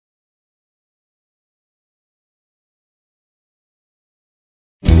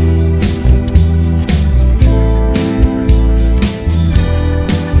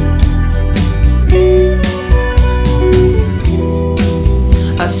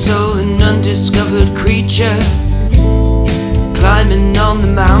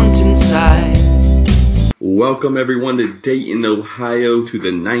welcome everyone to Dayton, Ohio to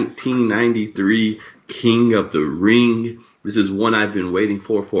the 1993 King of the Ring. This is one I've been waiting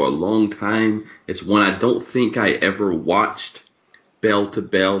for a long time. It's one I don't think I ever watched bell to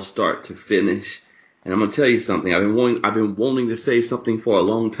bell, start to finish. And I'm going to tell you something. I've been wanting to say something for a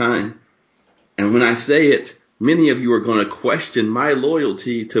long time. And when I say it, many of you are going to question my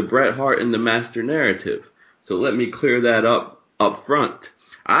loyalty to Bret Hart and the Master Narrative. So let me clear that up front.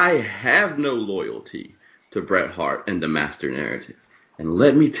 I have no loyalty to Bret Hart and the Master Narrative. And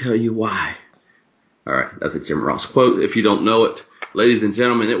let me tell you why. All right, that's a Jim Ross quote. If you don't know it, ladies and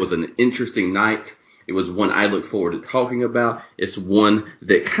gentlemen, it was an interesting night. It was one I look forward to talking about. It's one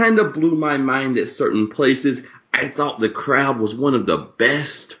that kind of blew my mind at certain places. I thought the crowd was one of the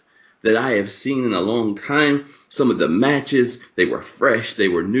best that I have seen in a long time. Some of the matches, they were fresh, they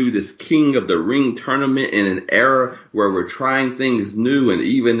were new. This King of the Ring tournament in an era where we're trying things new, and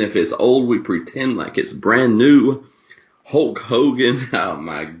even if it's old, we pretend like it's brand new. Hulk Hogan, oh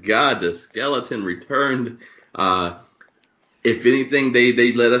my God, the skeleton returned. If anything,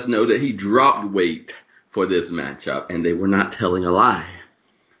 they let us know that he dropped weight for this matchup, and they were not telling a lie.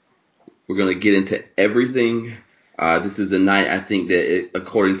 We're going to get into everything. This is a night, I think, that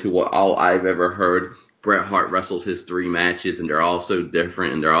according to what all I've ever heard, Bret Hart wrestles his 3 matches, and they're all so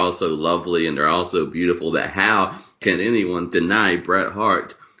different, and they're all so lovely, and they're all so beautiful that how can anyone deny Bret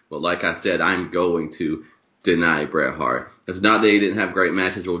Hart? Well, like I said, I'm going to deny Bret Hart. It's not that he didn't have great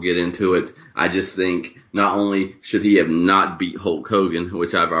matches. We'll get into it. I just think not only should he have not beat Hulk Hogan,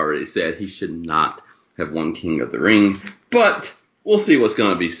 which I've already said, he should not have won King of the Ring, but we'll see what's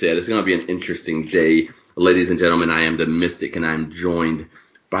going to be said. It's going to be an interesting day. Ladies and gentlemen, I am the Mystic, and I'm joined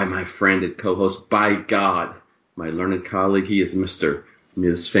by my friend and co-host, by God, my learned colleague. He is Mr.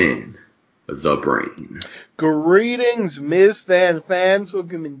 Miz Fan, the Brain. Greetings, Miz Fan fans.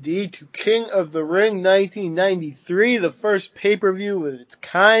 Welcome indeed to King of the Ring 1993, the first pay-per-view of its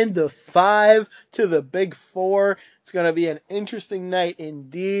kind, the 5 to the Big 4. It's going to be an interesting night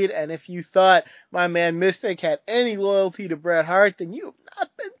indeed, and if you thought my man Mystic had any loyalty to Bret Hart, then you have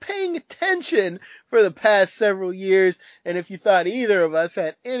not been paying attention for the past several years, and if you thought either of us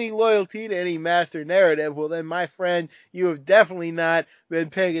had any loyalty to any Master Narrative, well then, my friend, you have definitely not been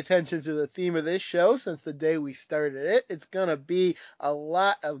paying attention to the theme of this show since the day we started it. It's going to be a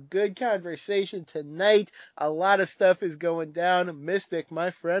lot of good conversation tonight. A lot of stuff is going down. Mystic, my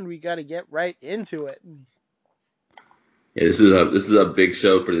friend, we got to get right into it. Yeah, this is a big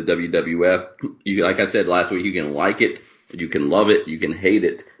show for the WWF. Like I said last week, you can like it, you can love it, you can hate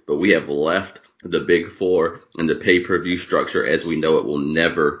it, but we have left the Big 4 and the pay-per-view structure as we know it will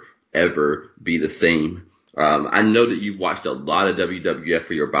never, ever be the same. I know that you've watched a lot of WWF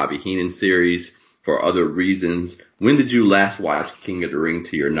for your Bobby Heenan series for other reasons. When did you last watch King of the Ring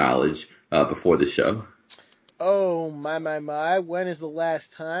to your knowledge before the show? Oh, my. When is the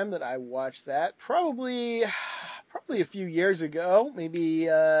last time that I watched that? Probably a few years ago, maybe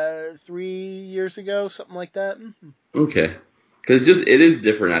 3 years ago, something like that. Okay. Because it is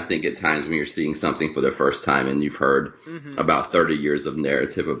different, I think, at times when you're seeing something for the first time and you've heard about 30 years of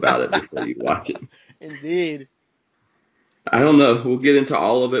narrative about it before you watch it. Indeed. I don't know. We'll get into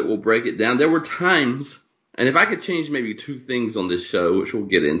all of it. We'll break it down. There were times, and if I could change maybe 2 things on this show, which we'll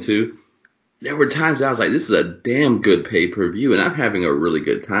get into, there were times that I was like, this is a damn good pay-per-view, and I'm having a really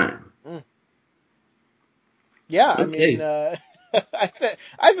good time. Yeah, Okay.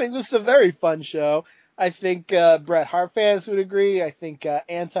 I think this is a very fun show. I think Bret Hart fans would agree. I think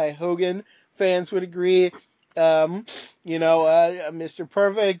anti-Hogan fans would agree. Mr.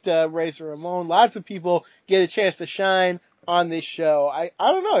 Perfect, Razor Ramon, lots of people get a chance to shine on this show. I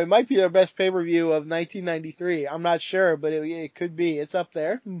don't know. It might be their best pay-per-view of 1993. I'm not sure, but it could be. It's up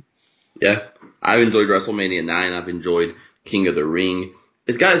there. Yeah. I've enjoyed WrestleMania 9. I've enjoyed King of the Ring.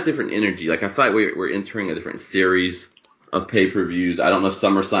 It's got its different energy. Like, I feel like we're entering a different series of pay-per-views. I don't know if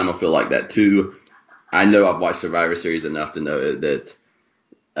SummerSlam will feel like that, too. I know I've watched Survivor Series enough to know that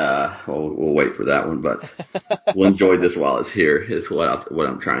we'll wait for that one, but we'll enjoy this while it's here, is what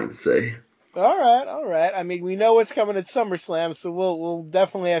I'm trying to say. All right. I mean, we know what's coming at SummerSlam, so we'll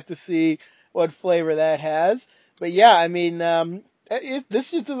definitely have to see what flavor that has. But yeah, I mean,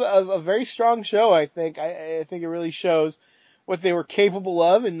 this is a very strong show, I think. I think it really shows what they were capable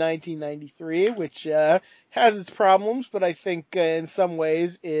of in 1993, which has its problems, but I think in some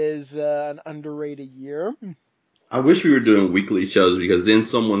ways is an underrated year. I wish we were doing weekly shows because then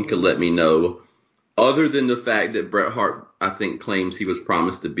someone could let me know, other than the fact that Bret Hart, I think, claims he was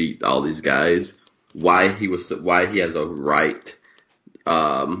promised to beat all these guys, why he has a right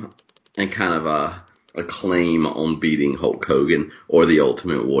and kind of a claim on beating Hulk Hogan or the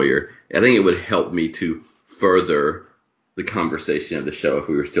Ultimate Warrior. I think it would help me to further the conversation of the show if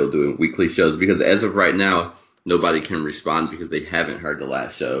we were still doing weekly shows, because as of right now, nobody can respond because they haven't heard the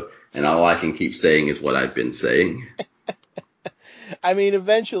last show, and all I can keep saying is what I've been saying. I mean,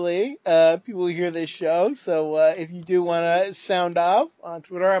 eventually, people will hear this show, so if you do want to sound off on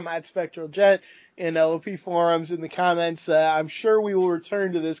Twitter, I'm at SpectralJet, in LOP forums, in the comments. I'm sure we will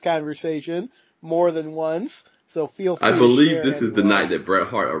return to this conversation more than once, so feel free I to believe share this is the anyway. night that Bret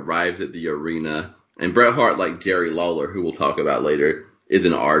Hart arrives at the arena, and Bret Hart, like Jerry Lawler, who we'll talk about later, is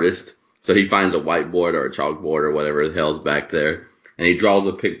an artist, so he finds a whiteboard or a chalkboard or whatever the hell's back there, and he draws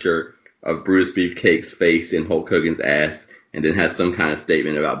a picture of Brutus Beefcake's face in Hulk Hogan's ass, and then has some kind of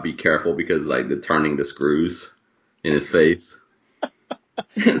statement about be careful because like the turning the screws in his face.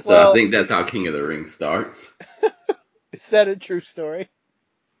 So Well, I think that's how King of the Ring starts. is that a true story?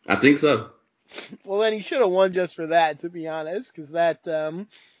 I think so. Well, then he should have won just for that, to be honest, because that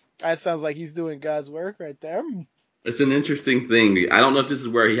sounds like he's doing God's work right there. It's an interesting thing. I don't know if this is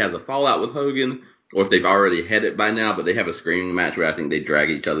where he has a fallout with Hogan or if they've already had it by now, but they have a screaming match where I think they drag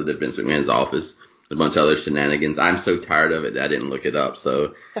each other to Vince McMahon's office. A bunch of other shenanigans. I'm so tired of it that I didn't look it up,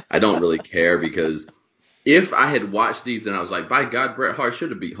 so I don't really care, because if I had watched these and I was like, by God, Bret Hart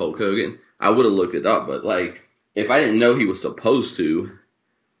should have beat Hulk Hogan, I would have looked it up. But like, if I didn't know he was supposed to,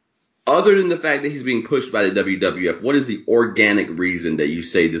 other than the fact that he's being pushed by the WWF, what is the organic reason that you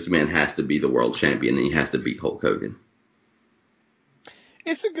say this man has to be the world champion and he has to beat Hulk Hogan?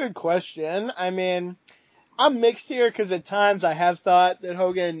 It's a good question. I mean, I'm mixed here because at times I have thought that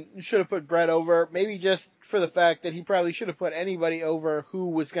Hogan should have put Bret over, maybe just for the fact that he probably should have put anybody over who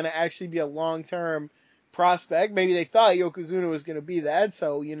was going to actually be a long-term prospect. Maybe they thought Yokozuna was going to be that,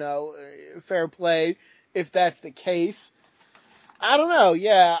 so, fair play if that's the case. I don't know,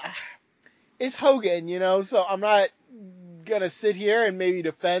 yeah. It's Hogan, so I'm not going to sit here and maybe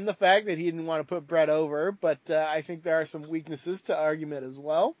defend the fact that he didn't want to put Bret over, but I think there are some weaknesses to argument as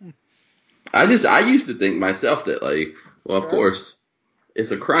well. I used to think myself that like, well, of Sure. course,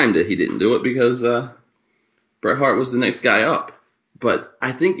 it's a crime that he didn't do it because Bret Hart was the next guy up. But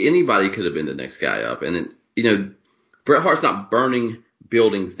I think anybody could have been the next guy up. And, Bret Hart's not burning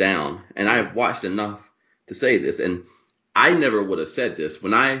buildings down. And I've watched enough to say this. And I never would have said this.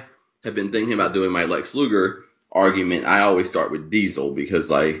 When I have been thinking about doing my Lex Luger argument, I always start with Diesel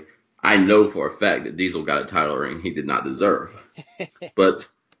because, like, I know for a fact that Diesel got a title ring he did not deserve. But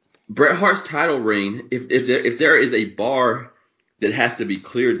Bret Hart's title reign, if there is a bar that has to be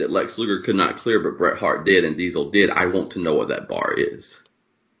cleared that Lex Luger could not clear, but Bret Hart did and Diesel did, I want to know what that bar is.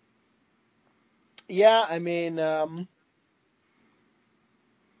 Yeah, I mean, the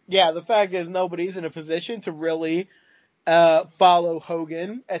fact is nobody's in a position to really follow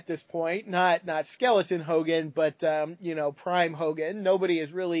Hogan at this point. Not skeleton Hogan, but prime Hogan. Nobody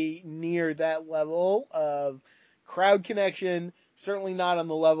is really near that level of crowd connection. Certainly not on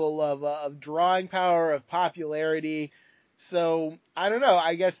the level of drawing power, of popularity. So I don't know.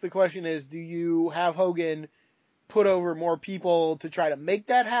 I guess the question is, do you have Hogan put over more people to try to make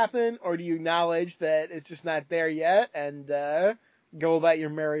that happen, or do you acknowledge that it's just not there yet and go about your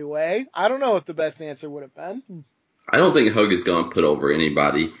merry way? I don't know what the best answer would have been. I don't think Hogan's going to put over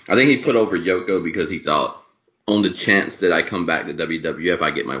anybody. I think he put over Yoko because he thought, on the chance that I come back to WWF, I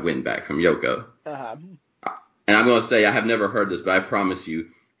get my win back from Yoko. Uh-huh. And I'm going to say, I have never heard this, but I promise you,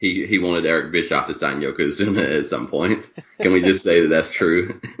 he wanted Eric Bischoff to sign Yokozuna at some point. Can we just say that that's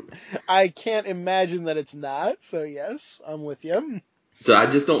true? I can't imagine that it's not, so yes, I'm with you. So I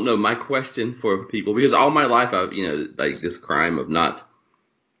just don't know. My question for people, because all my life I've, like this crime of not,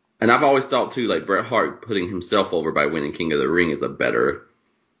 and I've always thought too, like Bret Hart putting himself over by winning King of the Ring is a better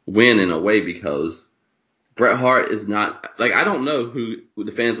win in a way, because Bret Hart is not, like, I don't know who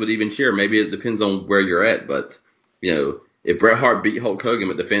the fans would even cheer. Maybe it depends on where you're at, but, if Bret Hart beat Hulk Hogan,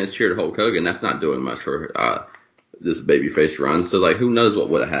 but the fans cheered Hulk Hogan, that's not doing much for this babyface run. So, like, who knows what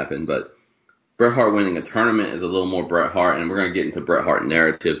would have happened, but Bret Hart winning a tournament is a little more Bret Hart, and we're going to get into Bret Hart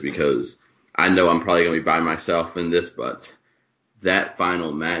narratives because I know I'm probably going to be by myself in this, but that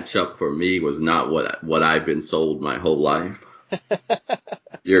final matchup for me was not what I've been sold my whole life.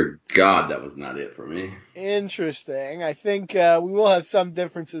 Dear God, that was not it for me. Interesting. I think we will have some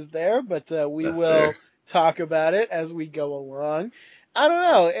differences there, but we That's will fair. talk about it as we go along. I don't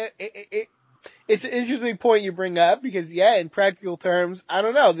know. It's an interesting point you bring up because, yeah, in practical terms, I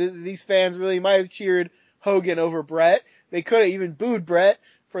don't know. These fans really might have cheered Hogan over Bret. They could have even booed Bret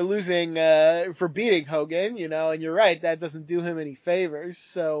for for beating Hogan, and you're right, that doesn't do him any favors.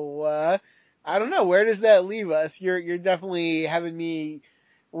 So, I don't know. Where does that leave us? You're definitely having me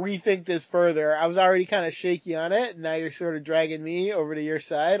rethink this further. I was already kind of shaky on it, and now you're sort of dragging me over to your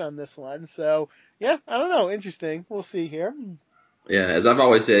side on this one. So, Yeah, I don't know. Interesting. We'll see here. Yeah, as I've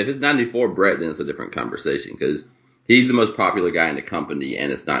always said, if it's 94 Bret, then it's a different conversation because he's the most popular guy in the company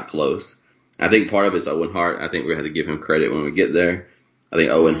and it's not close. I think part of it's Owen Hart. I think we have to give him credit when we get there. I think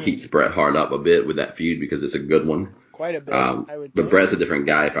Owen heats Bret Hart up a bit with that feud because it's a good one. Quite a bit, I would But think. Bret's a different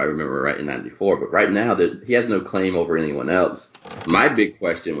guy if I remember right in 94. But right now, he has no claim over anyone else. My big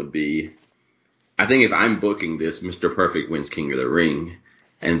question would be, I think if I'm booking this, Mr. Perfect wins King of the Ring.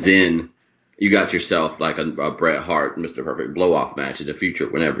 And then you got yourself like a Bret Hart, Mr. Perfect blow-off match in the future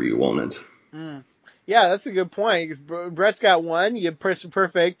whenever you want it. Yeah, that's a good point. Because Bret's got one. You give Mr.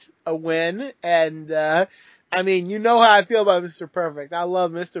 Perfect a win. And, I mean, you know how I feel about Mr. Perfect. I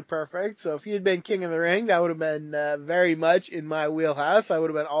love Mr. Perfect. So if he had been King of the Ring, that would have been very much in my wheelhouse. I would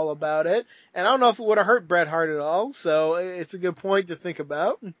have been all about it. And I don't know if it would have hurt Bret Hart at all. So it's a good point to think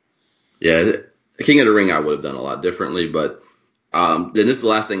about. Yeah, the King of the Ring I would have done a lot differently. But then this is the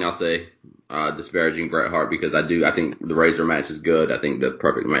last thing I'll say, disparaging Bret Hart, because I think the Razor match is good. I think the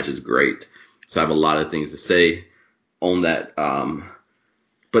Perfect match is great. So I have a lot of things to say on that.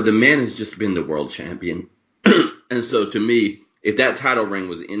 But the man has just been the world champion. And so to me, if that title reign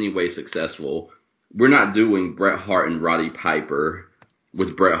was any way successful, we're not doing Bret Hart and Roddy Piper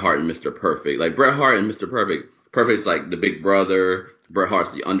with Bret Hart and Mr. Perfect. Like Bret Hart and Mr. Perfect's like the big brother. Bret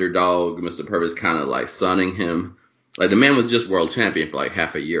Hart's the underdog. Mr. Perfect's kind of like sunning him. Like the man was just world champion for like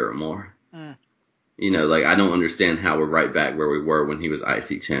half a year or more. You know, like I don't understand how we're right back where we were when he was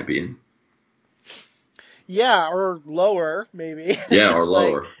IC champion. Yeah, or lower, maybe. Yeah, or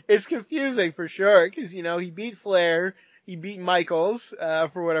lower. It's confusing for sure, because, you know, he beat Flair, he beat Michaels,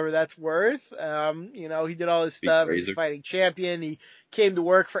 for whatever that's worth. You know, he did all his stuff, he was fighting champion, he came to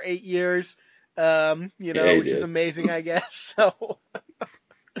work for 8 years, you know, which is amazing, I guess, so.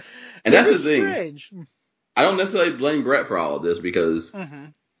 And that's the thing. Strange. I don't necessarily blame Bret for all of this because,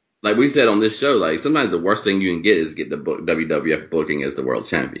 like we said on this show, like sometimes the worst thing you can get is get the WWF booking as the world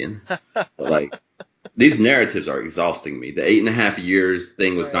champion. But like, these narratives are exhausting me. The 8.5 years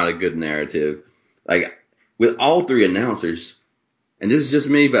thing was not a good narrative. Like, with all three announcers, and this is just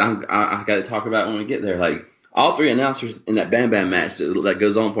me, but I got to talk about it when we get there. Like, all three announcers in that Bam Bam match that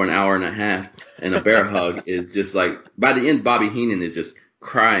goes on for an hour and a half and a bear hug is just like, by the end, Bobby Heenan is just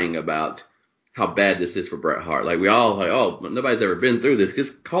crying about how bad this is for Bret Hart. Like, we all like, oh, nobody's ever been through this.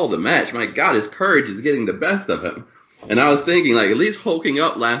 Just call the match. My God, his courage is getting the best of him. And I was thinking, like, at least hulking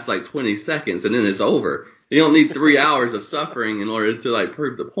up lasts like 20 seconds and then it's over. You don't need 3 hours of suffering in order to, like,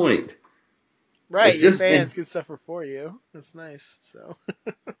 prove the point. Right, your fans can suffer for you. That's nice, so.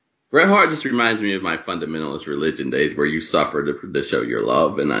 Bret Hart just reminds me of my fundamentalist religion days where you suffer to show your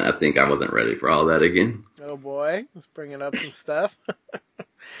love, and I think I wasn't ready for all that again. Oh, boy. Let's bring up some stuff.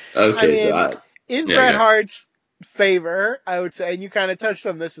 Okay, I mean, in Bret Hart's favor, I would say, and you kind of touched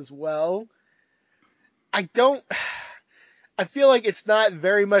on this as well, I feel like it's not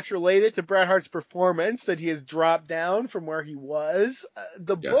very much related to Bret Hart's performance that he has dropped down from where he was.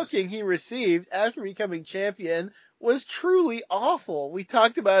 The booking he received after becoming champion was truly awful. We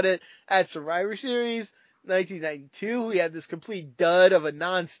talked about it at Survivor Series 1992. He had this complete dud of a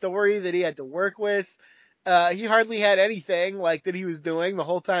non-story that he had to work with. He hardly had anything like that he was doing the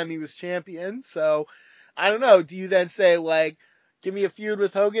whole time he was champion. So I don't know. Do you then say, like, give me a feud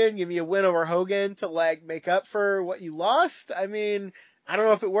with Hogan, give me a win over Hogan to, like, make up for what you lost? I mean, I don't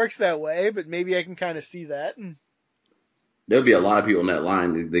know if it works that way, but maybe I can kind of see that. There'll be a lot of people in that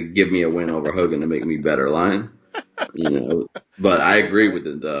line that give me a win over Hogan to make me better line, you know. But I agree with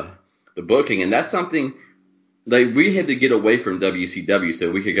the booking, and that's something, like, we had to get away from WCW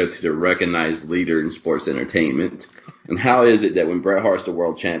so we could go to the recognized leader in sports entertainment. And how is it that when Bret Hart's the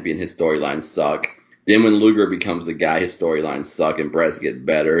world champion, his storylines suck? Then when Luger becomes the guy, his storylines suck and Bret's get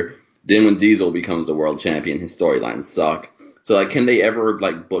better. Then when Diesel becomes the world champion, his storylines suck. So, like, can they ever,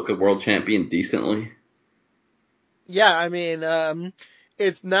 like, book a world champion decently? Yeah, I mean,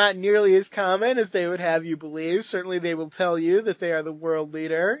 it's not nearly as common as they would have you believe. Certainly they will tell you that they are the world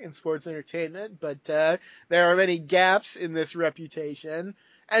leader in sports entertainment, but there are many gaps in this reputation.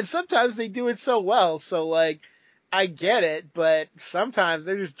 And sometimes they do it so well. So, like, I get it, but sometimes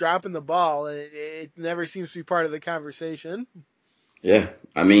they're just dropping the ball, and it never seems to be part of the conversation. Yeah,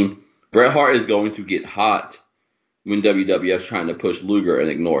 I mean, Bret Hart is going to get hot when WWF's trying to push Luger and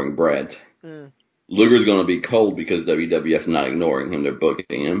ignoring Bret. Luger's going to be cold because WWF's not ignoring him, they're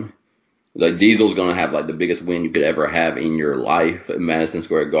booking him. Like, Diesel's going to have, like, the biggest win you could ever have in your life at Madison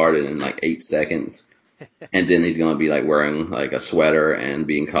Square Garden in, like, 8 seconds. And then he's going to be, like, wearing, like, a sweater and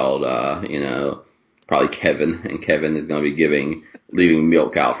being called, you know, probably Kevin. And Kevin is going to be leaving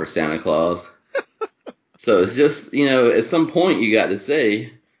milk out for Santa Claus. So it's just, you know, at some point you got to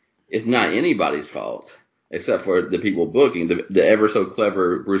say, it's not anybody's fault except for the people booking. The ever so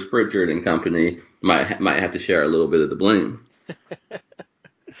clever Bruce Pritchard and company might have to share a little bit of the blame.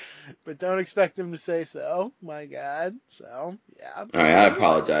 But don't expect them to say so. My God. So, yeah. All right, I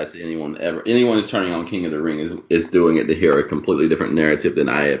apologize to anyone who's turning on King of the Ring is doing it to hear a completely different narrative than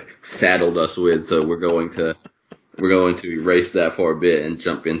I have saddled us with. So we're going to erase that for a bit and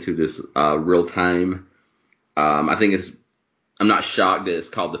jump into this real time. I'm not shocked that it's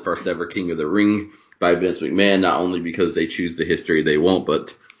called the first ever King of the Ring by Vince McMahon, not only because they choose the history they want,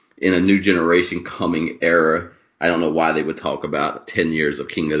 but in a new generation coming era. I don't know why they would talk about 10 years of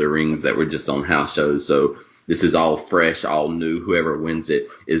King of the Rings that were just on house shows. So this is all fresh, all new. Whoever wins it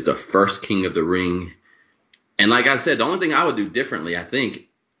is the first King of the Ring. And like I said, the only thing I would do differently, I think,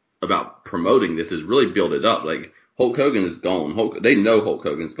 about promoting this is really build it up. Like, Hulk Hogan is gone. They know Hulk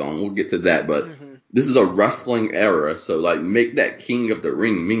Hogan's gone. We'll get to that. But this is a wrestling era. So, like, make that King of the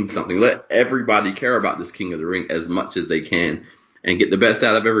Ring mean something. Let everybody care about this King of the Ring as much as they can and get the best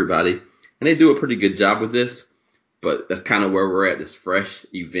out of everybody. And they do a pretty good job with this. But that's kind of where we're at, this fresh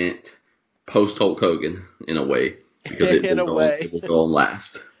event post Hulk Hogan in a way, because it will go on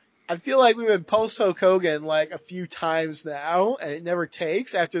last. I feel like we've been post Hulk Hogan like a few times now, and it never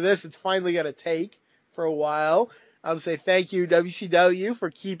takes. After this, it's finally going to take for a while. I'll say thank you, WCW, for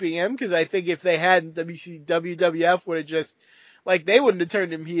keeping him, because I think if they hadn't, WWF would have just, like, they wouldn't have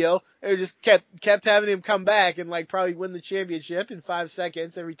turned him heel. They just kept having him come back and, like, probably win the championship in 5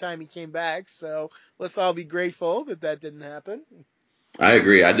 seconds every time he came back. So let's all be grateful that didn't happen. I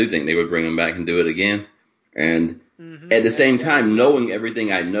agree. I do think they would bring him back and do it again. And at the same time, knowing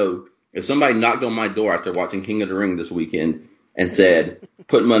everything I know, if somebody knocked on my door after watching King of the Ring this weekend and said,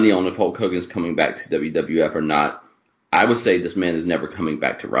 put money on if Hulk Hogan's coming back to WWF or not, I would say this man is never coming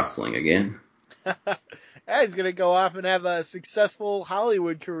back to wrestling again. He's going to go off and have a successful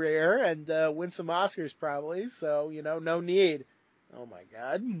Hollywood career and win some Oscars probably. So, no need. Oh, my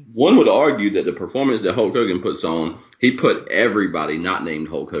God. One would argue that the performance that Hulk Hogan puts on, he put everybody not named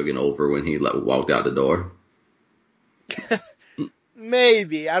Hulk Hogan over when he walked out the door.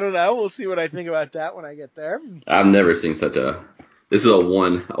 Maybe. I don't know. We'll see what I think about that when I get there. I've never seen such a... This is a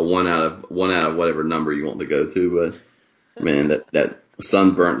one out of whatever number you want to go to, but man, that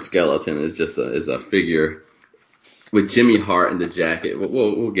sunburnt skeleton is just a figure with Jimmy Hart in the jacket.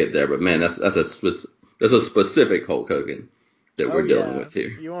 We'll get there, but man, that's a specific Hulk Hogan that we're dealing with here.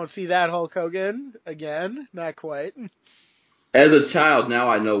 You won't see that Hulk Hogan again, not quite. As a child, now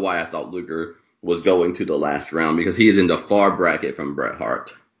I know why I thought Luger was going to the last round, because he is in the far bracket from Bret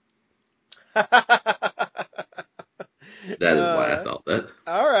Hart. That is why I thought that.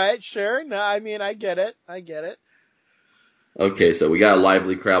 All right, sure. No, I mean, I get it. Okay, so we got a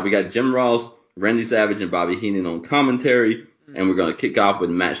lively crowd. We got Jim Ross, Randy Savage, and Bobby Heenan on commentary. And we're going to kick off with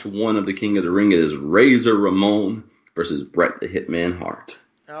match 1 of the King of the Ring. It is Razor Ramon versus Bret the Hitman Hart.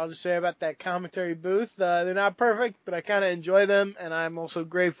 I'll just say about that commentary booth, they're not perfect, but I kind of enjoy them. And I'm also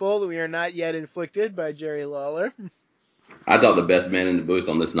grateful that we are not yet inflicted by Jerry Lawler. I thought the best man in the booth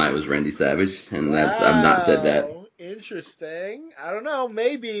on this night was Randy Savage. And I've not said that. Interesting. I don't know.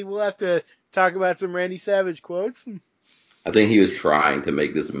 Maybe we'll have to talk about some Randy Savage quotes. I think he was trying to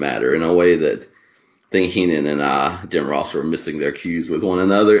make this matter in a way that I think Heenan and Jim Ross were missing their cues with one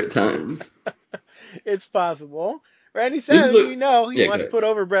another at times. It's possible. Randy Savage, he wants to put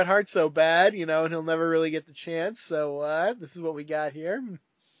over Bret Hart so bad, and he'll never really get the chance. So this is what we got here.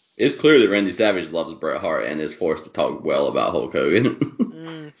 It's clear that Randy Savage loves Bret Hart and is forced to talk well about Hulk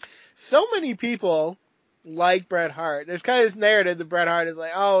Hogan. So many people like Bret Hart. There's kind of this narrative that Bret Hart is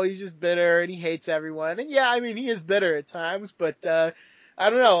like, oh, he's just bitter and he hates everyone. And yeah, I mean, he is bitter at times, but I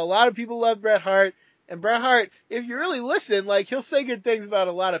don't know. A lot of people love Bret Hart. And Bret Hart, if you really listen, like, he'll say good things about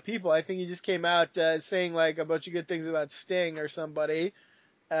a lot of people. I think he just came out saying, like, a bunch of good things about Sting or somebody.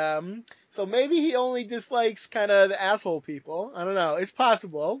 So maybe he only dislikes kind of the asshole people. I don't know. It's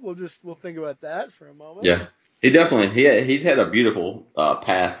possible. We'll think about that for a moment. Yeah. He's had a beautiful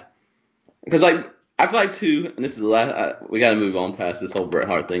path. Because, like, I feel like, too, and this is the last, we got to move on past this whole Bret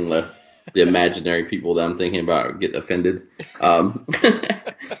Hart thing, lest the imaginary people that I'm thinking about get offended.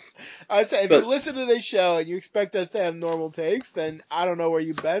 I say, if you listen to this show and you expect us to have normal takes, then I don't know where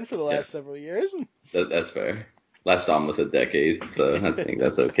you've been for the last several years. That's fair. Last almost a decade, so I think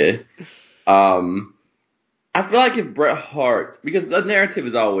that's okay. I feel like if Bret Hart, because the narrative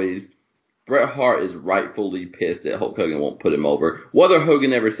is always Bret Hart is rightfully pissed that Hulk Hogan won't put him over, whether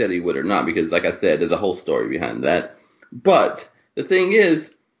Hogan ever said he would or not, because like I said, there's a whole story behind that. But the thing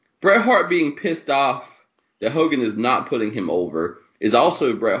is, Bret Hart being pissed off that Hogan is not putting him over is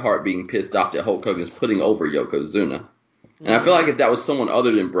also Bret Hart being pissed off that Hulk Hogan is putting over Yokozuna. And I feel like if that was someone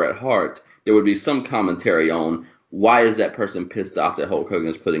other than Bret Hart, there would be some commentary on why is that person pissed off that Hulk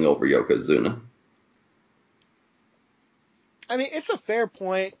Hogan's putting over Yokozuna. I mean, it's a fair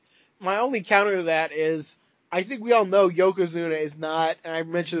point. My only counter to that is I think we all know Yokozuna is not, and I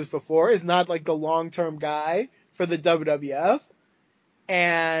mentioned this before, is not like the long-term guy for the WWF.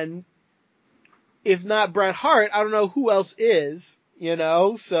 And if not Bret Hart, I don't know who else is,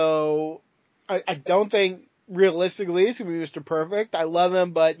 So I don't think realistically it's going to be Mr. Perfect. I love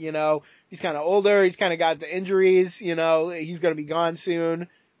him, but, he's kind of older. He's kind of got the injuries, he's going to be gone soon.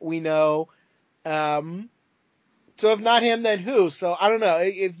 We know. So if not him, then who? So I don't know.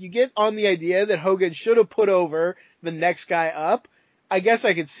 If you get on the idea that Hogan should have put over the next guy up, I guess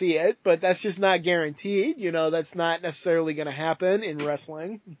I could see it, but that's just not guaranteed. That's not necessarily going to happen in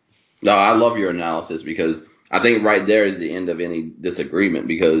wrestling. No, I love your analysis because I think right there is the end of any disagreement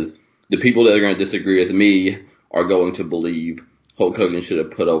because the people that are going to disagree with me are going to believe Hulk Hogan should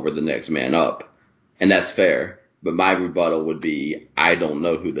have put over the next man up. And that's fair. But my rebuttal would be, I don't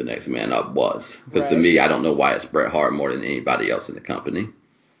know who the next man up was. Because to me, I don't know why it's Bret Hart more than anybody else in the company.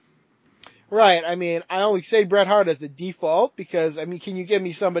 Right. I mean, I only say Bret Hart as the default because, can you give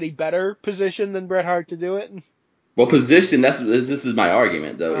me somebody better positioned than Bret Hart to do it? Well, position, this is my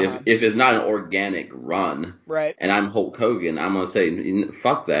argument, though. If it's not an organic run, right, and I'm Hulk Hogan, I'm going to say,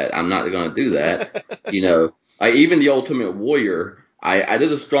 fuck that. I'm not going to do that. Even the Ultimate Warrior,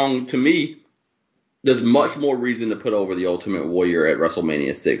 to me, there's much more reason to put over the Ultimate Warrior at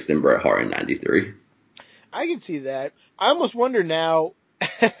WrestleMania 6 than Bret Hart in 93. I can see that. I almost wonder now,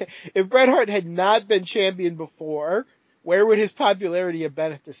 if Bret Hart had not been champion before, where would his popularity have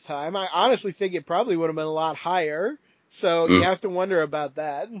been at this time? I honestly think it probably would have been a lot higher. So you have to wonder about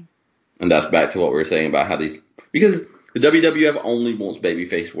that. And that's back to what we were saying about because the WWF only wants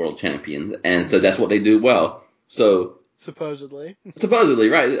babyface world champions, and so that's what they do well. So supposedly,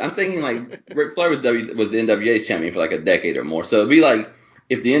 right? I'm thinking like Ric Flair was the NWA's champion for like a decade or more. So it'd be like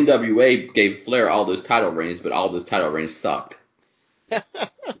if the NWA gave Flair all those title reigns, but all those title reigns sucked.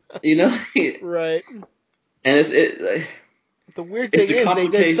 Right. And the weird thing is they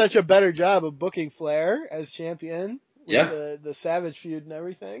did such a better job of booking Flair as champion with the Savage feud and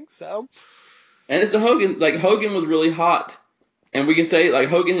everything. So, and it's the Hogan. Like Hogan was really hot, and we can say like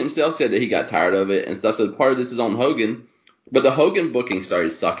Hogan himself said that he got tired of it and stuff. So part of this is on Hogan, but the Hogan booking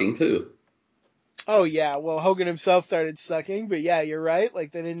started sucking too. Oh yeah, well Hogan himself started sucking, but yeah, you're right.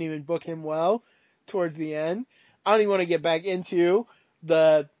 Like they didn't even book him well towards the end. I don't even want to get back into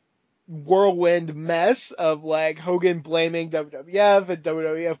the whirlwind mess of like Hogan blaming WWF and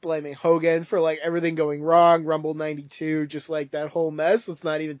WWF blaming Hogan for like everything going wrong, Rumble 92, just like that whole mess. Let's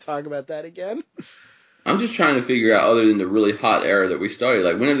not even talk about that again. I'm just trying to figure out, other than the really hot era that we started,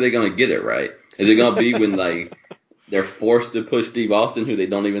 like when are they going to get it right? Is it going to be when like they're forced to push Steve Austin, who they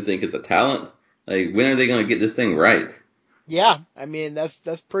don't even think is a talent? Like when are they going to get this thing right? Yeah, I mean that's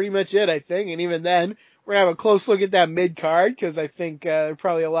pretty much it, I think. And even then, we're gonna have a close look at that mid card because I think there are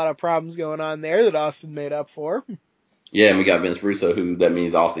probably a lot of problems going on there that Austin made up for. Yeah, and we got Vince Russo, who that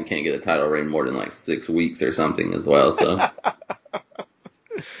means Austin can't get a title reign more than like 6 weeks or something as well. So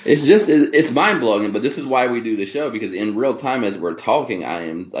it's mind blowing. But this is why we do the show, because in real time as we're talking, I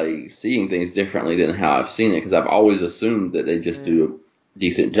am like seeing things differently than how I've seen it, because I've always assumed that they just do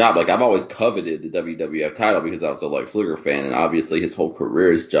decent job. Like I've always coveted the WWF title because I was a Lex Luger fan, and obviously his whole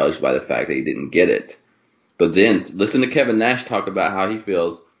career is judged by the fact that he didn't get it. But then listen to Kevin Nash talk about how he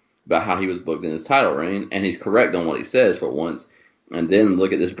feels about how he was booked in his title reign, and he's correct on what he says for once. And then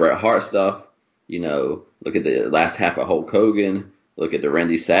look at this Bret Hart stuff. Look at the last half of Hulk Hogan. Look at the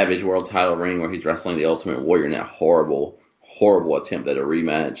Randy Savage world title reign where he's wrestling the Ultimate Warrior in that horrible, horrible attempt at a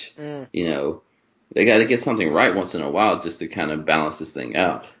rematch. They got to get something right once in a while just to kind of balance this thing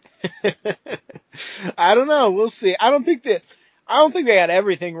out. I don't know. We'll see. I don't think they got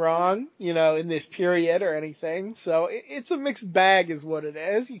everything wrong, in this period or anything. So it's a mixed bag is what it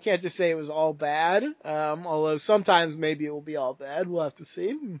is. You can't just say it was all bad. Although sometimes maybe it will be all bad. We'll have to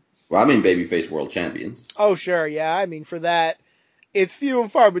see. Well, I mean babyface world champions. Oh, sure. Yeah. I mean, for that, it's few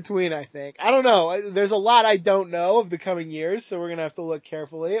and far between, I think. I don't know. There's a lot I don't know of the coming years, so we're going to have to look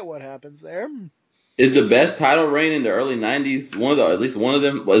carefully at what happens there. Is the best title reign in the early 90s, at least one of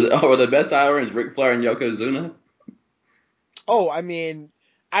them, were the best title reigns Ric Flair and Yokozuna? Oh, I mean,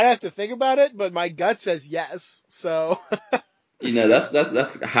 I'd have to think about it, but my gut says yes, so.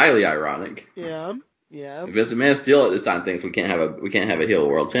 That's highly ironic. Yeah. Vince McMahon still at this time thinks we can't have a heel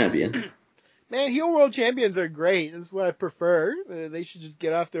world champion. Man, heel world champions are great. That's what I prefer. They should just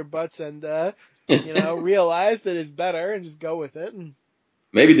get off their butts and, realize that it's better and just go with it.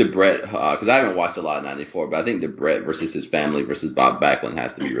 Maybe the Brett, because I haven't watched a lot of '94, but I think the Brett versus his family versus Bob Backlund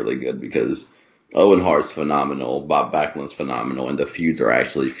has to be really good because Owen Hart's phenomenal, Bob Backlund's phenomenal, and the feuds are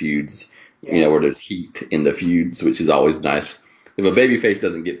actually feuds, Yeah. where there's heat in the feuds, which is always nice. If a babyface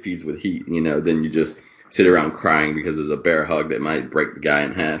doesn't get feuds with heat, then you just sit around crying because there's a bear hug that might break the guy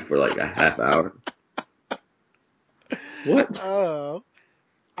in half for like a half hour. What? Oh.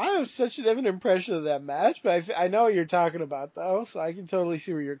 I have such a different impression of that match, but I know what you're talking about, though, so I can totally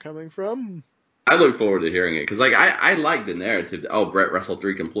see where you're coming from. I look forward to hearing it because, like, I like the narrative. Oh, Brett wrestled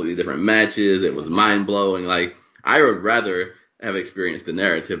 3 completely different matches. It was mind blowing. Like, I would rather have experienced the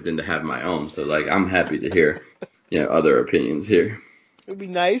narrative than to have my own. So, like, I'm happy to hear, other opinions here. It would be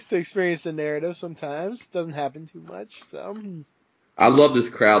nice to experience the narrative sometimes. It doesn't happen too much, so. I love this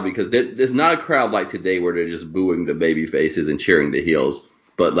crowd because there's not a crowd like today where they're just booing the baby faces and cheering the heels.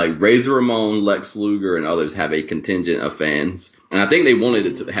 But like Razor Ramon, Lex Luger, and others have a contingent of fans, and I think they wanted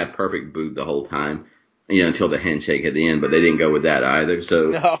it to have perfect boot the whole time, until the handshake at the end, but they didn't go with that either.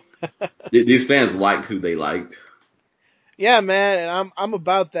 So No. these fans liked who they liked. Yeah, man, and I'm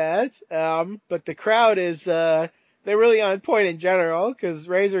about that. But the crowd is they're really on point in general because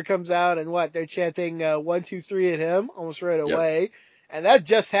Razor comes out and they're chanting 1, 2, 3 at him almost right Yep. away, and that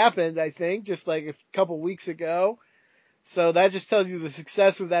just happened, I think, just like a couple weeks ago. So that just tells you the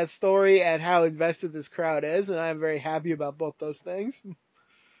success of that story and how invested this crowd is, and I'm very happy about both those things.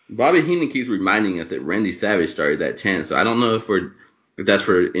 Bobby Heenan keeps reminding us that Randy Savage started that chant, so I don't know if that's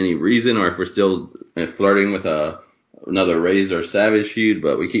for any reason or if we're still flirting with another Razor Savage feud,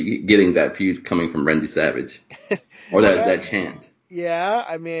 but we keep getting that feud coming from Randy Savage or that chant. Yeah,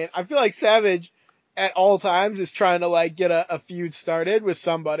 I mean, I feel like Savage at all times is trying to like get a feud started with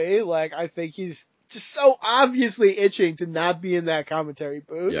somebody. Like, I think he's just so obviously itching to not be in that commentary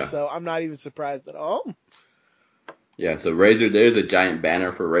booth. Yeah. So I'm not even surprised at all. Yeah, so Razor, there's a giant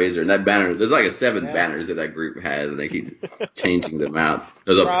banner for Razor, and that banner, there's like 7 banners that group has, and they keep changing them out.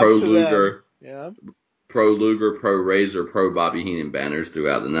 There's a Props Pro to them. Luger, Yeah. Pro Luger, Pro Razor, Pro Bobby Heenan banners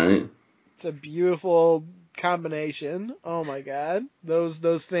throughout the night. It's a beautiful combination. Oh my god.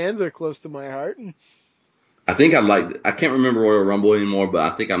 Those fans are close to my heart. I think I can't remember Royal Rumble anymore,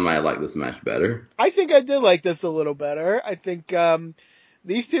 but I think I might have liked this match better. I think I did like this a little better. I think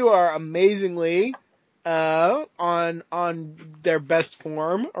these two are amazingly on their best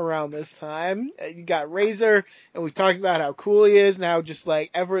form around this time. You got Razor, and we've talked about how cool he is and how just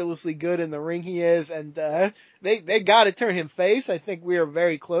like effortlessly good in the ring he is, and they got to turn him face. I think we are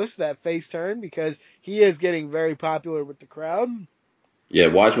very close to that face turn because he is getting very popular with the crowd. Yeah,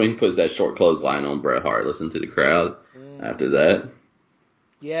 watch when he puts that short clothesline on Bret Hart. Listen to the crowd after that.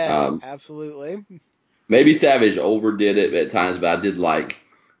 Yes, absolutely. Maybe Savage overdid it at times, but I did like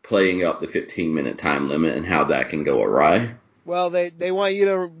playing up the 15-minute time limit and how that can go awry. Well, they want you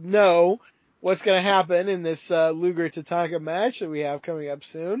to know what's going to happen in this Luger Tatanka match that we have coming up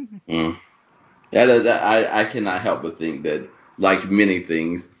soon. Yeah, I cannot help but think that, like many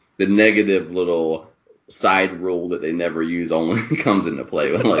things, the negative little side rule that they never use only comes into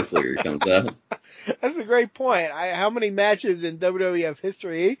play when Lex Luger comes out. That's a great point. How many matches in WWF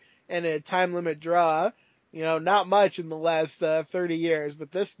history and a time limit draw? Not much in the last 30 years,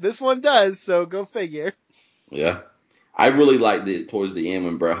 but this one does, so go figure. Yeah. I really liked it towards the end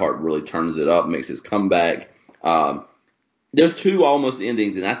when Bret Hart really turns it up, makes his comeback. There's 2 almost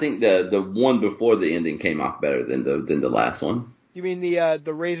endings, and I think the one before the ending came off better than the last one. You mean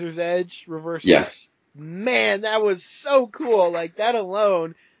the Razor's Edge reversal? Yes. Man, that was so cool. Like, that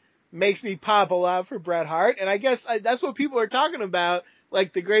alone makes me pop a lot for Bret Hart, and I guess that's what people are talking about.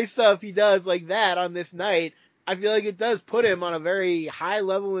 Like, the great stuff he does like that on this night, I feel like it does put him on a very high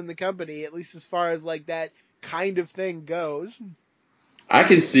level in the company, at least as far as like that kind of thing goes. I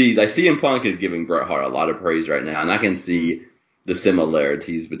can see, like, CM Punk is giving Bret Hart a lot of praise right now, and I can see the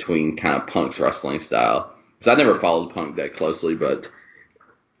similarities between kind of Punk's wrestling style. Because I never followed Punk that closely, but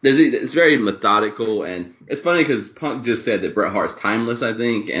it's very methodical, and it's funny because Punk just said that Bret Hart's timeless, I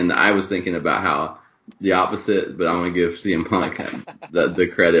think, and I was thinking about how the opposite, but I'm going to give CM Punk the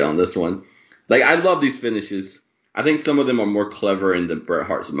credit on this one. Like, I love these finishes. I think some of them are more clever in Bret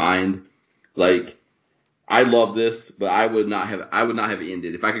Hart's mind. Like, I love this, but I would not have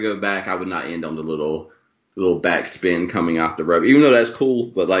ended. If I could go back, I would not end on the little back spin coming off the rope. Even though that's cool,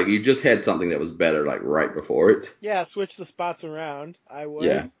 but like you just had something that was better like right before it. Yeah, switch the spots around. I would.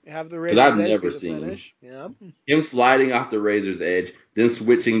 Yeah. Have the Because Razor's I've Edge never be the seen finish. Yeah. him sliding off the Razor's Edge, then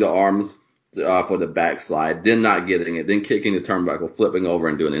switching the arms for the backslide, then not getting it, then kicking the turnbuckle, flipping over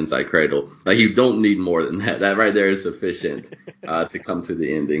and doing inside cradle. Like you don't need more than that. That right there is sufficient to come to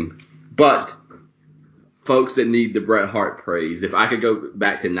the ending. But folks that need the Bret Hart praise, if I could go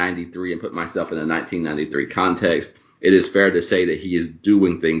back to 93 and put myself in a 1993 context, it is fair to say that he is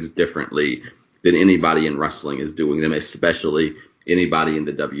doing things differently than anybody in wrestling is doing them, especially anybody in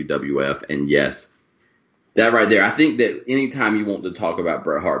the WWF. And yes, that right there, I think that anytime you want to talk about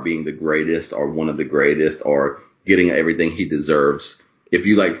Bret Hart being the greatest or one of the greatest or getting everything he deserves, if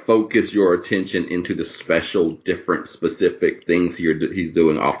you like focus your attention into the special, different, specific things he's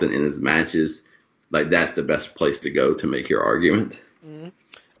doing often in his matches, like that's the best place to go to make your argument. Mm-hmm.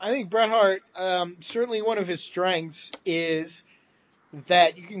 I think Bret Hart, certainly one of his strengths is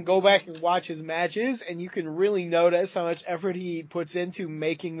that you can go back and watch his matches and you can really notice how much effort he puts into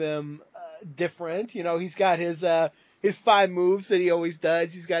making them different. You know, he's got his 5 moves that he always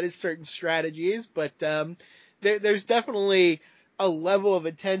does. He's got his certain strategies, but there's definitely a level of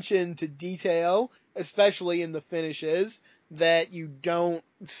attention to detail, especially in the finishes, that you don't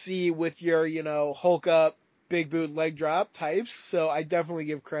see with your, Hulk up, big boot, leg drop types. So I definitely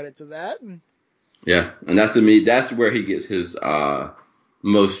give credit to that. Yeah, and that's where he gets his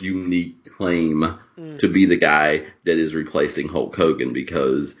most unique claim to be the guy that is replacing Hulk Hogan,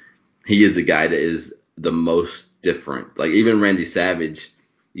 because he is the guy that is the most different. Like even Randy Savage,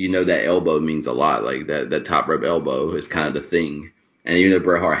 that elbow means a lot. Like that top rope elbow is kind of the thing. And even though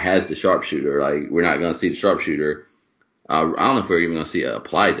Bret Hart has the sharpshooter, like we're not going to see the sharpshooter. I don't know if we're even going to see it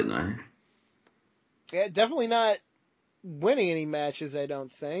applied tonight. Yeah, definitely not winning any matches, I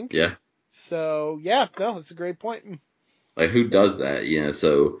don't think. Yeah. So, yeah, no, it's a great point. Like, who does that?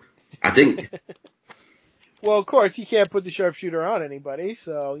 So I think... Well, of course, he can't put the sharpshooter on anybody,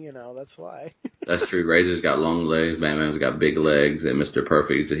 so, that's why. That's true. Razor's got long legs, Batman's got big legs, and Mr.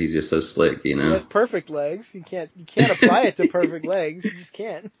 Perfect, he's just so slick, He has perfect legs. You can't apply it to perfect legs. You just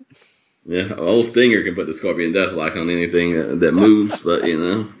can't. Yeah, old Stinger can put the Scorpion Deathlock on anything that moves, but,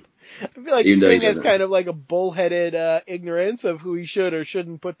 I feel like Sting has kind of like a bullheaded ignorance of who he should or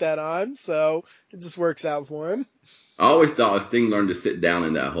shouldn't put that on, so it just works out for him. I always thought if Sting learned to sit down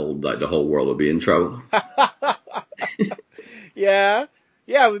in that hold, like the whole world would be in trouble. Yeah,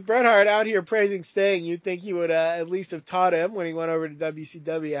 with Bret Hart out here praising Sting, you'd think he would at least have taught him when he went over to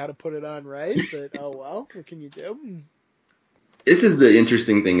WCW how to put it on right, but oh well, what can you do? This is the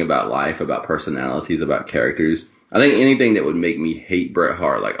interesting thing about life, about personalities, about characters. I think anything that would make me hate Bret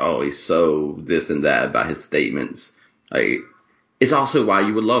Hart, like, oh, he's so this and that about his statements, like, it's also why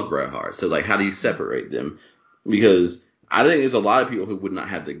you would love Bret Hart. So, like, how do you separate them? Because I think there's a lot of people who would not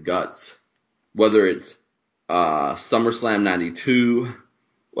have the guts, whether it's SummerSlam 92,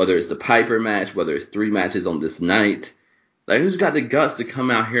 whether it's the Piper match, whether it's 3 matches on this night. Like, who's got the guts to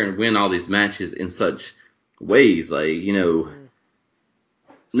come out here and win all these matches in such ways? Like,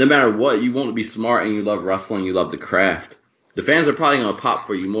 no matter what, you want to be smart and you love wrestling, you love the craft. The fans are probably going to pop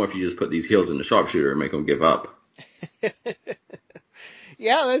for you more if you just put these heels in the sharpshooter and make them give up.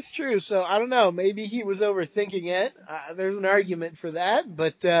 Yeah, that's true. So I don't know. Maybe he was overthinking it. There's an argument for that.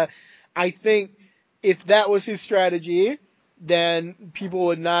 But I think if that was his strategy, then people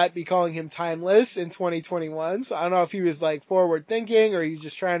would not be calling him timeless in 2021. So I don't know if he was like forward thinking or he's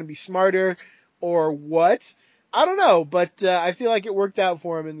just trying to be smarter or what. I don't know, but I feel like it worked out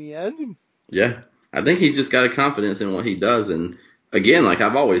for him in the end. Yeah, I think he's just got a confidence in what he does. And again, like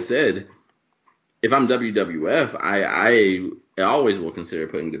I've always said, if I'm WWF, I always will consider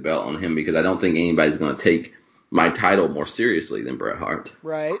putting the belt on him because I don't think anybody's going to take my title more seriously than Bret Hart.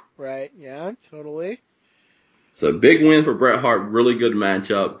 Right. Yeah, totally. So big win for Bret Hart. Really good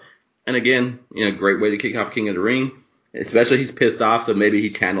matchup. And again, great way to kick off King of the Ring. Especially he's pissed off, so maybe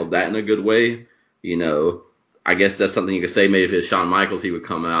he channeled that in a good way. I guess that's something you could say. Maybe if it's Shawn Michaels, he would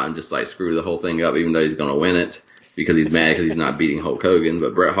come out and just like screw the whole thing up, even though he's going to win it because he's mad because he's not beating Hulk Hogan.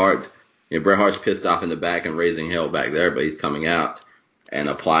 But Bret Hart's pissed off in the back and raising hell back there, but he's coming out and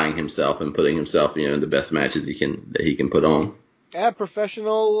applying himself and putting himself, in the best matches he can put on. Yeah,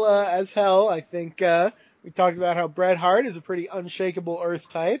 professional as hell. I think we talked about how Bret Hart is a pretty unshakable earth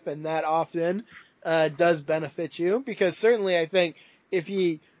type, and that often does benefit you because certainly I think if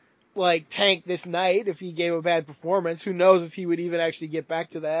he tanked this night, if he gave a bad performance, who knows if he would even actually get back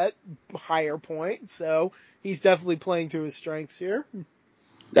to that higher point. So he's definitely playing to his strengths here.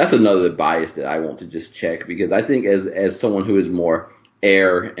 That's another bias that I want to just check because I think as someone who is more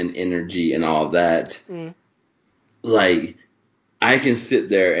air and energy and all of that, like I can sit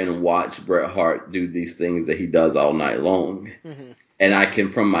there and watch Bret Hart do these things that he does all night long, and I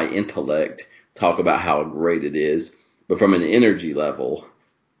can, from my intellect, talk about how great it is. But from an energy level,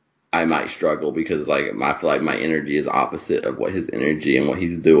 I might struggle because I feel like my energy is opposite of what his energy and what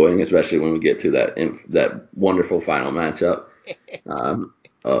he's doing, especially when we get to that wonderful final matchup.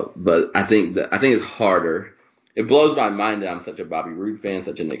 But I think it's harder. It blows my mind that I'm such a Bobby Roode fan,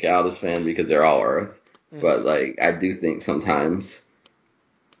 such a Nick Aldis fan because they're all Earth. Mm-hmm. But like I do think sometimes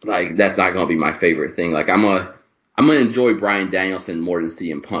like that's not gonna be my favorite thing. Like I'm gonna enjoy Bryan Danielson more than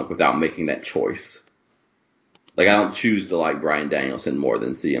CM Punk without making that choice. Like I don't choose to like Bryan Danielson more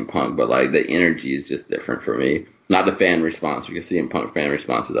than CM Punk, but like the energy is just different for me. Not the fan response because CM Punk fan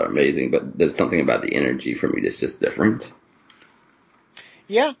responses are amazing, but there's something about the energy for me that's just different.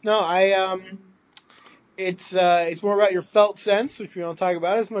 Yeah, no, it's more about your felt sense, which we don't talk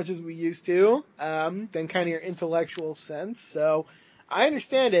about as much as we used to, than kind of your intellectual sense. So I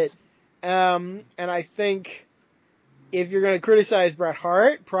understand it, and I think if you're going to criticize Bret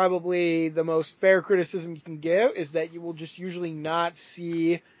Hart, probably the most fair criticism you can give is that you will just usually not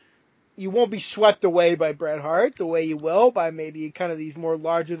see. You won't be swept away by Bret Hart the way you will by maybe kind of these more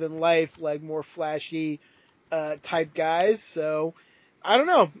larger than life, like more flashy type guys. So I don't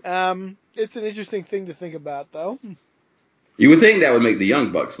know. It's an interesting thing to think about, though. You would think that would make the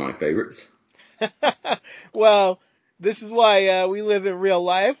Young Bucks my favorites. Well, this is why we live in real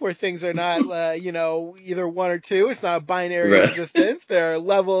life where things are not, either one or two. It's not a binary Right. existence. There are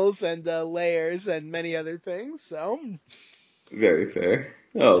levels and layers and many other things. So, Very fair.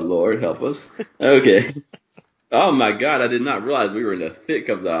 Oh Lord, help us. Okay. Oh my God, I did not realize we were in the thick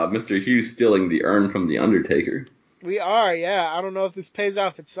of the Mr. Hughes stealing the urn from the Undertaker. we are, yeah. I don't know if this pays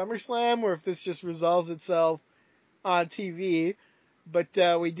off at SummerSlam or if this just resolves itself on TV.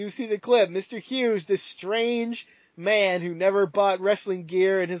 But we do see the clip. Mr. Hughes, this strange man who never bought wrestling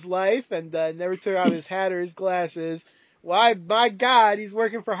gear in his life and never took off his hat or his glasses. Why, my God, he's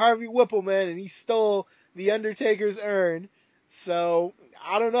working for Harvey Whippleman and he stole the Undertaker's urn. So,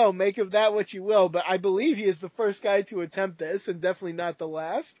 I don't know. Make of that what you will. But I believe he is the first guy to attempt this and definitely not the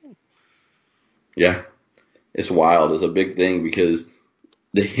last. Yeah, it's wild. It's a big thing because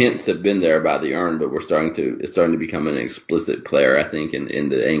the hints have been there about the urn, but it's starting to become an explicit player, I think, in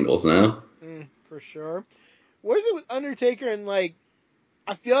the angles now. For sure. What is it with Undertaker and, like,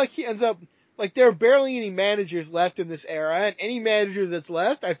 I feel like he ends up like there are barely any managers left in this era, and any manager that's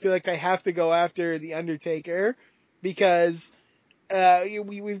left, I feel like they have to go after the Undertaker because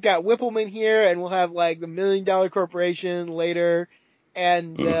we've got Whippleman here, and we'll have like the $1 Million Corporation later,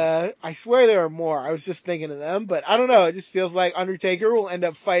 and Mm. I swear there are more. I was just thinking of them, but I don't know. It just feels like Undertaker will end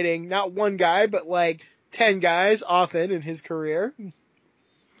up fighting not one guy, but like 10 guys often in his career.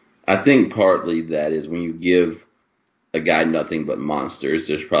 I think partly that is when you give a guy nothing but monsters,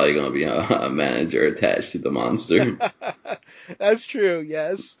 there's probably going to be a manager attached to the monster. That's true.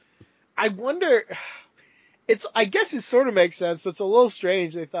 Yes. I wonder. I guess it sort of makes sense, but it's a little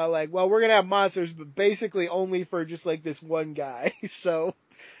strange. They thought like, well, we're gonna have monsters, but basically only for just like this one guy. So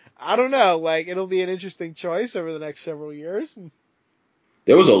I don't know. Like it'll be an interesting choice over the next several years.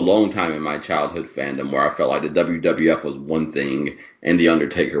 There was a long time in my childhood fandom where I felt like the WWF was one thing and the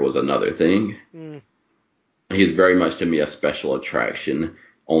Undertaker was another thing. Mm. He's very much to me a special attraction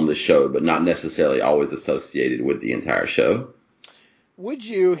on the show, but not necessarily always associated with the entire show. Would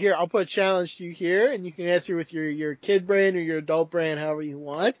you here? I'll put a challenge to you here, and you can answer with your kid brain or your adult brain, however you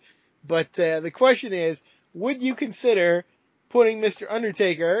want. But the question is, would you consider putting Mr.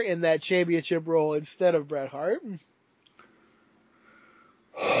 Undertaker in that championship role instead of Bret Hart?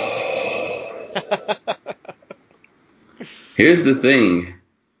 Here's the thing.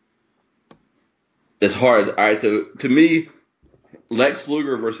 It's hard. All right, so to me, Lex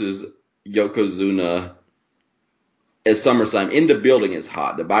Luger versus Yokozuna at SummerSlam in the building is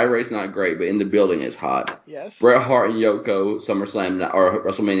hot. The buy rate's not great, but in the building is hot. Yes. Bret Hart and Yoko SummerSlam or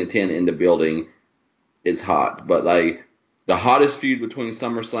WrestleMania 10 in the building is hot, but like the hottest feud between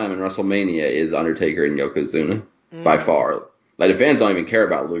SummerSlam and WrestleMania is Undertaker and Yokozuna by Mm. far. Like the fans don't even care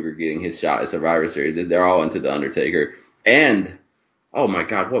about Luger getting his shot at Survivor Series. They're all into the Undertaker. And oh my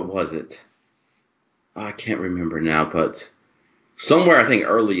God, what was it? I can't remember now, but somewhere I think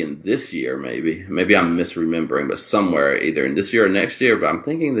early in this year, maybe I'm misremembering, but somewhere either in this year or next year, but I'm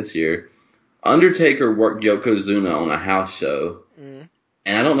thinking this year, Undertaker worked Yokozuna on a house show. Mm.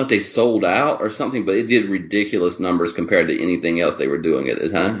 And I don't know if they sold out or something, but it did ridiculous numbers compared to anything else they were doing at the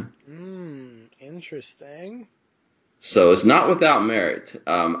time. Interesting. So it's not without merit.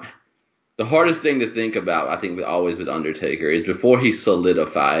 The hardest thing to think about, I think, always with Undertaker is before he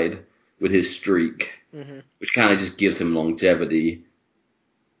solidified with his streak, Mm-hmm. which kind of just gives him longevity.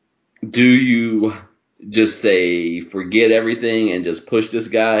 Do you just say forget everything and just push this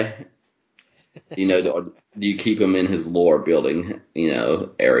guy? Do you keep him in his lore building,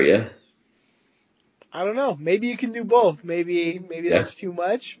 area? I don't know. Maybe you can do both. Maybe Yeah. that's too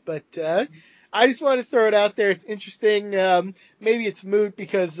much, but I just want to throw it out there. It's interesting. Maybe it's moot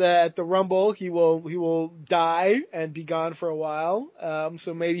because at the Rumble he will die and be gone for a while.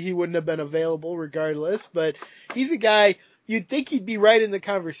 So maybe he wouldn't have been available regardless. But he's a guy you'd think he'd be right in the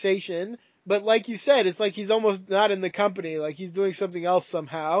conversation. But like you said, it's like he's almost not in the company. Like he's doing something else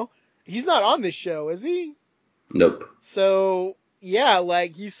somehow. He's not on this show, is he? Nope. So yeah,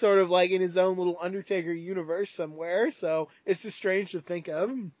 like he's sort of like in his own little Undertaker universe somewhere. So it's just strange to think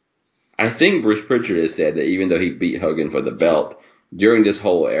of. I think Bruce Pritchard has said that even though he beat Hogan for the belt, during this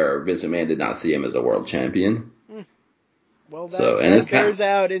whole era, Vince McMahon did not see him as a world champion. Well, that bears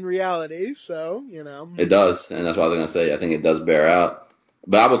out in reality, so, It does, and that's what I was going to say. I think it does bear out.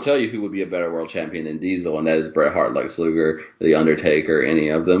 But I will tell you who would be a better world champion than Diesel, and that is Bret Hart, Lex Luger, The Undertaker, any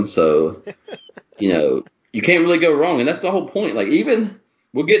of them. So, you can't really go wrong, and that's the whole point. Like, even,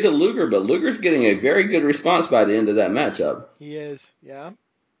 we'll get to Luger, but Luger's getting a very good response by the end of that matchup. He is, yeah.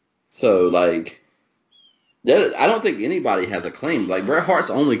 So, like, I don't think anybody has a claim. Like, Bret Hart's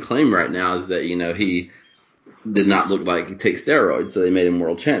only claim right now is that, he did not look like he takes steroids, so they made him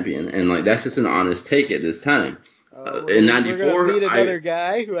world champion. And, like, that's just an honest take at this time. In 94, we're going to meet another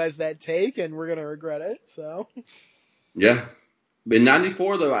guy who has that take, and we're going to regret it, so. Yeah. In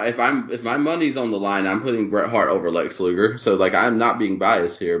 94, though, if my money's on the line, I'm putting Bret Hart over Lex Luger. So, like, I'm not being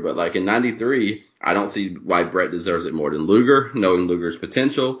biased here, but, like, in 93, I don't see why Bret deserves it more than Luger, knowing Luger's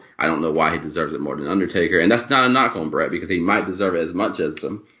potential. I don't know why he deserves it more than Undertaker. And that's not a knock on Bret, because he might deserve it as much as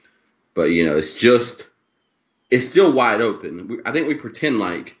him. But, it's still wide open. I think we pretend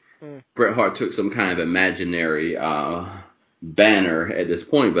like Bret Hart took some kind of imaginary banner at this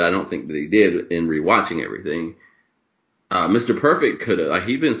point, but I don't think that he did in rewatching everything. Mr. Perfect could have, like,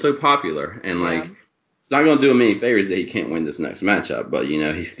 he's been so popular, and like, it's not going to do him any favors that he can't win this next matchup, but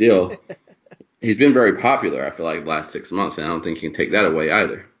he's been very popular, I feel like, the last 6 months, and I don't think you can take that away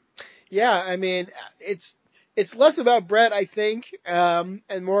either. Yeah, I mean, it's less about Bret, I think,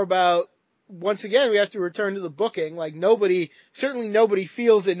 and more about, once again, we have to return to the booking. Like, certainly nobody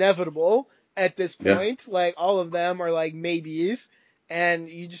feels inevitable at this point. Yeah. Like, all of them are like maybes. And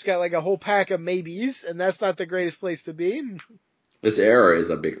you just got like a whole pack of maybes, and that's not the greatest place to be. This era is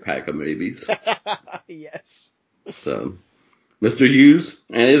a big pack of maybes. Yes. So, Mr. Hughes,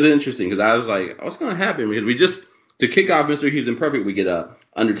 and it is interesting because I was like, what's going to happen? Because to kick off Mr. Hughes in Perfect, we get a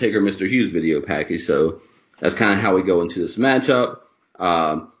Undertaker Mr. Hughes video package. So that's kind of how we go into this matchup.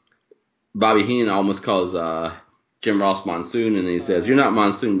 Bobby Heenan almost calls Jim Ross Monsoon, and he says, "You're not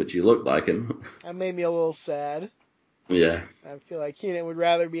Monsoon, but you look like him." That made me a little sad. Yeah. I feel like Heenan would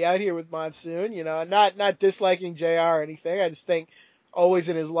rather be out here with Monsoon, not disliking JR or anything. I just think always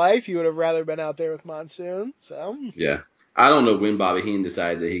in his life he would have rather been out there with Monsoon. So yeah. I don't know when Bobby Heenan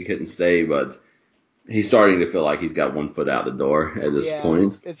decided that he couldn't stay, but he's starting to feel like he's got one foot out the door at this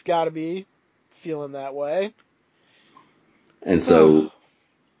point. It's got to be feeling that way. And so,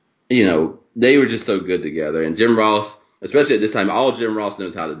 they were just so good together. And Jim Ross, especially at this time, all Jim Ross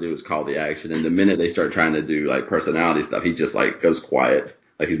knows how to do is call the action. And the minute they start trying to do like personality stuff, he just like goes quiet,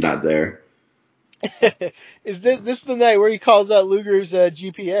 like he's not there. Is this the night where he calls out Luger's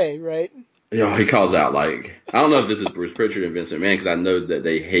GPA, right? He calls out like, I don't know if this is Bruce Pritchard and Vince McMahon, because I know that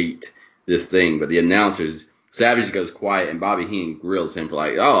they hate this thing, but the announcers, Savage goes quiet and Bobby Heenan grills him for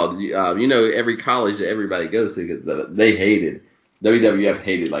like, every college that everybody goes to, because they hated. WWF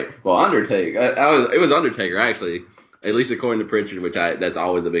hated, like, well, Undertaker. It was Undertaker, actually, at least according to Pritchard, which that's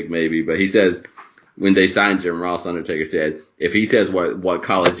always a big maybe. But he says when they signed Jim Ross, Undertaker said, if he says what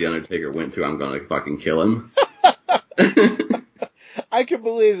college the Undertaker went to, I'm going to fucking kill him. I could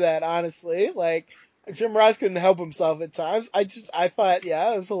believe that, honestly. Like, Jim Ross couldn't help himself at times. I thought,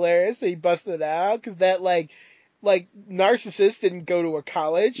 it was hilarious that he busted it out, because that, like Narcissus didn't go to a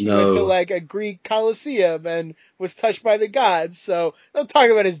college. He went to like a Greek Colosseum and was touched by the gods. So don't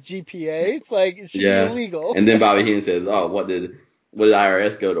talk about his GPA. It's like it should be illegal. And then Bobby Heenan says, "Oh, what did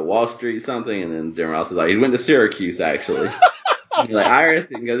IRS go to Wall Street something?" And then Jim Ross is like, "He went to Syracuse actually." Like, IRS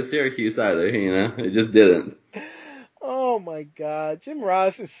didn't go to Syracuse either. It just didn't. Oh my God, Jim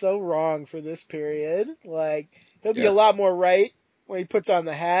Ross is so wrong for this period. Like, he'll be a lot more right when he puts on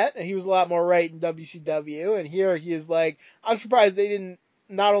the hat, and he was a lot more right in WCW, and here he is like, I'm surprised they didn't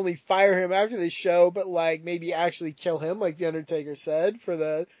not only fire him after this show, but like maybe actually kill him, like The Undertaker said, for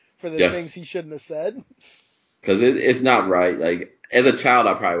the things he shouldn't have said. Because it's not right. Like, as a child,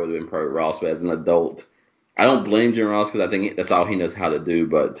 I probably would have been pro Ross, but as an adult, I don't blame Jim Ross, because I think that's all he knows how to do,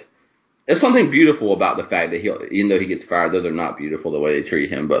 but there's something beautiful about the fact that even though he gets fired, those are not beautiful the way they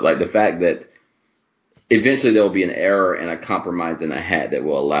treat him, but like the fact that eventually there will be an error and a compromise in a hat that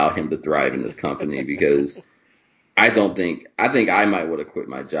will allow him to thrive in this company, because I think I might would have quit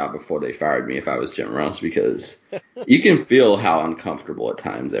my job before they fired me if I was Jim Ross, because you can feel how uncomfortable at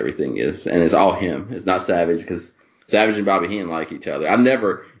times everything is, and it's all him. It's not Savage, because Savage and Bobby Heenan like each other.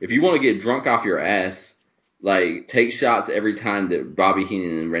 If you want to get drunk off your ass, like, take shots every time that Bobby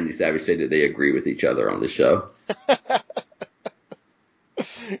Heenan and Randy Savage say that they agree with each other on the show.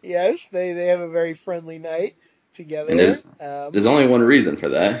 Yes, they have a very friendly night together. And there's only one reason for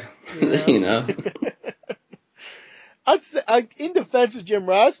that, you know. In defense of Jim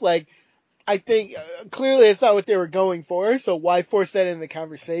Ross, like, I think clearly it's not what they were going for, so why force that in the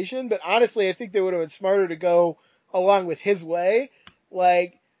conversation? But honestly, I think they would have been smarter to go along with his way.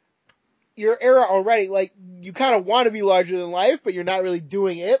 Like, your era already, like, you kind of want to be larger than life, but you're not really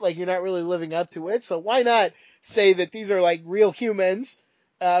doing it. Like, you're not really living up to it. So why not say that these are, like, real humans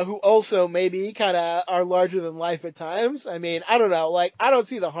who also maybe kind of are larger than life at times? I mean, I don't know. Like, I don't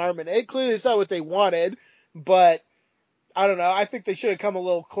see the harm in it. Clearly it's not what they wanted, but I don't know. I think they should have come a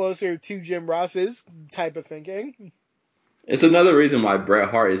little closer to Jim Ross's type of thinking. It's another reason why Bret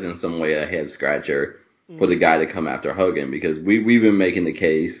Hart is in some way a head scratcher for the guy to come after Hogan, because we've been making the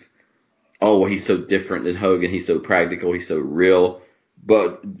case, oh, well, he's so different than Hogan. He's so practical. He's so real.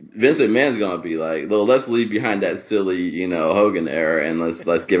 But Vince McMahon's going to be like, well, let's leave behind that silly, you know, Hogan era, and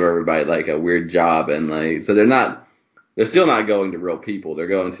let's give everybody like a weird job. And like, so they're still not going to real people. They're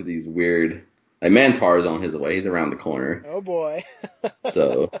going to these weird, like, Mantar's on his way. He's around the corner. Oh boy.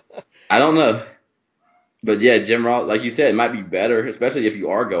 So I don't know. But yeah, Jim Ross, like you said, it might be better, especially if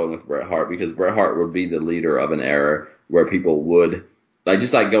you are going with Bret Hart, because Bret Hart would be the leader of an era where people would, like,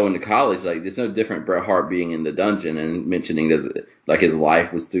 just like going to college, like, it's no different Bret Hart being in the dungeon and mentioning that, like, his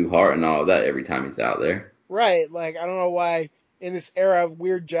life with Stu Hart and all of that every time he's out there. Right. Like, I don't know why in this era of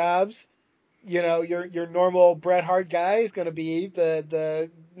weird jobs, you know, your normal Bret Hart guy is going to be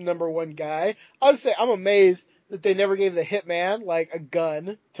the number one guy. I'll just say I'm amazed that they never gave the Hitman, like, a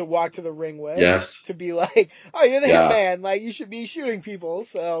gun to walk to the ring with. Yes. To be like, oh, you're the Hitman. Like, you should be shooting people.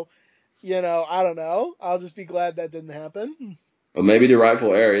 So, you know, I don't know. I'll just be glad that didn't happen. Well, maybe the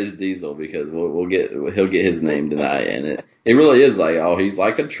rightful heir is Diesel, because he'll get his name tonight, and it really is like, oh, he's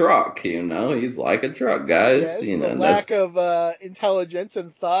like a truck, you know, he's like a truck, guys. Yes, you know, the lack of intelligence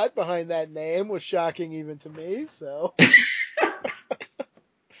and thought behind that name was shocking even to me. So.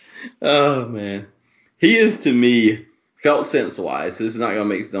 Oh man, he is to me, felt sense wise. This is not gonna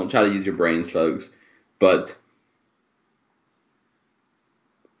make. Don't try to use your brains, folks, but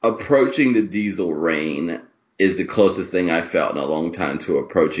approaching the Diesel reign is the closest thing I felt in a long time to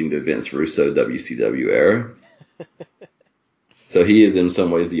approaching the Vince Russo WCW era. So he is in some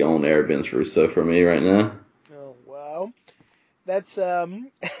ways the on-air Vince Russo for me right now. Oh wow, that's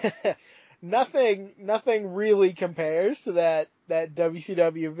nothing really compares to that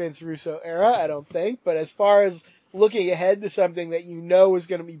WCW Vince Russo era, I don't think. But as far as looking ahead to something that you know is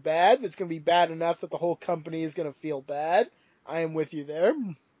going to be bad, that's going to be bad enough that the whole company is going to feel bad, I am with you there.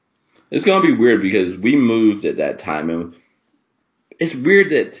 It's going to be weird because we moved at that time, and it's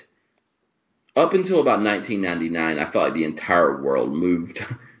weird that up until about 1999, I felt like the entire world moved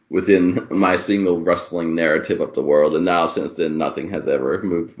within my single wrestling narrative of the world, and now since then, nothing has ever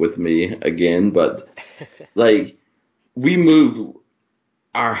moved with me again. But like, we moved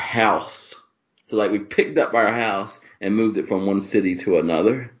our house, so like we picked up our house and moved it from one city to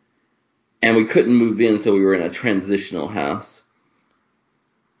another, and we couldn't move in, so we were in a transitional house.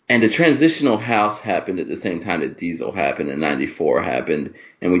 And the transitional house happened at the same time that Diesel happened and 94 happened.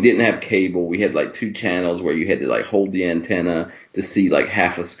 And we didn't have cable. We had like 2 channels where you had to like hold the antenna to see like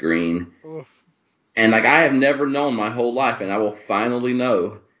half a screen. Oof. And like, I have never known my whole life, and I will finally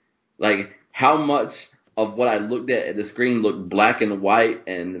know, like, how much of what I looked at the screen looked black and white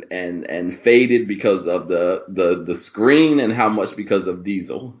and faded because of the screen, and how much because of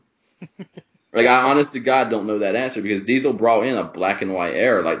Diesel. Like, I honest to God don't know that answer, because Diesel brought in a black and white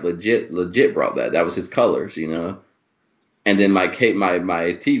era, like legit brought that. That was his colors, you know. And then my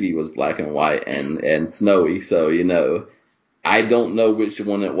TV was black and white and snowy, so, you know, I don't know which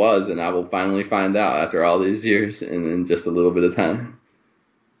one it was, and I will finally find out after all these years and in just a little bit of time.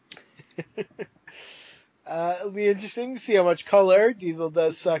 It'll be interesting to see how much color Diesel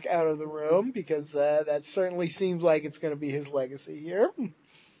does suck out of the room, because that certainly seems like it's going to be his legacy here.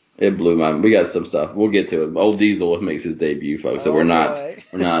 It blew my mind. We got some stuff. We'll get to it. Old Diesel makes his debut, folks. So we're not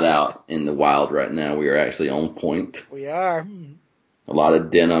out in the wild right now. We are actually on point. We are. A lot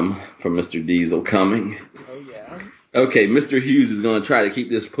of denim from Mr. Diesel coming. Oh yeah. Okay, Mr. Hughes is going to try to keep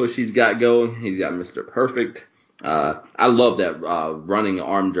this push he's got going. He's got Mr. Perfect. I love that running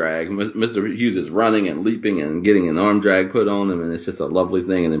arm drag. Mr. Hughes is running and leaping and getting an arm drag put on him, and it's just a lovely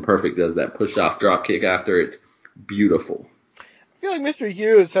thing. And then Perfect does that push-off drop kick after it. beautiful. I feel like Mr.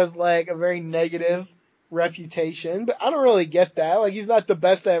 Hughes has like a very negative reputation, but I don't really get that. Like he's not the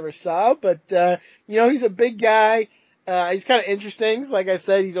best I ever saw, but he's a big guy. He's kind of interesting. So like I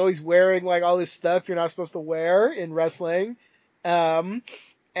said, he's always wearing like all this stuff you're not supposed to wear in wrestling. He's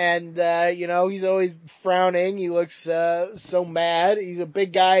always frowning. He looks so mad. He's a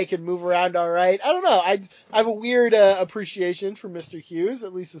big guy. He can move around all right. I don't know. I have a weird appreciation for Mr. Hughes,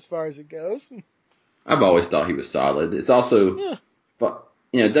 at least as far as it goes. I've always thought he was solid. It's also,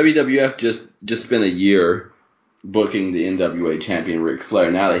 Yeah. WWF just spent a year booking the NWA champion Ric Flair.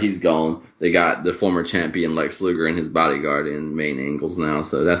 Now that he's gone, they got the former champion Lex Luger and his bodyguard in main angles now,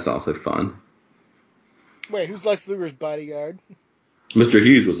 so that's also fun. Wait, who's Lex Luger's bodyguard? Mr.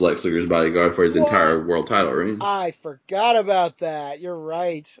 Hughes was Lex Luger's bodyguard for his entire world title reign. I forgot about that. You're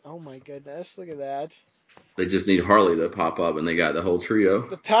right. Oh my goodness, look at that. They just need Harley to pop up, and they got the whole trio.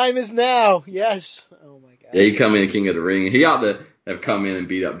 The time is now. Yes. Oh my god. Yeah, he come in King of the Ring. He ought to have come in and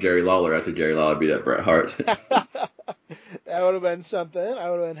beat up Jerry Lawler after Jerry Lawler beat up Bret Hart. That would have been something. I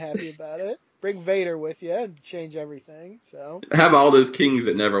would have been happy about it. Bring Vader with you and change everything. So have all those kings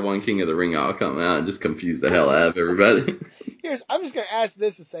that never won King of the Ring all come out and just confuse the hell out of everybody. I'm just gonna ask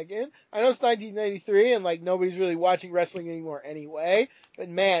this a second. I know it's 1993 and like nobody's really watching wrestling anymore anyway. But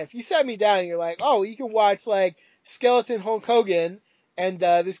man, if you sat me down and you're like, oh, you can watch like Skeleton Hulk Hogan and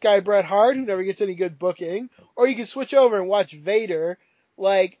this guy Bret Hart who never gets any good booking, or you can switch over and watch Vader.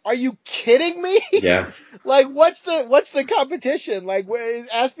 Like, are you kidding me? Yes. Like, what's the competition? Like,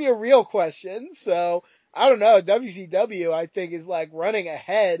 ask me a real question. So, I don't know. WCW, I think, is like running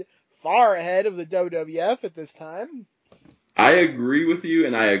ahead, far ahead of the WWF at this time. I agree with you,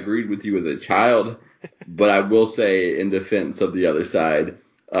 and I agreed with you as a child, but I will say in defense of the other side,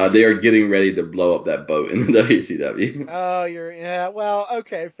 they are getting ready to blow up that boat in the WCW. Oh, well,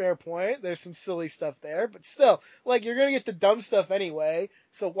 okay, fair point. There's some silly stuff there, but still, like, you're gonna get the dumb stuff anyway,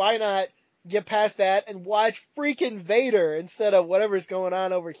 so why not get past that and watch freaking Vader instead of whatever's going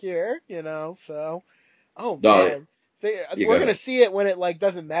on over here, so, man. We're gonna see it when it, like,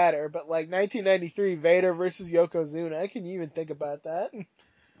 doesn't matter, but, like, 1993 Vader versus Yokozuna, can you even think about that?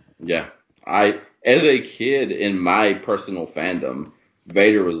 Yeah. As a kid in my personal fandom,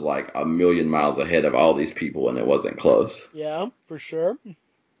 Vader was like a million miles ahead of all these people, and it wasn't close. Yeah, for sure.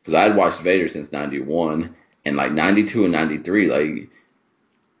 Because I'd watched Vader since 91, and like 92 and 93, like,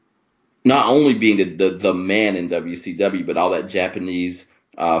 not only being the man in WCW, but all that Japanese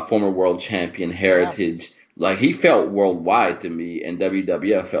former world champion heritage, like, he felt worldwide to me, and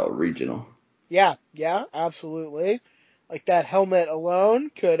WWF felt regional. Yeah, absolutely. Like, that helmet alone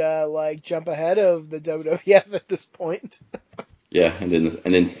could, like, jump ahead of the WWF at this point. Yeah, and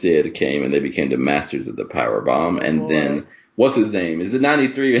then Sid came, and they became the masters of the powerbomb, and then, what's his name? Is it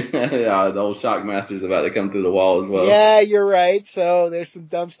 93? The old Shockmaster's about to come through the wall as well. Yeah, you're right. So there's some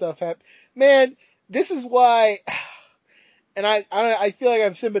dumb stuff happening. Man, this is why, and I feel like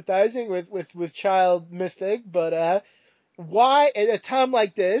I'm sympathizing with Child Mystic, but why at a time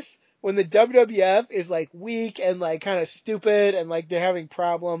like this, when the WWF is like weak and like kind of stupid and like they're having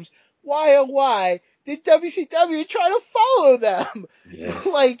problems, why oh why did WCW try to follow them? Yes.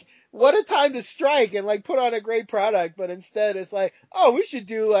 Like, what a time to strike and like put on a great product, but instead it's like, oh, we should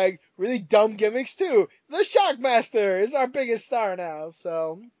do like really dumb gimmicks too. The Shockmaster is our biggest star now,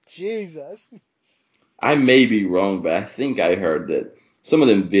 so Jesus. I may be wrong, but I think I heard that some of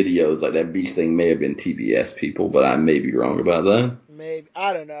them videos, like that Beast thing, may have been TBS people, but I may be wrong about that. Maybe.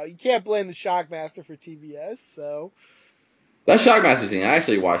 I don't know. You can't blame the Shockmaster for TBS, so. That Shockmaster thing, I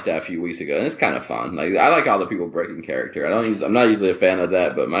actually watched that a few weeks ago, and it's kind of fun. Like, I like all the people breaking character. I'm not usually a fan of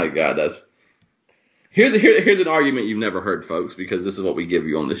that, but my God, that's. Here's an argument you've never heard, folks, because this is what we give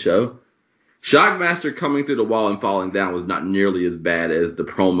you on the show. Shockmaster coming through the wall and falling down was not nearly as bad as the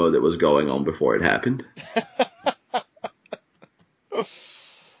promo that was going on before it happened.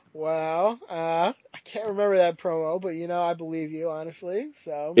 Wow. I can't remember that promo, but I believe you, honestly.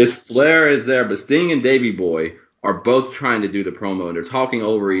 So. His flair is there, but Sting and Davey Boy are both trying to do the promo, and they're talking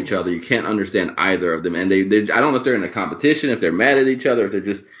over each other. You can't understand either of them, and they I don't know if they're in a competition, if they're mad at each other, if they're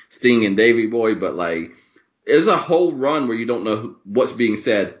just Sting and Davey Boy, but like, there's a whole run where you don't know what's being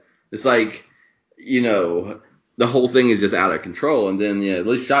said. It's like, the whole thing is just out of control, and then at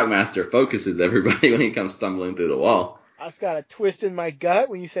least Shockmaster focuses everybody when he comes stumbling through the wall. I just got a twist in my gut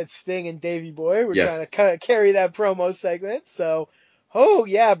when you said Sting and Davey Boy. We're trying to kind of carry that promo segment. So,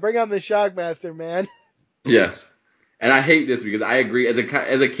 yeah, bring on the Shockmaster, man. Yes. And I hate this because I agree. As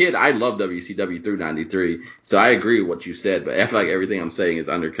a kid, I loved WCW through 93. So I agree with what you said, but I feel like everything I'm saying is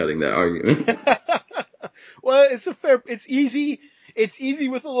undercutting that argument. Well, it's easy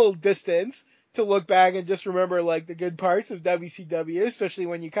with a little distance to look back and just remember like the good parts of WCW, especially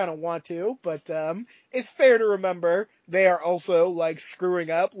when you kind of want to. But it's fair to remember they are also like screwing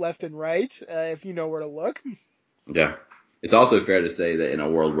up left and right if you know where to look. Yeah. It's also fair to say that in a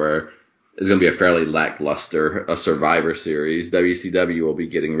world where there's going to be a fairly lackluster Survivor Series, WCW will be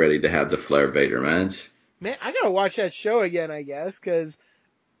getting ready to have the Flair Vader match. Man, I gotta watch that show again, I guess, because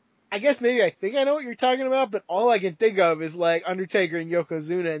I guess maybe I think I know what you're talking about, but all I can think of is like Undertaker and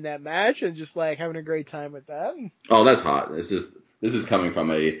Yokozuna in that match and just like having a great time with that. Oh, that's hot. It's just, this is coming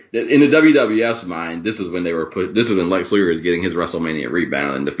from in the WWF's mind, this was when this was when Lex Luger was getting his WrestleMania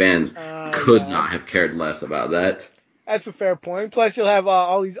rebound, and the fans could not have cared less about that. That's a fair point. Plus, you'll have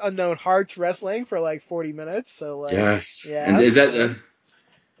all these unknown hearts wrestling for like 40 minutes. So, like, yes. Yeah. And is that,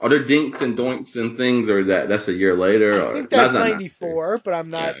 are there dinks and doinks and things, or that's a year later? I think that's 94, but I'm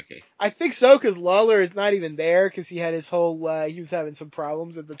not. Yeah, okay. I think so, because Lawler is not even there because he had his whole, he was having some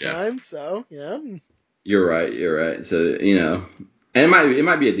problems at the time. So, yeah. You're right. So, and it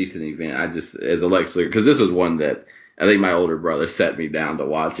might be a decent event. I just, as a Lex Luger, because this was one that I think my older brother set me down to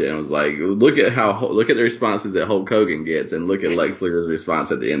watch it and was like, look at the responses that Hulk Hogan gets, and look at Lex Luger's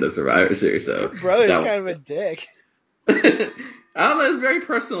response at the end of Survivor Series. So your brother's kind of a dick. I don't know. It's very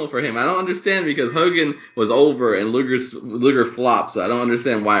personal for him. I don't understand, because Hogan was over and Luger flopped, so I don't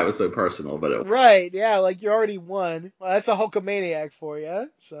understand why it was so personal. But right, yeah, like you already won. Well, that's a Hulkamaniac for you.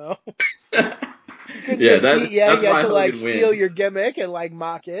 So you couldn't just beat you. You had to like steal your gimmick and like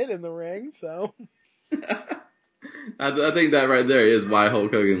mock it in the ring. So I think that right there is why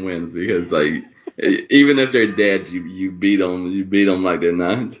Hulk Hogan wins, because like even if they're dead, you beat them like they're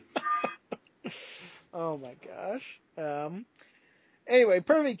not. Oh my gosh. Anyway,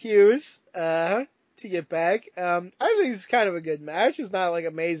 Perfect Hughes, to get back. I think this is kind of a good match. It's not like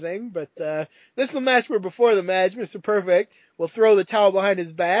amazing, but this is a match where before the match, Mr. Perfect will throw the towel behind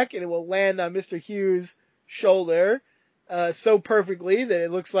his back and it will land on Mr. Hughes' shoulder so perfectly that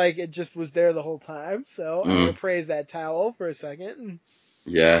it looks like it just was there the whole time. So I'm going to praise that towel for a second.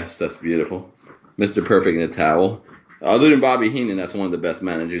 Yes, that's beautiful. Mr. Perfect in a towel. Other than Bobby Heenan, that's one of the best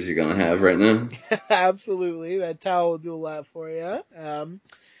managers you're going to have right now. Absolutely. That towel will do a lot for you.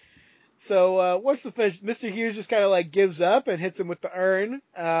 So what's the finish? Mr. Hughes just kind of like gives up and hits him with the urn,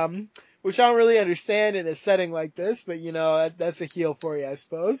 which I don't really understand in a setting like this, but that's a heel for you, I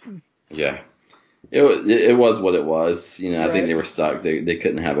suppose. Yeah. It was what it was. I think they were stuck. They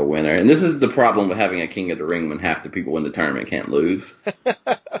couldn't have a winner. And this is the problem with having a King of the Ring when half the people in the tournament can't lose.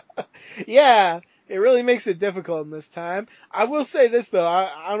 Yeah. It really makes it difficult in this time. I will say this, though.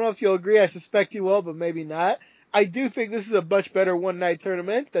 I don't know if you'll agree. I suspect you will, but maybe not. I do think this is a much better one-night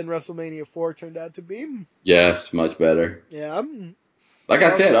tournament than WrestleMania 4 turned out to be. Yes, much better. Yeah. Like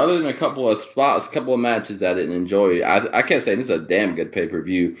I said, other than a couple of spots, a couple of matches I didn't enjoy, I kept saying this is a damn good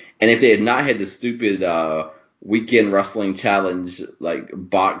pay-per-view. And if they had not had the stupid Weekend Wrestling Challenge like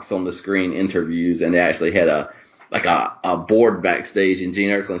box on the screen interviews, and they actually had a board backstage and Gene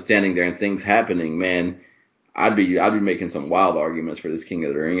Okerlund standing there and things happening, man, I'd be making some wild arguments for this King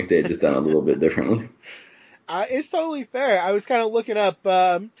of the Ring if they had just done a little bit differently. It's totally fair. I was kind of looking up,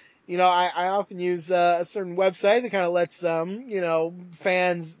 I often use a certain website that kind of lets,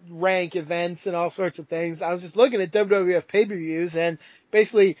 fans rank events and all sorts of things. I was just looking at WWF pay-per-views, and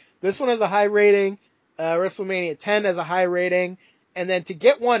basically this one has a high rating, WrestleMania 10 has a high rating, and then to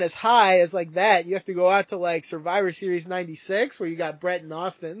get one as high as like that, you have to go out to like Survivor Series 96, where you got Brett and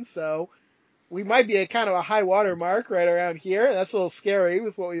Austin, so we might be at kind of a high water mark right around here. That's a little scary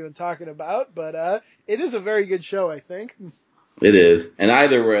with what we've been talking about, but it is a very good show, I think. It is. And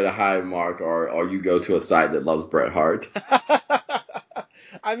either we're at a high mark or you go to a site that loves Bret Hart.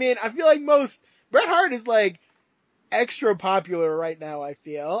 I mean, I feel like Bret Hart is like extra popular right now, I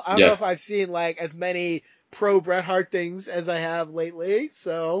feel. I don't know if I've seen like as many pro Bret Hart things as I have lately,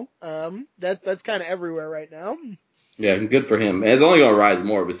 so that's kind of everywhere right now. Yeah, good for him. It's only going to rise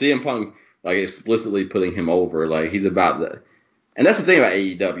more, but CM Punk like explicitly putting him over, like he's about that. And that's the thing about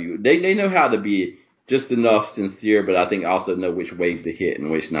AEW. They know how to be just enough sincere, but I think also know which wave to hit and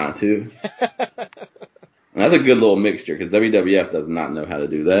which not to. And that's a good little mixture, because WWF does not know how to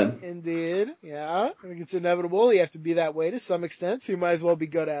do that. Indeed, yeah. I think it's inevitable. You have to be that way to some extent, so you might as well be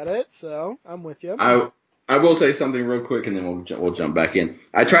good at it. So I'm with you. I will say something real quick, and then we'll jump back in.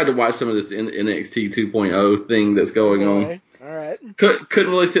 I tried to watch some of this NXT 2.0 thing that's going on. All right.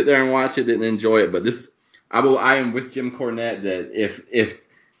 Couldn't really sit there and watch it, didn't enjoy it, but I am with Jim Cornette that if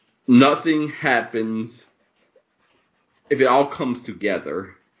nothing happens, if it all comes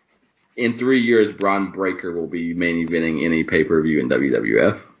together, in 3 years, Bron Breakker will be main eventing any pay-per-view in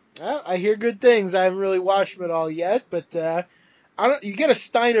WWF. Well, I hear good things. I haven't really watched them at all yet, but You get a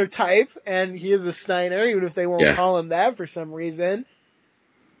Steiner type, and he is a Steiner, even if they won't Yeah. call him that for some reason.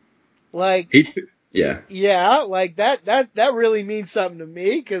 Like, Yeah. yeah, like that really means something to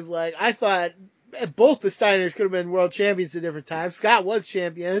me, because like I thought both the Steiners could have been world champions at different times. Scott was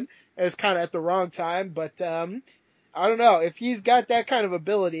champion. It was kind of at the wrong time, but I don't know if he's got that kind of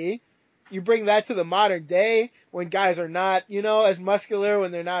ability. You bring that to the modern day when guys are not, as muscular,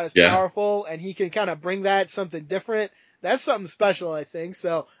 when they're not as Yeah. powerful, and he can kind of bring that something different. That's something special, I think.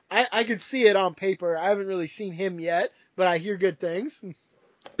 So I can see it on paper. I haven't really seen him yet, but I hear good things.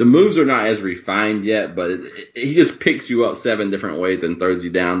 The moves are not as refined yet, but he just picks you up 7 different ways and throws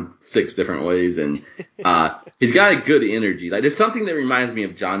you down 6 different ways, and he's got a good energy. Like, there's something that reminds me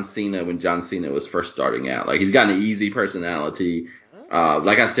of John Cena when John Cena was first starting out. Like, he's got an easy personality.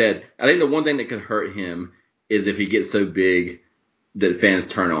 Like I said, I think the one thing that could hurt him is if he gets so big that fans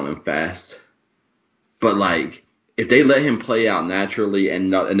turn on him fast. But like, if they let him play out naturally,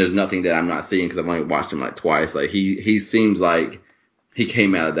 and there's nothing that I'm not seeing because I've only watched him like twice. Like, he seems like he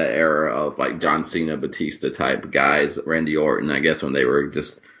came out of that era of like John Cena, Batista type guys, Randy Orton, I guess, when they were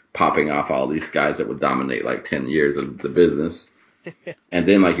just popping off all these guys that would dominate like 10 years of the business. And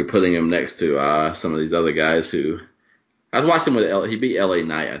then like you're putting him next to some of these other guys who I was watching he beat LA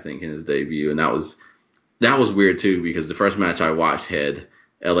Knight, I think, in his debut, and that was weird too, because the first match I watched had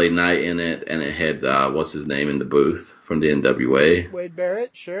LA Knight in it, and it had what's his name in the booth from the NWA. Wade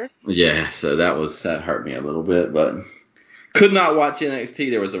Barrett, sure. Yeah, so that hurt me a little bit, but could not watch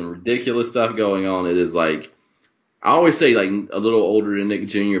NXT. There was some ridiculous stuff going on. It is like, I always say like a little older than Nick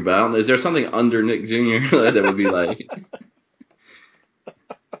Jr., but I don't know, is there something under Nick Jr. that would be like?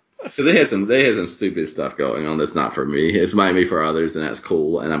 Because they had some stupid stuff going on that's not for me. It's might be for others, and that's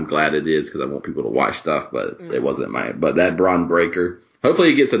cool, and I'm glad it is because I want people to watch stuff. But it wasn't mine. But that Braun Breaker, hopefully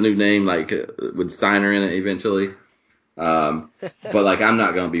he gets a new name like with Steiner in it eventually. But like, I'm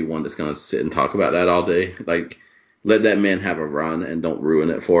not gonna be one that's gonna sit and talk about that all day. Like, let that man have a run and don't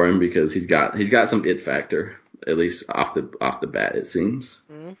ruin it for him, because he's got some it factor, at least off the bat, it seems.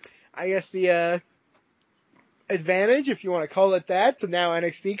 I guess the advantage, if you want to call it that, to now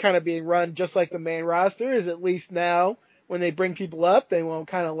NXT kind of being run just like the main roster is at least now when they bring people up, they won't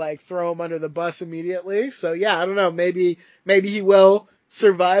kind of like throw them under the bus immediately. So yeah, I don't know. Maybe he will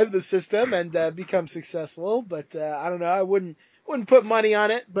survive the system and become successful, but I don't know. I wouldn't put money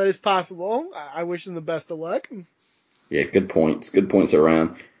on it, but it's possible. I wish him the best of luck. Yeah, good points. Good points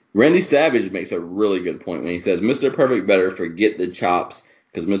around. Randy Savage makes a really good point when he says, Mr. Perfect better forget the chops,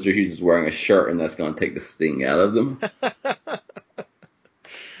 because Mr. Hughes is wearing a shirt and that's going to take the sting out of them.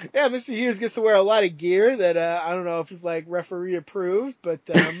 Yeah, Mr. Hughes gets to wear a lot of gear that I don't know if it's like referee approved, but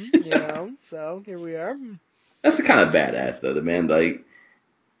so here we are. That's kind of badass though, the man. Like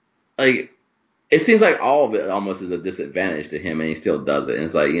it seems like all of it almost is a disadvantage to him, and he still does it. And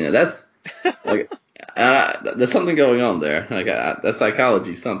it's like, that's like there's something going on there. Like that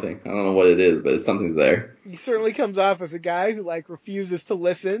psychology, something. I don't know what it is, but something's there. He certainly comes off as a guy who like refuses to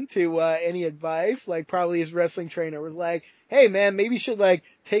listen to any advice. Like probably his wrestling trainer was like, "Hey man, maybe you should like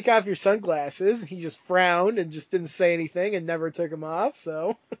take off your sunglasses." And he just frowned and just didn't say anything and never took them off.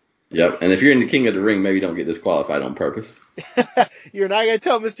 So. Yep. And if you're in the King of the Ring, maybe don't get disqualified on purpose. You're not gonna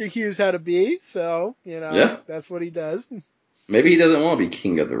tell Mr. Hughes how to be, so Yeah. That's what he does. Maybe he doesn't want to be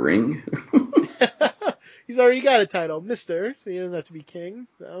King of the Ring. He's already got a title, Mr., so he doesn't have to be king.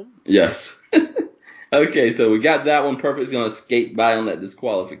 So. Yes. Okay, so we got that one. Perfect's going to skate by on that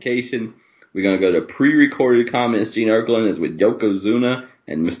disqualification. We're going to go to pre-recorded comments. Gene Okerlund is with Yokozuna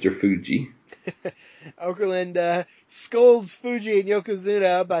and Mr. Fuji. Okerlund scolds Fuji and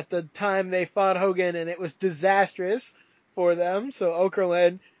Yokozuna about the time they fought Hogan, and it was disastrous for them. So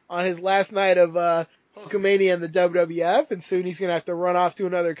Okerlund, on his last night of Hulkamania in the WWF, and soon he's going to have to run off to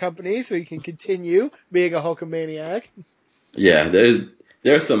another company so he can continue being a Hulkamaniac. Yeah,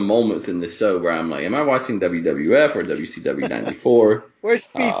 there's some moments in the show where I'm like, am I watching WWF or WCW 94? Where's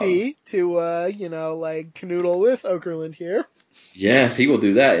Fifi to, like canoodle with Okerlund here? Yes, he will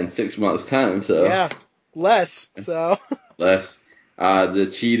do that in 6 months' time. So yeah, less. So less. The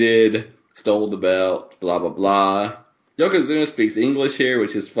cheated, stole the belt, blah blah blah. Yokozuna speaks English here,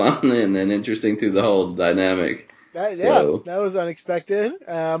 which is fun and interesting to the whole dynamic. That was unexpected.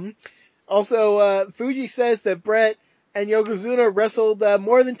 Also, Fuji says that Brett and Yokozuna wrestled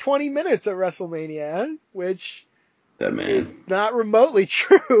more than 20 minutes at WrestleMania, which is not remotely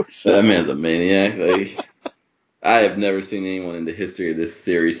true. So. That man's a maniac. Like, I have never seen anyone in the history of this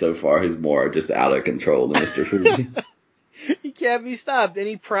series so far who's more just out of control than Mr. Fuji. He can't be stopped.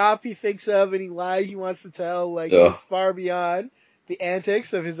 Any prop he thinks of, any lie he wants to tell, he's far beyond the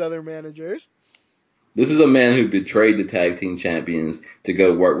antics of his other managers. This is a man who betrayed the tag team champions to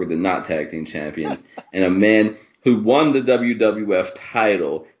go work with the not tag team champions, and a man who won the WWF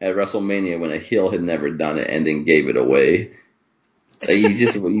title at WrestleMania when a heel had never done it and then gave it away. Like,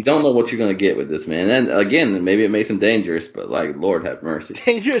 you don't know what you're gonna get with this man. And again, maybe it makes him dangerous, but like, Lord have mercy.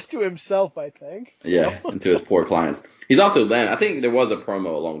 Dangerous to himself, I think. So. Yeah, and to his poor clients. He's also I think there was a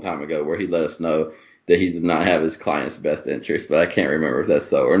promo a long time ago where he let us know that he does not have his client's best interest, but I can't remember if that's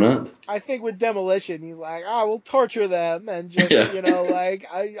so or not. I think with Demolition, he's like, we'll torture them and just,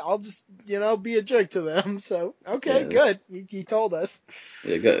 I'll just, be a jerk to them. So, okay, good. He told us.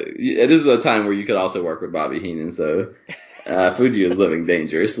 Yeah, this is a time where you could also work with Bobby Heenan, so Fuji is living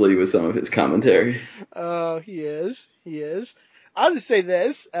dangerously with some of his commentary. Oh, he is. I'll just say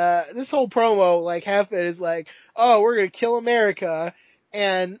this. This whole promo, like, half it is like, oh, we're going to kill America.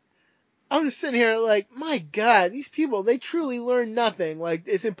 And I'm just sitting here like, my God, these people, they truly learn nothing. Like,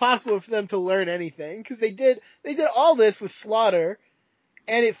 it's impossible for them to learn anything. Because they did all this with Slaughter.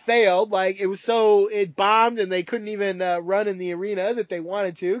 And it failed. Like, it bombed and they couldn't even run in the arena that they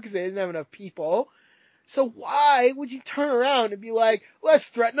wanted to because they didn't have enough people. So why would you turn around and be like, let's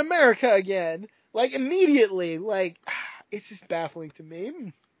threaten America again? Like, immediately. Like, it's just baffling to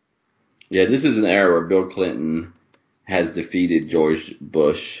me. Yeah, this is an era where Bill Clinton has defeated George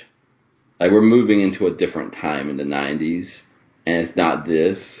Bush. Like, we're moving into a different time in the 90s, and it's not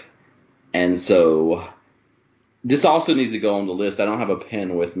this. And so, this also needs to go on the list. I don't have a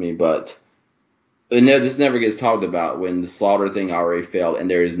pen with me, but this never gets talked about when the Slaughter thing already failed, and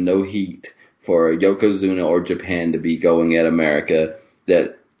there is no heat for Yokozuna or Japan to be going at America.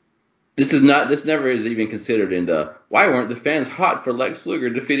 That this never is even considered in the, why weren't the fans hot for Lex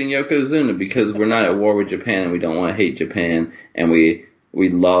Luger defeating Yokozuna? Because we're not at war with Japan, and we don't want to hate Japan, and we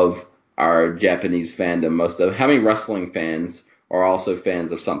love our Japanese fandom. How many wrestling fans are also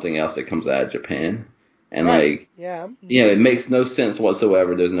fans of something else that comes out of Japan? And right. Yeah. It makes no sense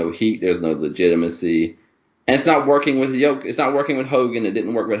whatsoever. There's no heat. There's no legitimacy. And it's not working with It's not working with Hogan. It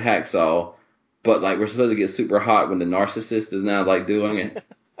didn't work with Hacksaw. But like, we're supposed to get super hot when the narcissist is now like doing it.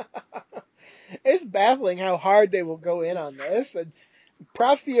 It's baffling how hard they will go in on this. And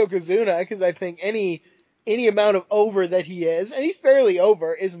props to Yokozuna, because I think any amount of over that he is, and he's fairly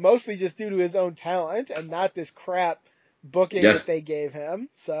over, is mostly just due to his own talent and not this crap booking that they gave him.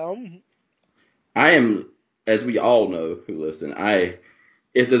 So I am, as we all know who listen,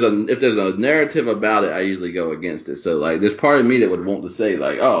 if there's a narrative about it, I usually go against it. So like, there's part of me that would want to say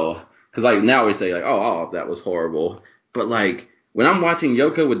like, oh, because like now we say like, oh, that was horrible. But like, when I'm watching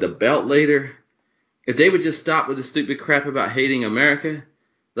Yoko with the belt later, if they would just stop with the stupid crap about hating America,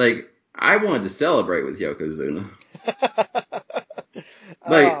 like, I wanted to celebrate with Yokozuna.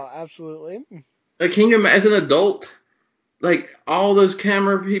 Like, oh, absolutely. Like, can you imagine, as an adult, like, all those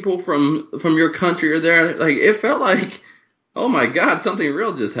camera people from your country are there? Like, it felt like, oh my God, something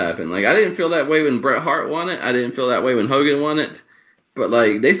real just happened. Like, I didn't feel that way when Bret Hart won it. I didn't feel that way when Hogan won it. But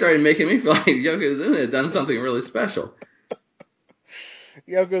like, they started making me feel like Yokozuna had done something really special.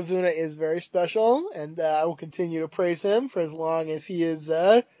 Yokozuna is very special, and I will continue to praise him for as long as he is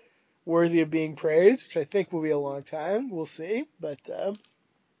worthy of being praised, which I think will be a long time. We'll see, but.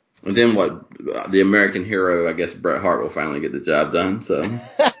 And then what? The American hero, I guess Bret Hart will finally get the job done. So.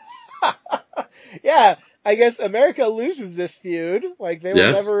 Yeah, I guess America loses this feud. Like, they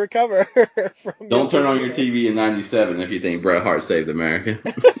will never recover from. Don't turn on your TV in '97 if you think Bret Hart saved America.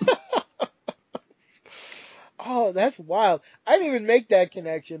 Oh, that's wild. I didn't even make that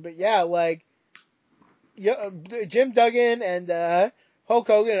connection, but yeah, like, Jim Duggan and Hulk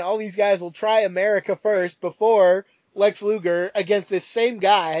Hogan and all these guys will try America first before Lex Luger against this same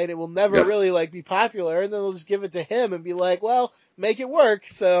guy, and it will never really like be popular, and then they'll just give it to him and be like, well, make it work.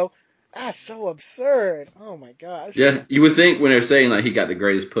 So that's so absurd. Oh my gosh. Yeah, you would think when they're saying like he got the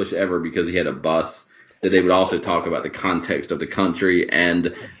greatest push ever because he had a bus, that they would also talk about the context of the country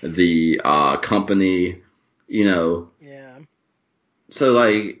and the company, Yeah. So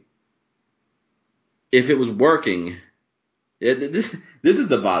like, if it was working, this is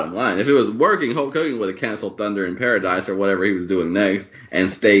the bottom line. If it was working, Hulk Hogan would have canceled Thunder in Paradise or whatever he was doing next and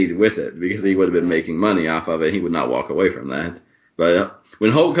stayed with it because he would have been making money off of it. He would not walk away from that. But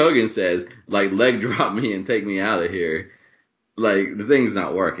when Hulk Hogan says, like, leg drop me and take me out of here, like, the thing's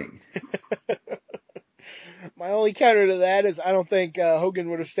not working. My only counter to that is I don't think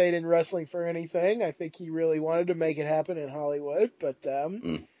Hogan would have stayed in wrestling for anything. I think he really wanted to make it happen in Hollywood, but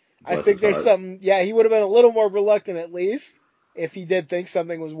I think there's something. Yeah, he would have been a little more reluctant at least if he did think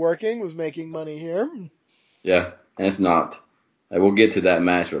something was working, was making money here. Yeah, and it's not. I will get to that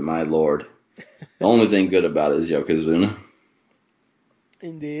match, but my lord, the only thing good about it is Yokozuna.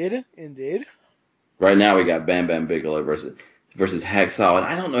 Indeed. Right now we got Bam Bam Bigelow versus Hacksaw, and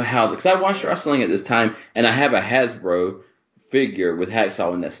I don't know how, because I watched wrestling at this time, and I have a Hasbro figure with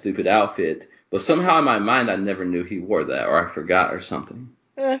Hacksaw in that stupid outfit, but somehow in my mind I never knew he wore that, or I forgot or something.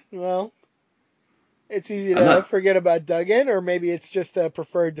 Well, it's easy to forget about Duggan, or maybe it's just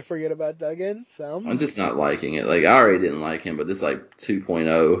preferred to forget about Duggan. So I'm just not liking it. Like, I already didn't like him, but this like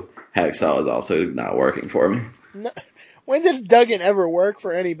 2.0 Hacksaw is also not working for me. No. When did Duggan ever work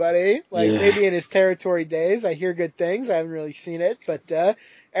for anybody? Like, Yeah. maybe in his territory days. I hear good things. I haven't really seen it. But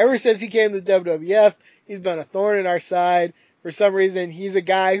ever since he came to WWF, he's been a thorn in our side. For some reason, he's a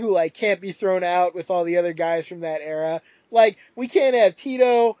guy who, like, can't be thrown out with all the other guys from that era. Like, we can't have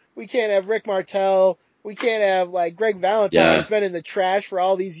Tito. We can't have Rick Martel. We can't have, like, Greg Valentine, who's been in the trash for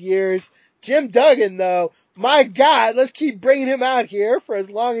all these years. Jim Duggan, though, my God, let's keep bringing him out here for as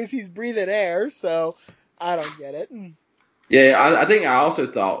long as he's breathing air. So, I don't get it. Yeah, I think I also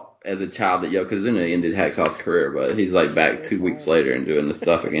thought as a child that, because then it ended Hacksaw's career, but he's like back 2 weeks later and doing the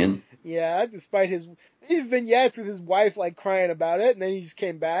stuff again. Yeah, despite his vignettes with his wife like crying about it, and then he just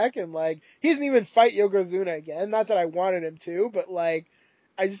came back and like he doesn't even fight Yokozuna again. Not that I wanted him to, but like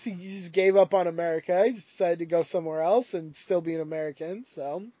he just gave up on America. He just decided to go somewhere else and still be an American.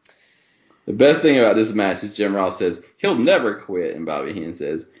 So the best thing about this match is Jim Ross says he'll never quit, and Bobby Heenan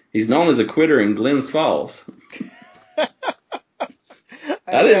says he's known as a quitter in Glens Falls.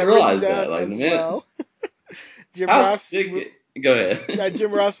 I didn't realize that. Like, as well. Jim Ross. Go ahead.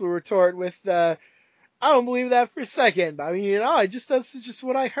 Jim Ross will retort with, "I don't believe that for a second." I mean, that's just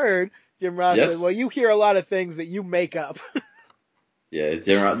what I heard. Jim Ross said, "Well, you hear a lot of things that you make up." Yeah,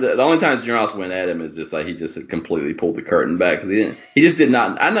 Jim Ross. The only times Jim Ross went at him is just like he just completely pulled the curtain back because he just did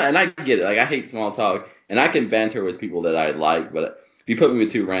not. I know, and I get it. Like, I hate small talk, and I can banter with people that I like, but if you put me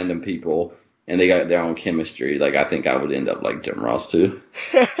with two random people and they got their own chemistry, like, I think I would end up like Jim Ross too.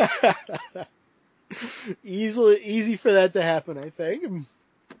 Easy for that to happen, I think.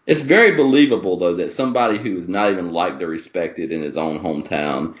 It's very believable, though, that somebody who is not even liked or respected in his own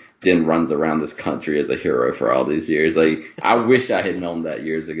hometown then runs around this country as a hero for all these years. Like, I wish I had known that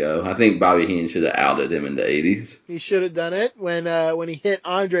years ago. I think Bobby Heenan should have outed him in the 80s. He should have done it when he hit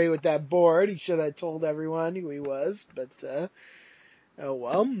Andre with that board. He should have told everyone who he was. But oh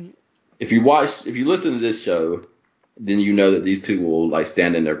well. If you listen to this show, then you know that these two will like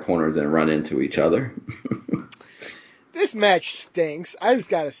stand in their corners and run into each other. This match stinks. I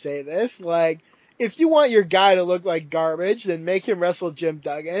just gotta say this. Like, if you want your guy to look like garbage, then make him wrestle Jim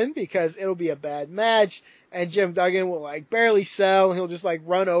Duggan because it'll be a bad match, and Jim Duggan will like barely sell. He'll just like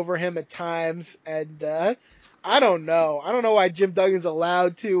run over him at times, and I don't know. I don't know why Jim Duggan's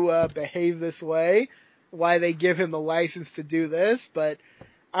allowed to behave this way. Why they give him the license to do this, but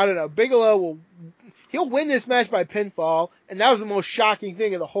I don't know. Bigelow he'll win this match by pinfall, and that was the most shocking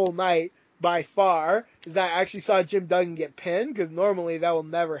thing of the whole night. By far, is that I actually saw Jim Duggan get pinned, because normally that will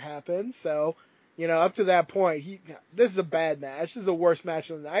never happen. So, up to that point, this is a bad match. This is the worst match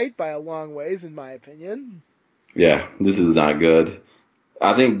of the night by a long ways, in my opinion. Yeah, this is not good.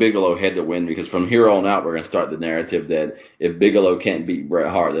 I think Bigelow had to win, because from here on out, we're going to start the narrative that if Bigelow can't beat Bret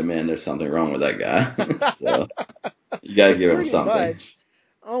Hart, then, man, there's something wrong with that guy. So, you got to give him something. Much.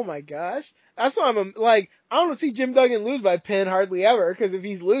 Oh my gosh. That's why I'm like, I don't see Jim Duggan lose by pin hardly ever, because if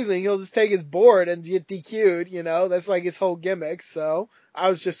he's losing, he'll just take his board and get DQ'd, That's like his whole gimmick, so I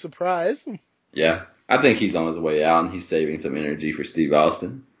was just surprised. Yeah, I think he's on his way out, and he's saving some energy for Steve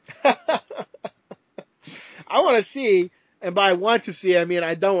Austin. I want to see, and by want to see, I mean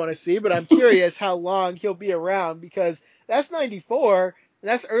I don't want to see, but I'm curious how long he'll be around, because that's 94, and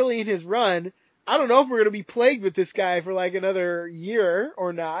that's early in his run. I don't know if we're going to be plagued with this guy for like another year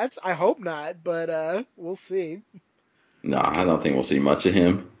or not. I hope not, but we'll see. No, I don't think we'll see much of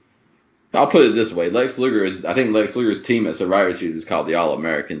him. I'll put it this way. I think Lex Luger's team at Survivor Series is called the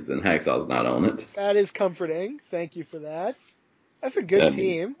All-Americans, and Hacksaw's not on it. That is comforting. Thank you for that. That's a good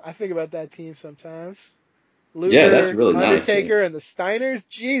team. I think about that team sometimes. Luger, that's really nice. Undertaker, and the Steiners.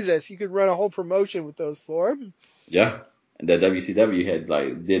 Jesus, you could run a whole promotion with those four. Yeah. And that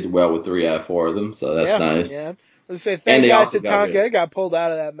WCW did well with 3 out of 4 of them, so that's nice. Yeah. I was say thank God Tatanka got pulled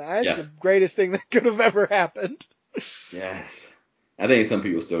out of that match. Yes. The greatest thing that could have ever happened. Yes. I think some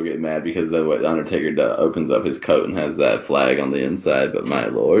people still get mad because of what Undertaker opens up his coat and has that flag on the inside, but my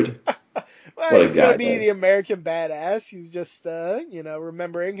lord. Well, he's going to be the American badass. He's just,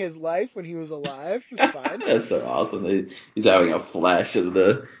 remembering his life when he was alive. It's fine. That's so awesome. He's having a flash of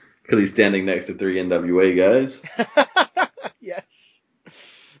because he's standing next to 3 NWA guys. Yes.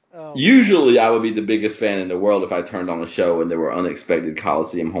 Oh, usually I would be the biggest fan in the world if I turned on a show and there were unexpected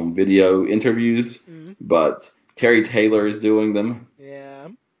Coliseum home video interviews, but Terry Taylor is doing them. Yeah.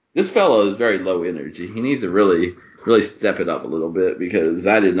 This fellow is very low energy. He needs to really, really step it up a little bit because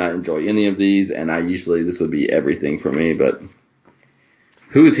I did not enjoy any of these, and this would be everything for me. But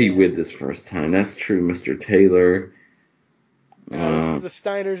who is he with this first time? That's true, Mr. Taylor. This is the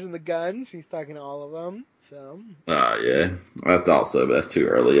Steiners and the Guns. He's talking to all of them. So. Yeah, I thought so, but that's too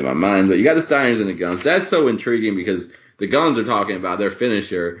early in my mind. But you got the Steiners and the Guns. That's so intriguing because the Guns are talking about their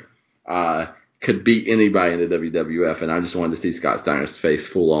finisher could beat anybody in the WWF, and I just wanted to see Scott Steiner's face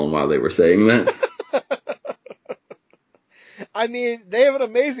full on while they were saying that. I mean, they have an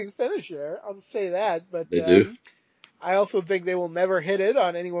amazing finisher. I'll say that, but they do. I also think they will never hit it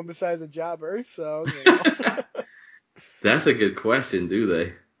on anyone besides a jobber. So. You know. That's a good question. Do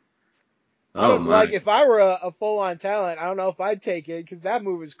they? I don't like if I were a full-on talent. I don't know if I'd take it because that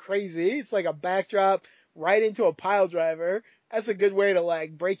move is crazy. It's like a backdrop right into a pile driver. That's a good way to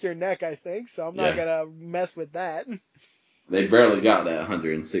like break your neck, I think. So I'm not gonna mess with that. They barely got that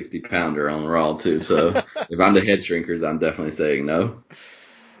 160-pounder on Raw too. So if I'm the head shrinkers, I'm definitely saying no.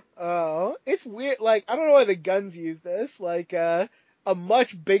 Oh, it's weird. Like I don't know why the Guns use this. Like a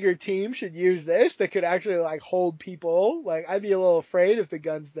much bigger team should use this that could actually like hold people. Like I'd be a little afraid if the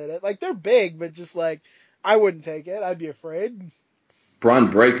Guns did it. Like they're big, but just like I wouldn't take it. I'd be afraid.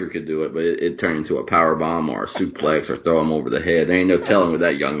 Braun Breaker could do it, but it turned into a power bomb or a suplex or throw him over the head. There ain't no telling with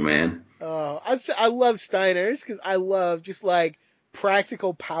that young man. I'd say I love Steiners because I love just like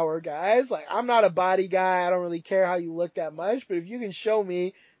practical power guys. Like I'm not a body guy. I don't really care how you look that much. But if you can show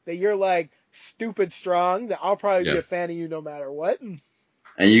me that you're like stupid strong, then I'll probably be a fan of you no matter what.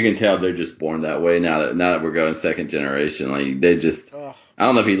 And you can tell they're just born that way now that we're going second generation. Like they just, I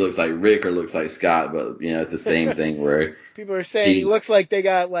don't know if he looks like Rick or looks like Scott, but you know it's the same thing where people are saying he looks like they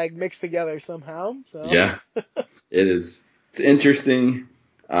got like mixed together somehow. So yeah, it is. It's interesting.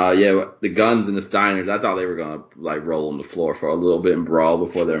 The Guns and the Steiners. I thought they were gonna like roll on the floor for a little bit and brawl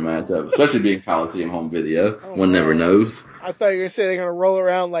before their matchup, especially being Coliseum home video. One never knows. I thought you were gonna say they're gonna roll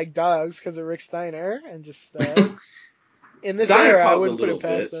around like dogs because of Rick Steiner and just. In this Steiner era, I wouldn't put it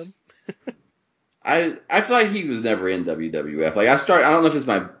past them. I feel like he was never in WWF. Like I don't know if it's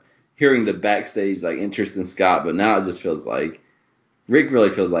my hearing the backstage like interest in Scott, but now it just feels like Rick really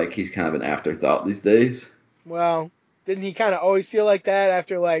feels like he's kind of an afterthought these days. Well, didn't he kind of always feel like that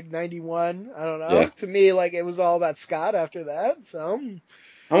after like 91? I don't know. Yeah. To me, like it was all about Scott after that. So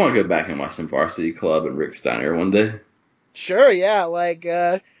I want to go back and watch some Varsity Club and Rick Steiner one day. Sure, yeah. Like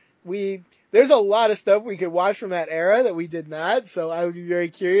there's a lot of stuff we could watch from that era that we did not, so I would be very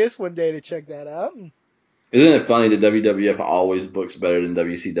curious one day to check that out. Isn't it funny that WWF always books better than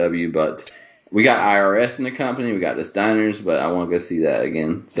WCW, but we got IRS in the company, we got the Steiners, but I want to go see that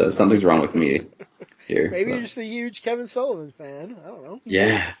again. So something's wrong with me here. Maybe you're just a huge Kevin Sullivan fan. I don't know.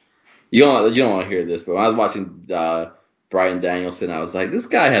 Yeah. You don't want to hear this, but when I was watching Bryan Danielson, I was like, this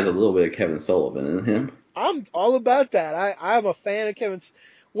guy has a little bit of Kevin Sullivan in him. I'm all about that. I'm a fan of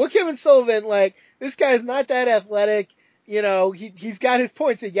Kevin Sullivan, like, this guy's not that athletic. You know, he's got his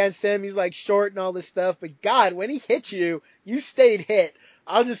points against him. He's like short and all this stuff. But God, when he hit you, you stayed hit.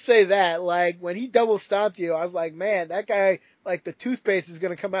 I'll just say that. Like, when he double stomped you, I was like, man, that guy, like, the toothpaste is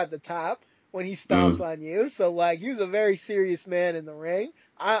going to come out the top when he stomps on you. So, like, he was a very serious man in the ring.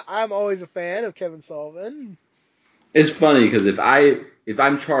 I'm always a fan of Kevin Sullivan. It's funny because if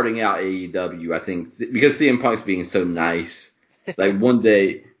I'm charting out AEW, I think because CM Punk's being so nice, like one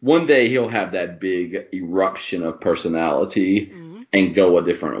day he'll have that big eruption of personality and go a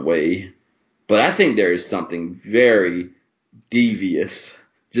different way. But I think there is something very devious,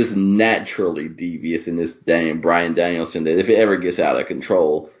 just naturally devious in this Bryan Danielson that if it ever gets out of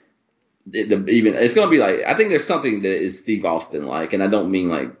control, it's going to be like, I think there's something that is Steve Austin like, and I don't mean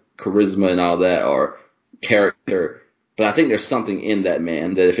like charisma and all that or character, but I think there's something in that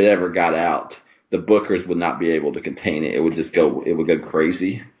man that if it ever got out, the bookers would not be able to contain it. It would go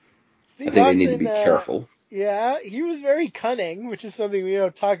crazy. Steve I think Austin, they need to be careful. Yeah, he was very cunning, which is something we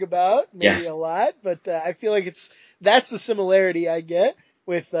don't talk about maybe a lot, but I feel like that's the similarity I get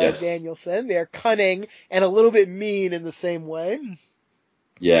with Danielson. They're cunning and a little bit mean in the same way.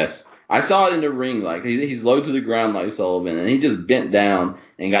 Yes. I saw it in the ring, like he's low to the ground like Sullivan, and he just bent down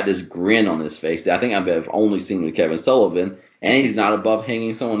and got this grin on his face that I think I've only seen with Kevin Sullivan, and he's not above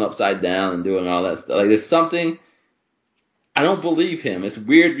hanging someone upside down and doing all that stuff. Like there's something, I don't believe him. It's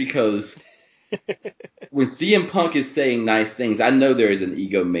weird because when CM Punk is saying nice things, I know there is an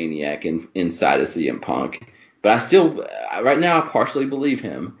egomaniac inside of CM Punk, but I still, right now, I partially believe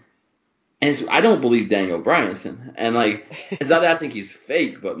him. And so I don't believe Daniel Bryanson. And, like, it's not that I think he's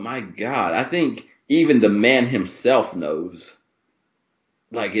fake, but my God, I think even the man himself knows,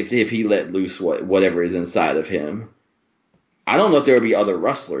 like, if he let loose whatever is inside of him. I don't know if there would be other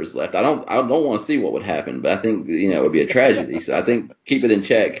wrestlers left. I don't want to see what would happen, but I think it would be a tragedy. So I think keep it in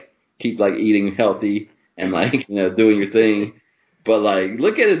check, keep like eating healthy and like doing your thing. But like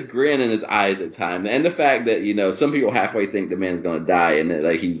look at his grin in his eyes at times, and the fact that some people halfway think the man's gonna die, and that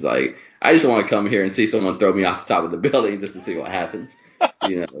like he's like, I just want to come here and see someone throw me off the top of the building just to see what happens.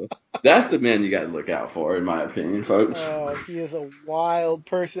 That's the man you got to look out for, in my opinion, folks. Oh, he is a wild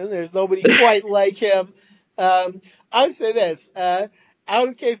person. There's nobody quite like him. I would say this, out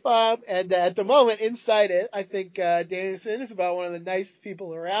of K-Fob, and at the moment inside it, I think Danielson is about one of the nicest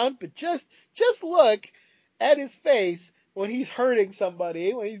people around. But just look at his face when he's hurting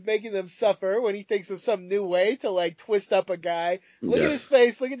somebody, when he's making them suffer, when he thinks of some new way to like twist up a guy. Look at his Yes.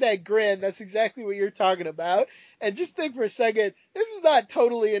 face, look at that grin. That's exactly what you're talking about. And just think for a second, this is not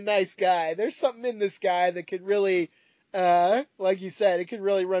totally a nice guy. There's something in this guy that could really, like you said, it could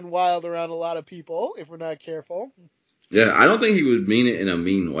really run wild around a lot of people if we're not careful. Yeah, I don't think he would mean it in a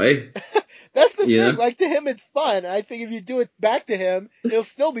mean way. That's the You thing. know? Like, to him, it's fun. I think if you do it back to him, it'll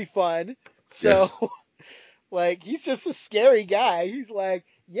still be fun. So, Yes. like, he's just a scary guy. He's like,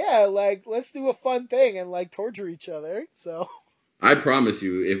 yeah, like, let's do a fun thing and, like, torture each other. So, I promise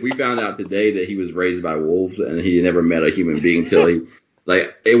you, if we found out today that he was raised by wolves and he never met a human being till he,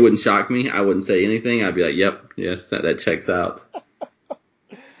 like, it wouldn't shock me. I wouldn't say anything. I'd be like, yep, yes, that checks out.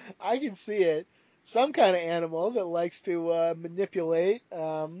 I can see it. Some kind of animal that likes to manipulate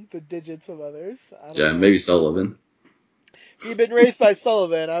the digits of others. I don't Yeah, know. maybe Sullivan. If he'd been raised by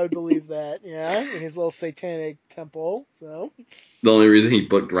Sullivan, I would believe that. Yeah, in his little satanic temple. So. The only reason he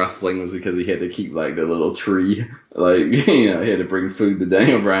booked wrestling was because he had to keep, like, the little tree. Like, he had to bring food to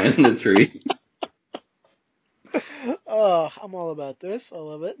Daniel Bryan in the tree. Oh, I'm all about this. I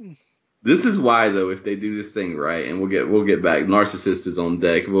love it. This is why, though, if they do this thing right, and we'll get back, Narcissist is on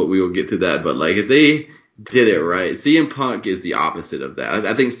deck, we will get to that, but like if they did it right, CM Punk is the opposite of that.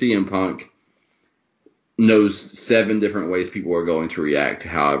 I think CM Punk knows 7 different ways people are going to react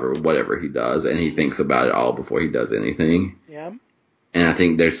to whatever he does, and he thinks about it all before he does anything. Yeah. And I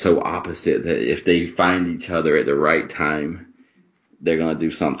think they're so opposite that if they find each other at the right time, they're gonna do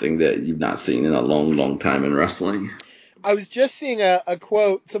something that you've not seen in a long, long time in wrestling. I was just seeing a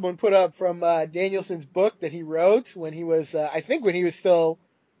quote someone put up from Danielson's book that he wrote when he was, I think when he was still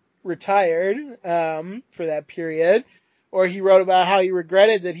retired for that period, or he wrote about how he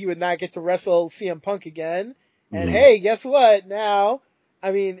regretted that he would not get to wrestle CM Punk again. And Mm. hey, guess what? Now,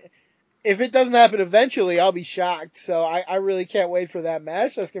 I mean, if it doesn't happen eventually, I'll be shocked. So I really can't wait for that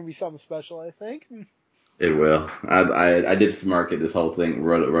match. That's going to be something special, I think. It will. I did smirk at this whole thing,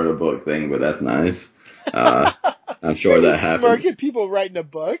 wrote a book thing, but that's nice. I'm sure You that happened. smirk at people writing a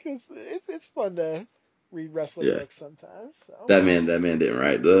book. It's fun to read wrestling Yeah, books sometimes. So. that man didn't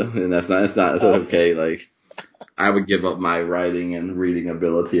write and that's not. It's Oh. okay. Like I would give up my writing and reading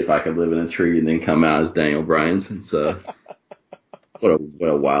ability if I could live in a tree and then come out as Daniel Bryan. So what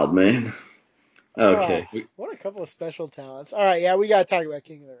a wild man. Oh, Okay, what a couple of special talents. All right, yeah, we got to talk about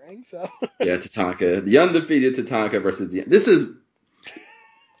King of the Ring. So. yeah, Tatanka, the undefeated Tatanka versus this is.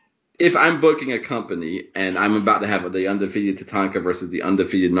 If I'm booking a company and I'm about to have the undefeated Tatanka versus the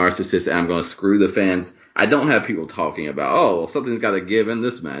undefeated Narcissist and I'm going to screw the fans, I don't have people talking about, oh, well, something's got to give in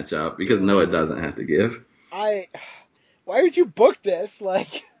this matchup because no, it doesn't have to give. Why would you book this?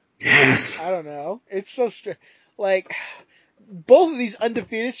 Like, Yes. I don't know. It's so like, both of these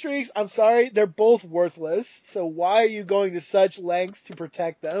undefeated streaks, I'm sorry, they're both worthless. So why are you going to such lengths to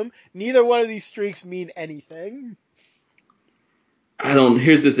protect them? Neither one of these streaks mean anything.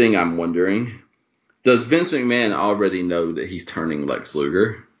 Here's the thing I'm wondering. Does Vince McMahon already know that he's turning Lex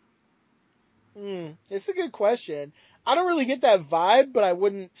Luger? It's a good question. I don't really get that vibe, but I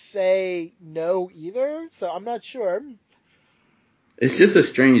wouldn't say no either, so I'm not sure. It's just a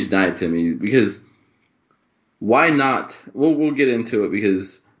strange night to me because why not? We'll get into it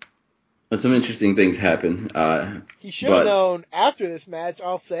because some interesting things happen. He should have known after this match,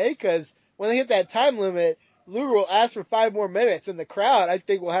 I'll say, because when they hit that time limit, Luger will ask for 5 more minutes, and the crowd, I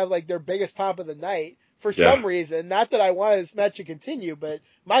think, will have like their biggest pop of the night for some reason. Not that I wanted this match to continue, but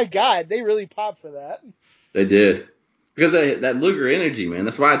my God, they really popped for that. They did. Because that Luger energy, man.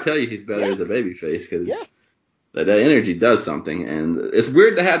 That's why I tell you he's better Yeah. as a babyface. Because Yeah. that energy does something. And it's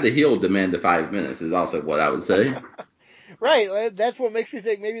weird to have the heel demand the 5 minutes is also what I would say. Right. That's what makes me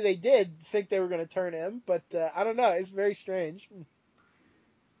think maybe they did think they were going to turn him. But I don't know. It's very strange.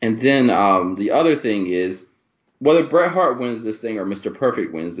 And then the other thing is, whether Bret Hart wins this thing or Mr.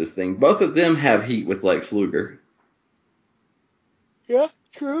 Perfect wins this thing, both of them have heat with Lex Luger. Yeah,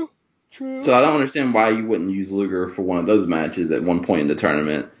 true. True. So I don't understand why you wouldn't use Luger for one of those matches at one point in the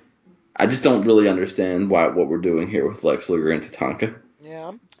tournament. I just don't really understand what we're doing here with Lex Luger and Tatanka.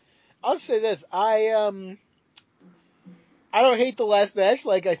 Yeah. I'll say this. I don't hate the last match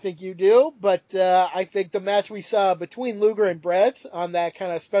like I think you do, but I think the match we saw between Luger and Brett on that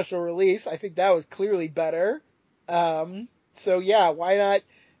kind of special release, I think that was clearly better. So yeah, why not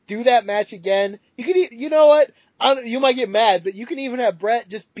do that match again? You know what? You might get mad, but you can even have Brett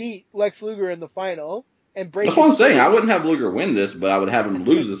just beat Lex Luger in the final and break That's what his I'm saying. I streak. wouldn't have Luger win this, but I would have him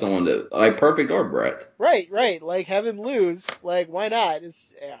lose to someone that like Perfect or Brett. Right. Like have him lose. Like why not?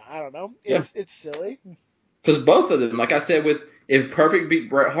 I don't know. Yeah. It's silly. Because both of them, like I said, if Perfect beat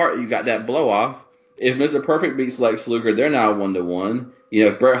Bret Hart, you got that blow off. If Mr. Perfect beats Lex Luger, they're now 1-1.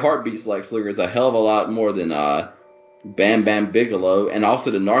 If Bret Hart beats Lex Luger, it's a hell of a lot more than Bam Bam Bigelow. And also,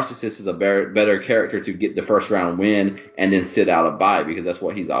 the Narcissist is a better character to get the first round win and then sit out a bye because that's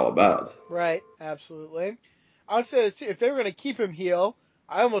what he's all about. Right, absolutely. I would say if they were going to keep him heel,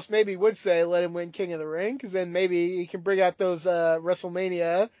 I almost maybe would say let him win King of the Ring because then maybe he can bring out those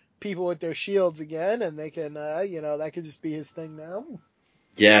WrestleMania people with their shields again, and they can, that could just be his thing now.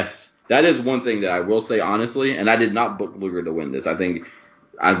 Yes, that is one thing that I will say honestly, and I did not book Luger to win this. I think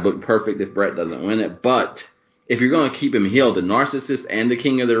I booked Perfect if Brett doesn't win it, but if you're going to keep him heel, the Narcissist and the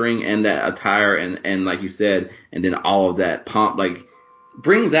King of the Ring and that attire and like you said, and then all of that pomp, like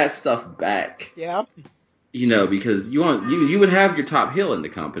bring that stuff back. Yeah. Because you would have your top heel in the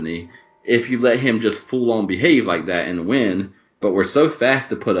company if you let him just full on behave like that and win. But we're so fast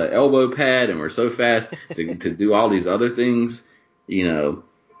to put an elbow pad and we're so fast to do all these other things,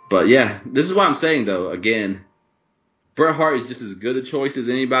 But yeah, this is what I'm saying though. Again, Bret Hart is just as good a choice as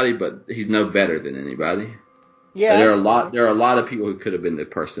anybody, but he's no better than anybody. Yeah. There are a lot of people who could have been the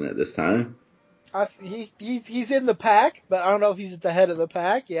person at this time. He's in the pack, but I don't know if he's at the head of the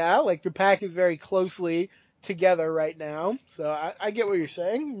pack. Yeah, like the pack is very closely together right now, so I get what you're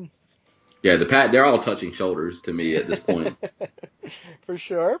saying. Yeah, they're all touching shoulders to me at this point. For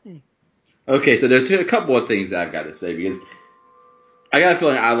sure. Okay, so there's a couple of things that I've got to say because I got a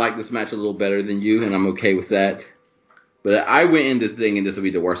feeling I like this match a little better than you, and I'm okay with that. But I went into thinking this would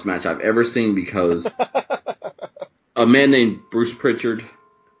be the worst match I've ever seen because a man named Bruce Pritchard.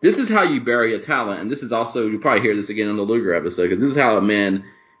 This is how you bury a talent, and this is also, you'll probably hear this again on the Luger episode, because this is how a man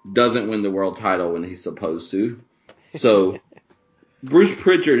doesn't win the world title when he's supposed to. So, Bruce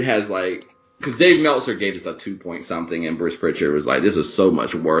Pritchard has because Dave Meltzer gave us a 2 point something, and Bruce Pritchard was like, this is so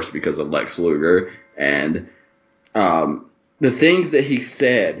much worse because of Lex Luger, and the things that he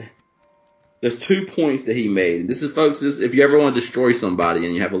said, there's 2 points that he made. This is, folks, if you ever want to destroy somebody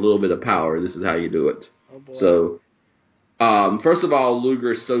and you have a little bit of power, this is how you do it. Oh boy. So, first of all,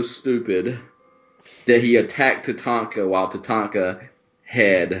 Luger is so stupid that he attacked Tatanka while Tatanka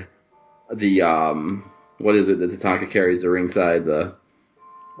had the, what is it that Tatanka carries the ringside? The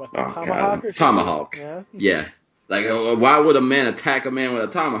tomahawk or something? Tomahawk. Yeah. Like, why would a man attack a man with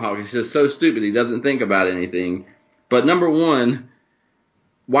a tomahawk? It's just so stupid. He doesn't think about anything. But number one,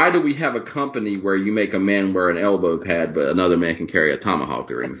 why do we have a company where you make a man wear an elbow pad, but another man can carry a tomahawk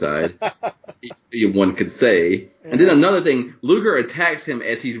to ringside? One could say. And then another thing, Luger attacks him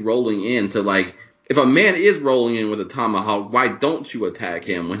as he's rolling in. So, if a man is rolling in with a tomahawk, why don't you attack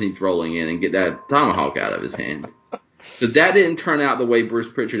him when he's rolling in and get that tomahawk out of his hand? So that didn't turn out the way Bruce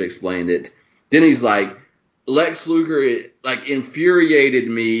Pritchard explained it. Then he's like, Lex Luger, infuriated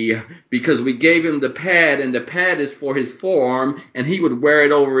me because we gave him the pad, and the pad is for his forearm, and he would wear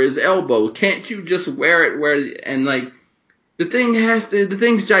it over his elbow. Can't you just wear it the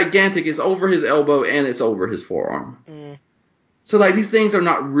thing's gigantic. It's over his elbow and it's over his forearm. So these things are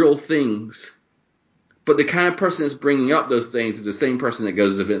not real things. But the kind of person that's bringing up those things is the same person that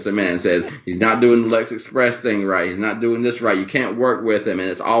goes to Vince McMahon and says, he's not doing the Lex Express thing right. He's not doing this right. You can't work with him. And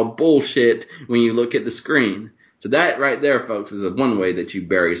it's all bullshit when you look at the screen. So that right there, folks, is one way that you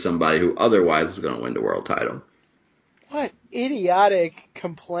bury somebody who otherwise is going to win the world title. What idiotic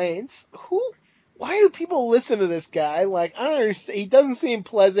complaints. Why do people listen to this guy? I don't understand. He doesn't seem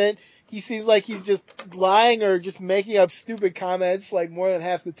pleasant. He seems like he's just lying or just making up stupid comments more than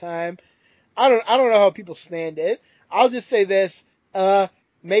half the time. I don't know how people stand it. I'll just say this.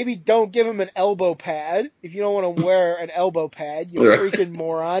 Maybe don't give him an elbow pad if you don't want to wear an elbow pad, you freaking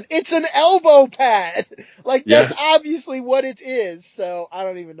moron. It's an elbow pad! That's obviously what it is. So I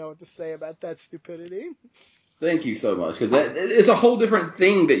don't even know what to say about that stupidity. Thank you so much, because it's a whole different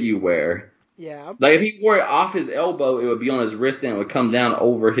thing that you wear. Yeah. If he wore it off his elbow, it would be on his wrist and it would come down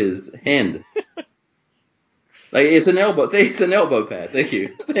over his hand. It's an elbow. It's an elbow pad. Thank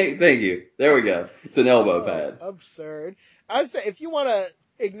you. Thank you. There we go. It's an elbow pad. Absurd. I'd say if you want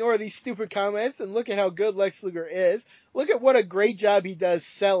ignore these stupid comments and look at how good Lex Luger is. Look at what a great job he does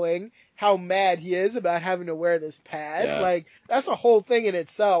selling how mad he is about having to wear this pad. Yes. Like, that's a whole thing in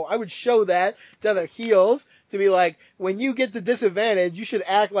itself. I would show that to other heels to be like, when you get the disadvantage, you should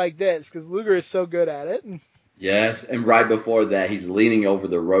act like this because Luger is so good at it. Yes, and right before that, he's leaning over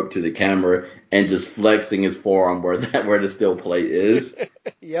the rope to the camera and just flexing his forearm where the steel plate is.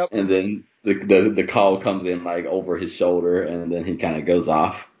 Yep. And then the call comes in like over his shoulder, and then he kind of goes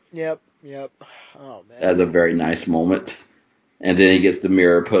off. Yep. Oh, man. That's a very nice moment. And then he gets the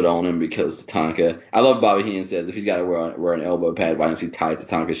mirror put on him because Tatanka. I love Bobby Heenan says if he's got to wear an elbow pad, why don't you tie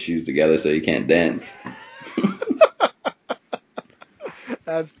Tatanka's shoes together so he can't dance?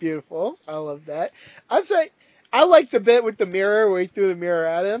 That's beautiful. I love that. I'd say I like the bit with the mirror where he threw the mirror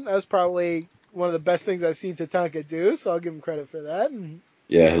at him. That was probably one of the best things I've seen Tatanka do, so I'll give him credit for that.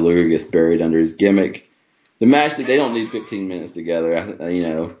 Yeah, Luger gets buried under his gimmick. The match, they don't need 15 minutes together.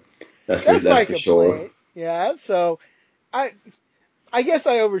 That's for sure. Yeah, so I guess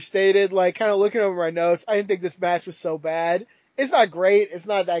I overstated, like, kind of looking over my notes. I didn't think this match was so bad. It's not great. It's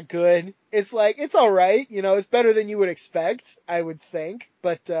not that good. It's like, it's all right. It's better than you would expect, I would think.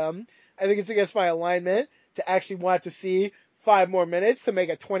 But I think it's against my alignment to actually want to see 5 more minutes to make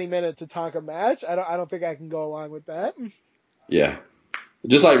a 20-minute Tatanka match. I don't think I can go along with that. Yeah.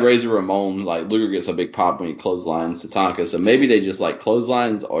 Just like Razor Ramon, like Luger gets a big pop when he clotheslines Tatanka. So maybe they just like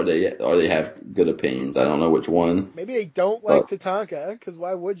clotheslines or they have good opinions. I don't know which one. Maybe they don't like Tatanka, because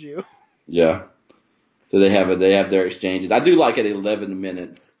why would you? Yeah. So they have their exchanges. I do like at 11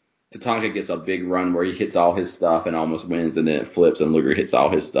 minutes, Tatanka gets a big run where he hits all his stuff and almost wins, and then it flips and Luger hits all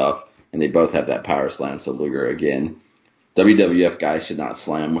his stuff, and they both have that power slam. So Luger again. WWF guys should not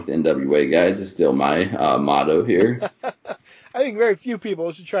slam with NWA guys is still my motto here. I think very few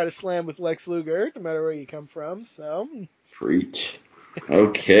people should try to slam with Lex Luger, no matter where you come from. So Preach.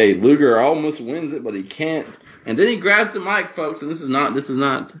 Okay, Luger almost wins it, but he can't. And then he grabs the mic, folks, and this is not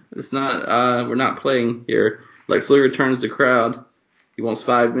we're not playing here. Lex Luger turns the crowd. He wants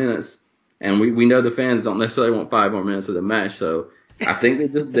 5 minutes. And we know the fans don't necessarily want 5 more minutes of the match, so I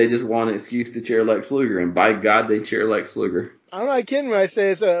think they just want an excuse to cheer Lex Luger, and by God, they cheer Lex Luger. I'm not kidding when I say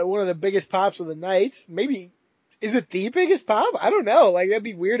it's one of the biggest pops of the night. Maybe, is it the biggest pop? I don't know. Like, that'd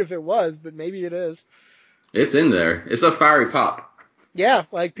be weird if it was, but maybe it is. It's in there. It's a fiery pop. Yeah,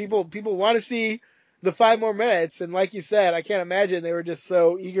 like people want to see the 5 more minutes, and like you said, I can't imagine they were just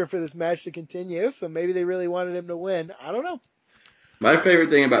so eager for this match to continue, so maybe they really wanted him to win. I don't know. My favorite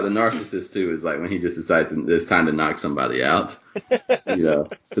thing about the Narcissist, too, is like when he just decides it's time to knock somebody out.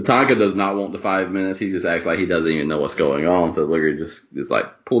 Tatanka does not want the 5 minutes. He just acts like he doesn't even know what's going on. So Luger just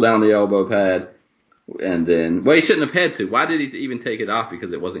like pull down the elbow pad, and then he shouldn't have had to. Why did he even take it off?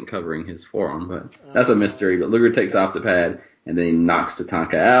 Because it wasn't covering his forearm. But that's a mystery. But Luger takes off the pad, and then he knocks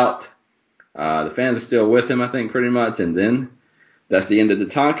Tatanka out. The fans are still with him, I think, pretty much. And then that's the end of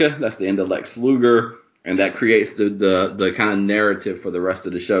Tatanka. That's the end of Lex Luger. And that creates the kind of narrative for the rest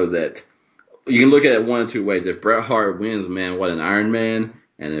of the show that you can look at it one of two ways. If Bret Hart wins, man, what an Iron Man.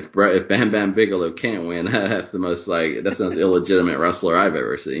 And if Bam Bam Bigelow can't win, that's the most illegitimate wrestler I've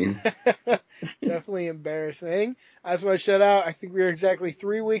ever seen. Definitely embarrassing. I just want to shout out, I think we are exactly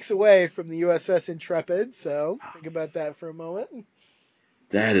 3 weeks away from the USS Intrepid, so think about that for a moment.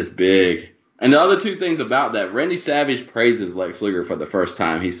 That is big. And the other two things about that, Randy Savage praises Lex Luger for the first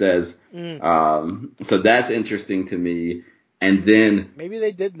time. He says, so that's interesting to me. And then maybe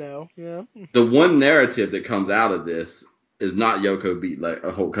they did know. Yeah. The one narrative that comes out of this is not Yoko beat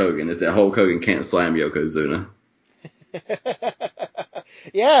Hulk Hogan. It's that Hulk Hogan can't slam Yokozuna.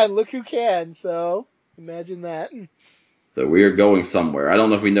 Yeah, and look who can. So imagine that. So we are going somewhere. I don't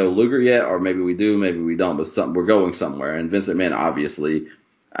know if we know Luger yet, or maybe we do, maybe we don't. But we're going somewhere. And Vince McMahon, obviously,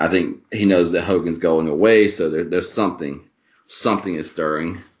 I think he knows that Hogan's going away. So there's something is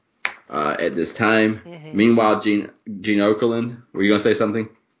stirring at this time. Mm-hmm. Meanwhile, Gene Okerlund, were you going to say something?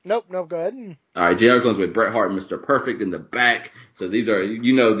 Nope, go ahead. All right, Gene Okerlund's with Bret Hart and Mr. Perfect in the back. So these are,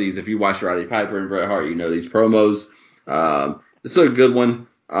 these. If you watch Roddy Piper and Bret Hart, you know these promos. This is a good one.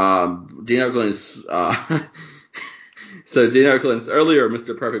 Gene Okerlund is... So Gene Okerlund's earlier,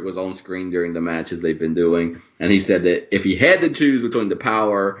 Mr. Perfect was on screen during the matches they've been doing, and he said that if he had to choose between the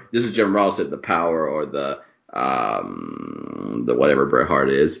Power, this is Jim Ross said the Power or the whatever Bret Hart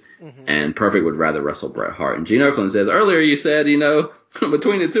is, and Perfect would rather wrestle Bret Hart. And Gene Okerlund says earlier you said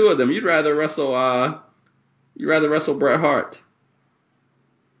between the two of them you'd rather wrestle Bret Hart.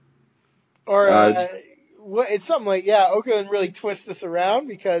 Or it's something like Okerlund really twists this around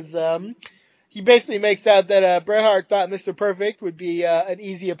because he basically makes out that Bret Hart thought Mr. Perfect would be an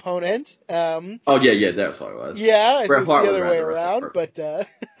easy opponent. Oh yeah, that's what it was. Yeah, I think Bret it's Hart the would other way rather wrestle around. Perfect. But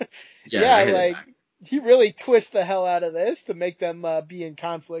Yeah, I yeah, hate it. like he really twists the hell out of this to make them be in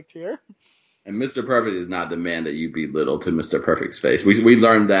conflict here. And Mr. Perfect is not the man that you belittle to Mr. Perfect's face. We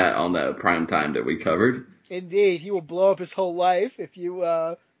learned that on the prime time that we covered. Indeed, he will blow up his whole life if you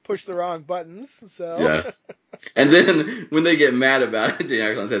push the wrong buttons. So Yes. And then when they get mad about it, Jay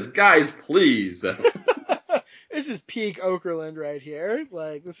Axel says, "Guys, please." this is peak Okerlund right here.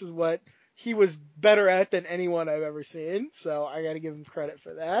 Like this is what he was better at than anyone I've ever seen. So I got to give him credit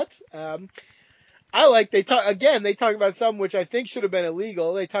for that. I like they talk about something which I think should have been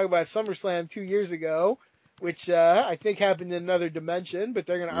illegal. They talk about SummerSlam 2 years ago, which I think happened in another dimension, but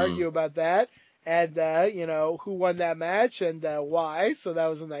they're going to argue about that and who won that match and why. So that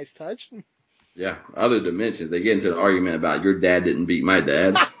was a nice touch. Yeah, other dimensions. They get into an argument about your dad didn't beat my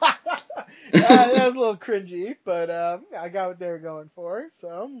dad. That was a little cringy, but I got what they were going for.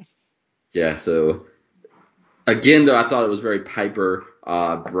 So Yeah, so again, though, I thought it was very Piper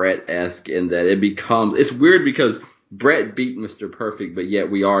Brett-esque in that it's weird because Brett beat Mr. Perfect, but yet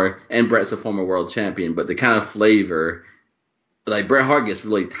and Brett's a former world champion, but the kind of flavor, like Bret Hart gets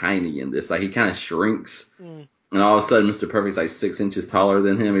really tiny in this, like he kind of shrinks, and all of a sudden Mr. Perfect's like 6 inches taller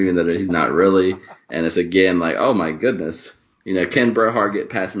than him, even though he's not really, and it's again like, oh my goodness, can Bret Hart get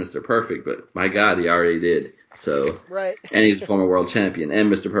past Mr. Perfect? But my God, he already did. So, right. And he's a former world champion,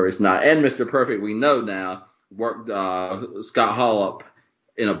 and Mr. Perfect's not, and Mr. Perfect we know now worked Scott Hall up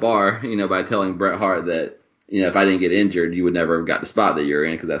in a bar, by telling Bret Hart that, if I didn't get injured, you would never have got the spot that you're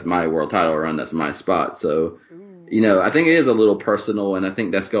in because that's my world title run, that's my spot. So, I think it is a little personal, and I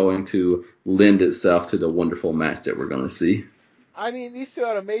think that's going to lend itself to the wonderful match that we're going to see. I mean, these two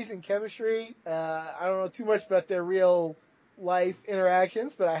had amazing chemistry. I don't know too much about their real life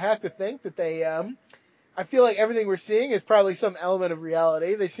interactions, but I have to think that they, I feel like everything we're seeing is probably some element of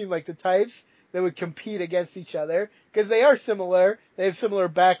reality. They seem like the types that would compete against each other because they are similar. They have similar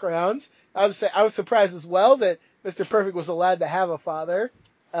backgrounds. I was surprised as well that Mr. Perfect was allowed to have a father.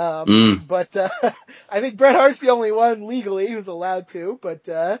 But I think Bret Hart's the only one legally who's allowed to, but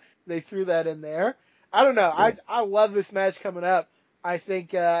they threw that in there. I don't know. I love this match coming up. I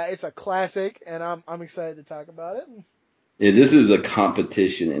think it's a classic, and I'm excited to talk about it. Yeah, this is a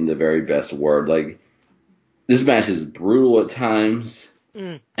competition in the very best word. Like, this match is brutal at times,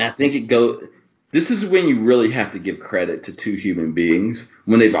 and I think this is when you really have to give credit to two human beings,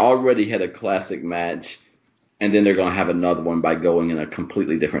 when they've already had a classic match, and then they're going to have another one by going in a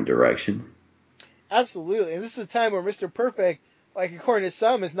completely different direction. Absolutely. And this is a time where Mr. Perfect, like according to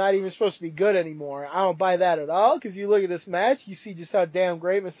some, is not even supposed to be good anymore. I don't buy that at all, because you look at this match, you see just how damn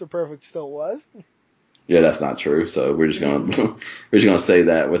great Mr. Perfect still was. Yeah, that's not true. So we're just gonna say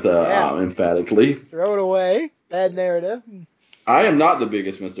that with emphatically. Throw it away. Bad narrative. I am not the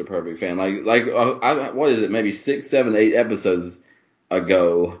biggest Mr. Perfect fan. What is it? Maybe 6, 7, 8 episodes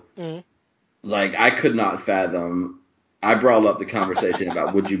ago. Like, I could not fathom. I brought up the conversation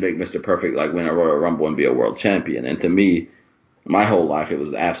about would you make Mr. Perfect like win a Royal Rumble and be a world champion? And to me, my whole life it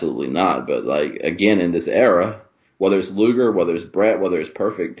was absolutely not. But like again in this era, whether it's Luger, whether it's Brett, whether it's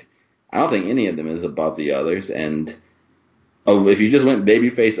Perfect, I don't think any of them is above the others. And if you just went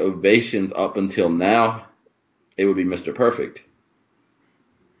babyface ovations up until now, it would be Mr. Perfect.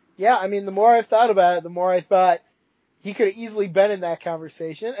 Yeah, I mean, the more I've thought about it, the more I thought he could have easily been in that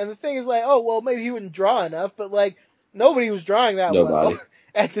conversation. And the thing is like, oh, well, maybe he wouldn't draw enough, but like nobody was drawing that well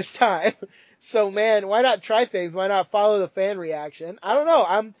at this time. So man, why not try things? Why not follow the fan reaction? I don't know.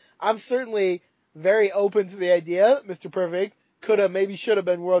 I'm certainly very open to the idea that Mr. Perfect should have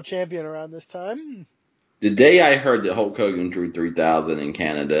been world champion around this time. The day I heard that Hulk Hogan drew 3,000 in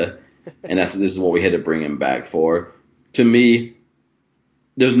Canada, and this is what we had to bring him back for, to me,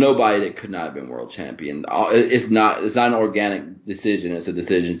 there's nobody that could not have been world champion. It's not an organic decision. It's a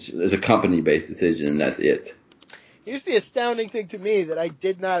decision. It's a company-based decision, and that's it. Here's the astounding thing to me that I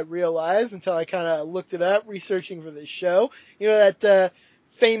did not realize until I kind of looked it up researching for this show. You know that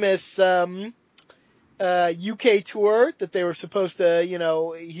famous UK tour that they were supposed to,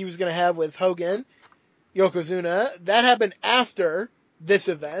 he was going to have with Hogan, Yokozuna. That happened after this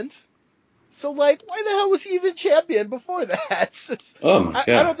event. So, like, why the hell was he even champion before that? Oh, my God.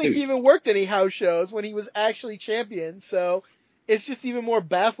 I don't think he even worked any house shows when he was actually champion. So, it's just even more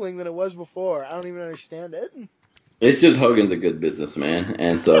baffling than it was before. I don't even understand it. It's just Hogan's a good businessman,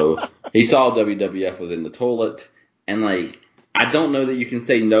 and so he saw WWF was in the toilet, and, like, I don't know that you can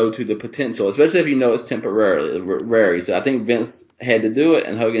say no to the potential, especially if you know it's temporary. So I think Vince had to do it,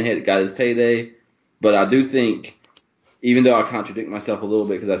 and Hogan got his payday, but I do think even though I contradict myself a little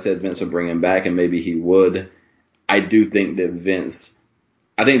bit because I said Vince would bring him back and maybe he would, I do think that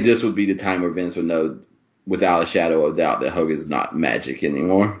I think this would be the time where Vince would know without a shadow of doubt that Hogan's not magic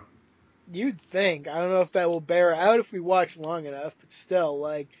anymore. You'd think. I don't know if that will bear out if we watch long enough, but still,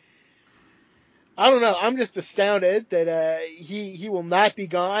 like, I don't know. I'm just astounded that he will not be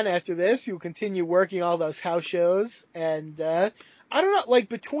gone after this. He will continue working all those house shows, and I don't know, like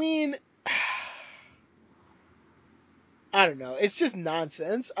between. I don't know. It's just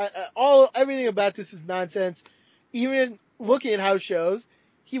nonsense. Everything about this is nonsense. Even looking at house shows,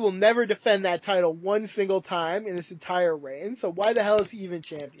 he will never defend that title one single time in this entire reign. So why the hell is he even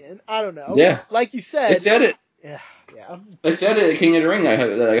champion? I don't know. Yeah. Like you said. They said it. Yeah. They said it at King of the Ring.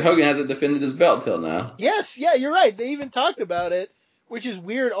 Like Hogan hasn't defended his belt till now. Yes, yeah, you're right. They even talked about it, which is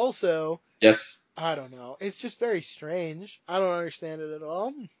weird also. Yes. I don't know. It's just very strange. I don't understand it at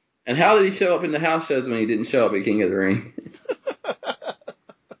all. And how did he show up in the house shows when he didn't show up at King of the Ring?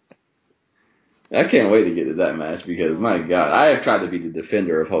 I can't wait to get to that match because, my God, I have tried to be the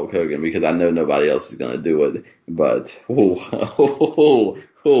defender of Hulk Hogan because I know nobody else is going to do it. But, oh,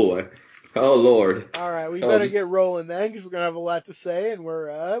 Lord. All right, we better get rolling then because we're going to have a lot to say and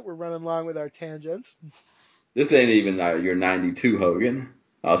we're running along with our tangents. This ain't even your 92 Hogan.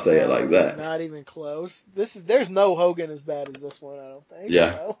 I'll say it like that. Not even close. There's no Hogan as bad as this one, I don't think.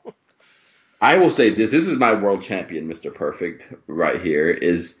 Yeah. So. I will say this. This is my world champion, Mr. Perfect, right here.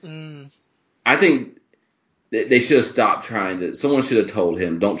 I think they should have stopped someone should have told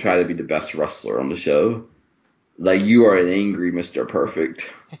him, don't try to be the best wrestler on the show. Like, you are an angry Mr.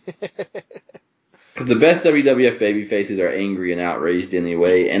 Perfect. Because the best WWF babyfaces are angry and outraged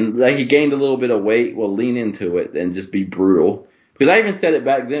anyway. And, like, he gained a little bit of weight. Well, lean into it and just be brutal. Because I even said it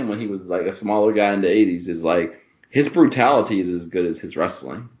back then when he was, like, a smaller guy in the 80s. Is like, his brutality is as good as his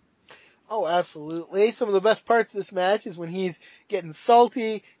wrestling. Oh, absolutely. Some of the best parts of this match is when he's getting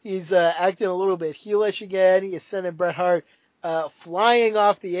salty, he's acting a little bit heelish again, he is sending Bret Hart flying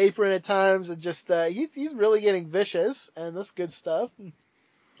off the apron at times, and just he's really getting vicious, and that's good stuff.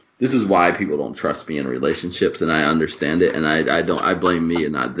 This is why people don't trust me in relationships, and I understand it, and I blame me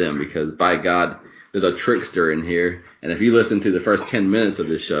and not them, because by God, there's a trickster in here, and if you listen to the first 10 minutes of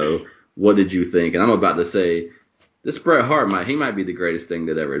this show, what did you think? And I'm about to say, this Bret Hart might be the greatest thing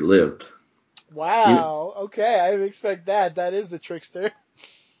that ever lived. Wow. Okay, I didn't expect that. That is the trickster.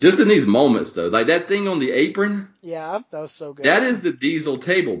 Just in these moments, though, like that thing on the apron. Yeah, that was so good. That is the Diesel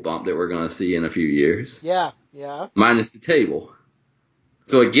table bump that we're going to see in a few years. Yeah. Minus the table.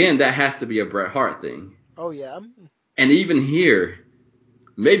 So again, that has to be a Bret Hart thing. Oh yeah. And even here,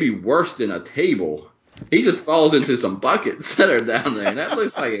 maybe worse than a table, he just falls into some buckets that are down there. And that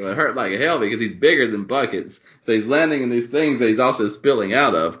looks like it would hurt like hell because he's bigger than buckets. So he's landing in these things that he's also spilling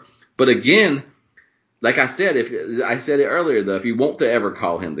out of. But again, like I said, I said it earlier, though, if you want to ever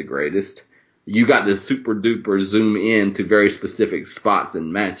call him the greatest, you got to super duper zoom in to very specific spots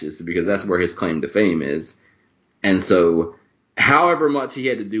and matches because that's where his claim to fame is. And so, however much he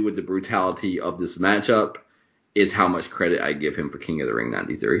had to do with the brutality of this matchup is how much credit I give him for King of the Ring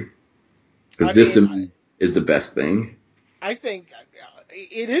 93. Because this to me is the best thing. I think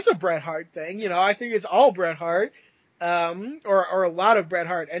it is a Bret Hart thing. You know, I think it's all Bret Hart. Or a lot of Bret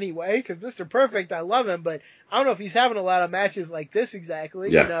Hart anyway, because Mr. Perfect, I love him, but I don't know if he's having a lot of matches like this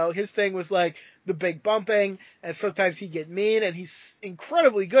exactly. Yeah. You know, his thing was like the big bumping, and sometimes he'd get mean, and he's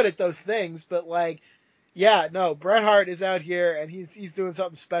incredibly good at those things, but like, yeah, no, Bret Hart is out here, and he's doing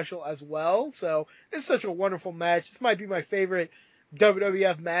something special as well, so it's such a wonderful match. This might be my favorite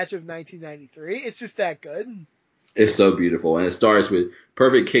WWF match of 1993. It's just that good. It's so beautiful, and it starts with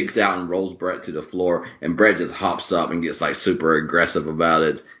Perfect kicks out and rolls Bret to the floor, and Bret just hops up and gets like super aggressive about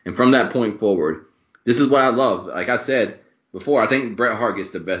it. And from that point forward, this is what I love. Like I said before, I think Bret Hart gets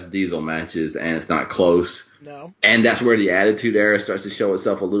the best Diesel matches, and it's not close. No. And that's where the Attitude Era starts to show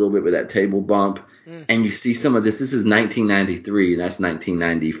itself a little bit with that table bump. And you see some of this. This is 1993, and that's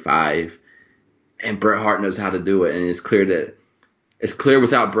 1995. And Bret Hart knows how to do it, and it's clear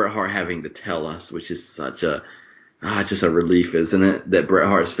without Bret Hart having to tell us, which is such a just a relief, isn't it? That Bret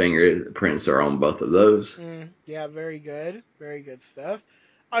Hart's fingerprints are on both of those. Yeah, very good. Very good stuff.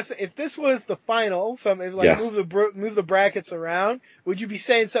 Also, if this was the final, Yes. move the brackets around, would you be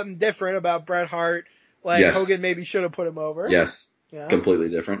saying something different about Bret Hart? Like Yes. Hogan maybe should have put him over? Yes. Yeah. Completely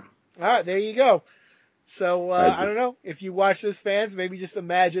different. All right, there you go. So, I don't know. If you watch this, fans, maybe just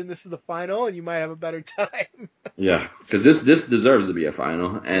imagine this is the final and you might have a better time. Yeah, because this deserves to be a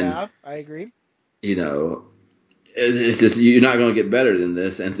final. And, yeah, I agree. You know, it's just you're not going to get better than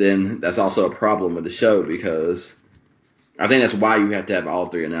this. And then that's also a problem with the show because I think that's why you have to have all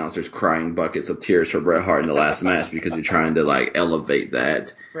three announcers crying buckets of tears for Bret Hart in the last match, because you're trying to like elevate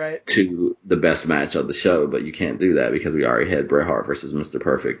that Right. to the best match of the show, but you can't do that because we already had Bret Hart versus Mr.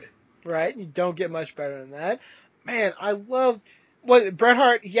 Perfect. Right. You don't get much better than that. Man, I love what Bret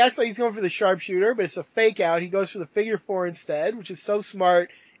Hart. He acts like he's going for the sharpshooter, but it's a fake out. He goes for the figure four instead, which is so smart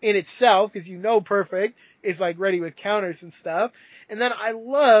in itself because Perfect is like ready with counters and stuff. And then I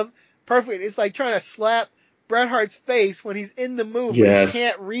love Perfect. It's like trying to slap Bret Hart's face when he's in the move, but he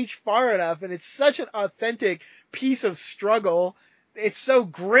can't reach far enough, and it's such an authentic piece of struggle. It's so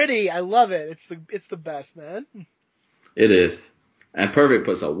gritty. I love it. It's the best, man. It is. And Perfect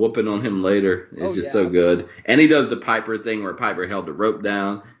puts a whooping on him later. It's just so good. And he does the Piper thing where Piper held the rope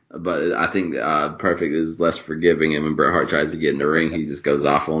down, but I think Perfect is less forgiving, and when Bret Hart tries to get in the ring, he just goes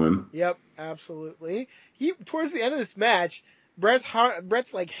off on him. Yep, absolutely. Towards the end of this match,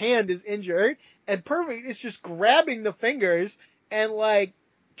 Bret's like hand is injured, and Perfect is just grabbing the fingers and like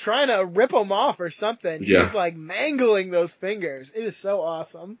trying to rip them off or something. Yeah. He's like mangling those fingers. It is so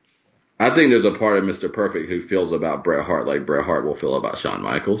awesome. I think there's a part of Mr. Perfect who feels about Bret Hart like Bret Hart will feel about Shawn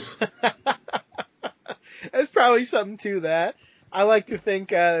Michaels. There's probably something to that. I like to think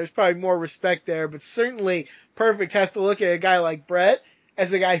there's probably more respect there, but certainly Perfect has to look at a guy like Bret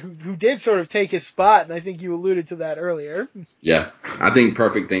as a guy who did sort of take his spot, and I think you alluded to that earlier. Yeah, I think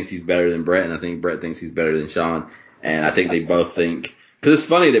Perfect thinks he's better than Bret, and I think Bret thinks he's better than Shawn, and I think they both think, because it's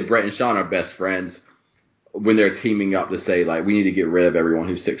funny that Bret and Shawn are best friends when they're teaming up to say, like, we need to get rid of everyone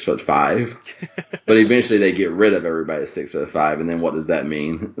who's 6'5", but eventually they get rid of everybody that's 6'5", and then what does that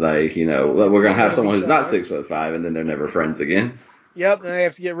mean? Like, we're going to have someone who's not 6'5", and then they're never friends again. Yep, and they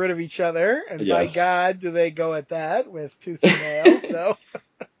have to get rid of each other, and by God, do they go at that with tooth and nail, so...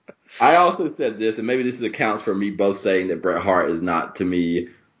 I also said this, and maybe this accounts for me both saying that Bret Hart is not, to me,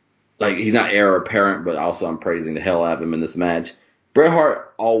 like, he's not heir apparent, but also I'm praising the hell out of him in this match. Bret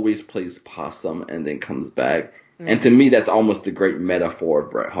Hart always plays possum and then comes back. Mm-hmm. And to me, that's almost a great metaphor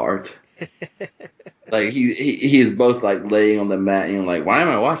of Bret Hart. Like, he is both, like, laying on the mat and you're like, why am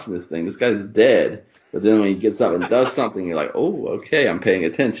I watching this thing? This guy's dead. But then when he gets up and does something, you're like, oh, okay, I'm paying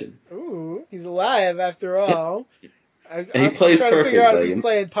attention. Ooh, he's alive after all. I'm he plays trying to figure out if he's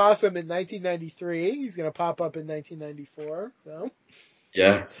playing possum in 1993. He's going to pop up in 1994. So.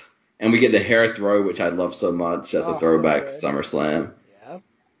 Yes. And we get the hair throw, which I love so much as a throwback to SummerSlam.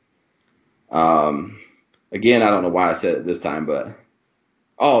 Yeah. Again, I don't know why I said it this time, but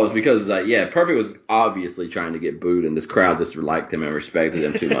it's because Perfect was obviously trying to get booed, and this crowd just liked him and respected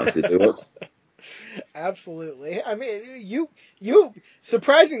him too much to do it. Absolutely. I mean, you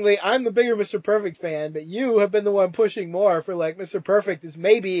surprisingly, I'm the bigger Mr. Perfect fan, but you have been the one pushing more for like Mr. Perfect is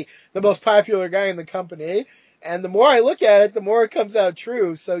maybe the most popular guy in the company. And the more I look at it, the more it comes out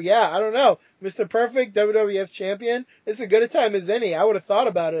true. So yeah, I don't know. Mr. Perfect, WWF champion, it's as good a time as any. I would have thought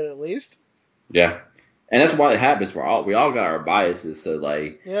about it at least. Yeah. And that's why it happens. We all got our biases. So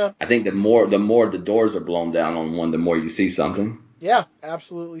I think the more the doors are blown down on one, the more you see something. Yeah,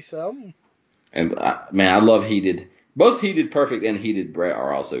 absolutely so. And I love both Heated Perfect and Heated Bret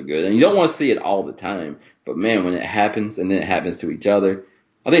are also good. And you don't want to see it all the time. But man, when it happens and then it happens to each other,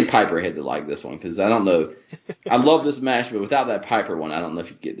 I think Piper had to like this one because I don't know. I love this match, but without that Piper one, I don't know if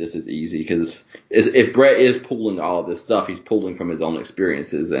you get this as easy because if Bret is pulling all of this stuff, he's pulling from his own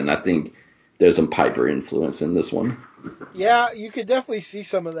experiences, and I think there's some Piper influence in this one. Yeah, you could definitely see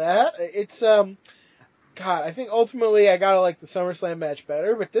some of that. It's God, I think ultimately I gotta like the SummerSlam match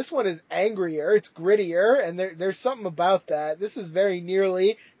better, but this one is angrier, it's grittier, and there's something about that. This is very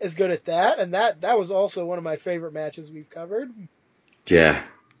nearly as good at that, and that was also one of my favorite matches we've covered. Yeah.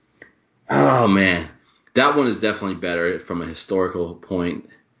 Oh, man. That one is definitely better from a historical point.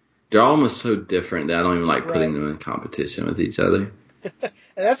 They're almost so different that I don't even like putting them in competition with each other. And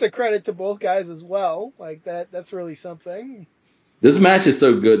that's a credit to both guys as well. Like, that's really something. This match is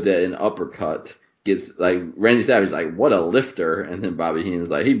so good that an uppercut gets, like, Randy Savage is like, what a lifter. And then Bobby Heenan's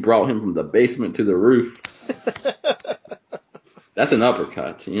like, he brought him from the basement to the roof. That's an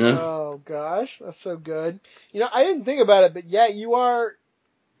uppercut, Oh, gosh. That's so good. I didn't think about it, but yeah, you are...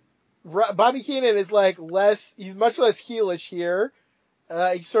 Bobby Heenan is like he's much less heelish here.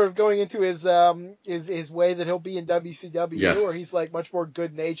 He's sort of going into his way that he'll be in WCW, where he's like much more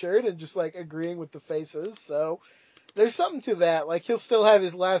good natured and just like agreeing with the faces. So there's something to that. Like he'll still have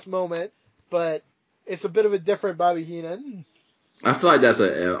his last moment, but it's a bit of a different Bobby Heenan. I feel like that's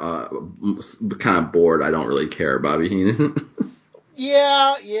a kind of bored. I don't really care, Bobby Heenan.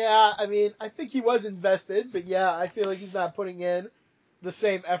 Yeah. I mean, I think he was invested, but yeah, I feel like he's not putting in the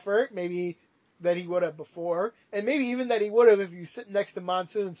same effort maybe that he would have before, and maybe even that he would have if you sit next to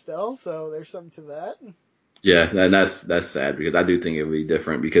Monsoon still. So there's something to that. Yeah, and that's sad because I do think it would be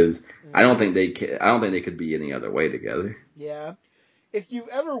different because I Mm, don't think I don't think they could be any other way together. yeah. If you've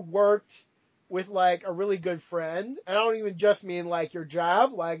ever worked with like a really good friend, and I don't even just mean like your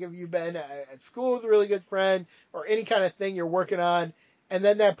job, like if you've been at school with a really good friend or any kind of thing you're working on, and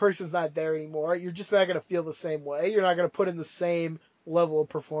then that person's not there anymore, you're just not going to feel the same way. You're not going to put in the same level of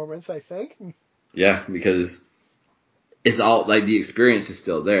performance, I think. Yeah, because it's all like the experience is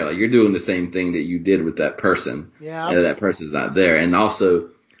still there. Like you're doing the same thing that you did with that person, Yeah. and that person's not there. And also,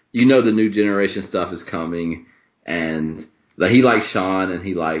 the new generation stuff is coming, and like he likes Sean and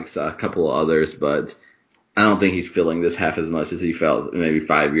he likes a couple of others, but I don't think he's feeling this half as much as he felt maybe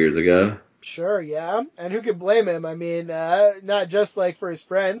 5 years ago. Sure, yeah. And who can blame him? I mean, not just like for his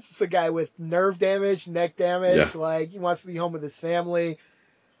friends. It's a guy with nerve damage, neck Yeah, damage. Like, he wants to be home with his family.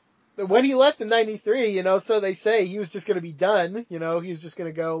 When he left in '93, so they say he was just going to be done. He was just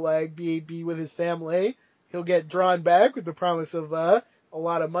going to go, like, be with his family. He'll get drawn back with the promise of a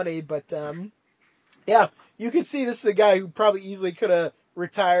lot of money. But, yeah, you can see this is a guy who probably easily could have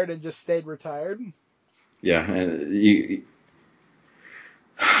retired and just stayed retired. yeah, and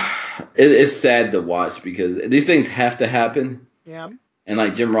it's sad to watch because these things have to happen. Yeah. And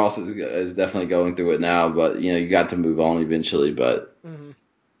like Jim Ross is definitely going through it now, but you got to move on eventually. But Hmm.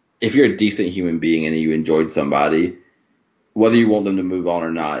 if you're a decent human being and you enjoyed somebody, whether you want them to move on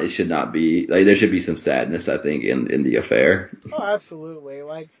or not, it should not be like there should be some sadness, I think, in the affair. Oh, absolutely.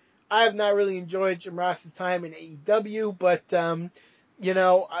 Like, I have not really enjoyed Jim Ross's time in AEW, but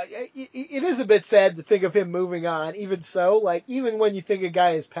it is a bit sad to think of him moving on. Even so, like, even when you think a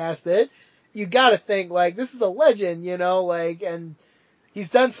guy is past it, you got to think like this is a legend, like, and he's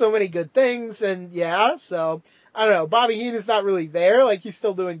done so many good things, and yeah, so. I don't know. Bobby Heenan's not really there. Like, he's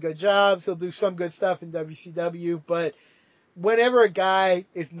still doing good jobs. He'll do some good stuff in WCW, but whenever a guy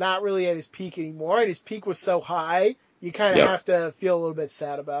is not really at his peak anymore, and his peak was so high, you kind of Yep, have to feel a little bit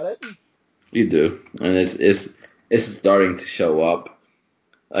sad about it. you do, and it's starting to show up.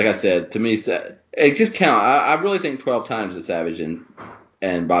 Like I said, to me, it just count. I really think 12 times that Savage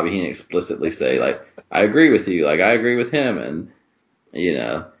and Bobby Heenan explicitly say like, I agree with you, like I agree with him, and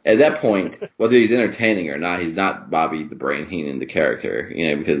at that point, whether he's entertaining or not, he's not Bobby the Brain Heenan, the character,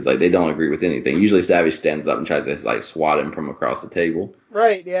 because like they don't agree with anything. Usually Savage stands up and tries to like swat him from across the table.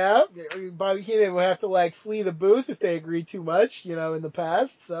 Right, yeah. Bobby Heenan would have to like flee the booth if they agreed too much, in the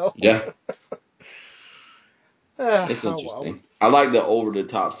past. So, Yeah, it's oh well. interesting. I like the over the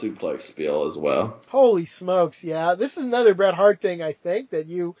top suplex spiel as well. Holy smokes, yeah. This is another Bret Hart thing I think that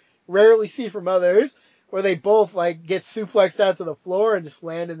you rarely see from others, where they both like get suplexed out to the floor and just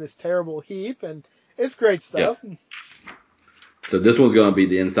land in this terrible heap, and it's great Yes. stuff. So this one's going to be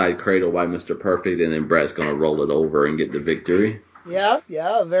the inside cradle by Mr. Perfect, and then Brett's going to roll it over and get the victory. Yeah,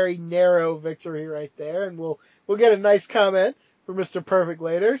 yeah, a very narrow victory right there, and we'll get a nice comment from Mr. Perfect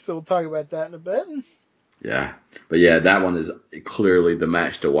later, so we'll talk about that in a bit. Yeah. But yeah, that one is clearly the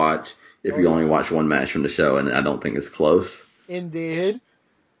match to watch if Oh you only yeah, watch one match from the show, and I don't think it's close. indeed.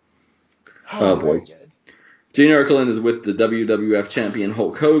 Oh Oh, boy. very good. Gene Okerlund is with the WWF champion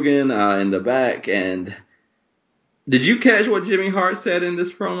Hulk Hogan in the back, and did you catch what Jimmy Hart said in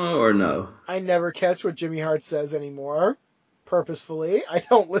this promo or no? I never catch what Jimmy Hart says anymore. Purposefully, I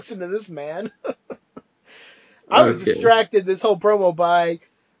don't listen to this man. I was Okay. distracted this whole promo by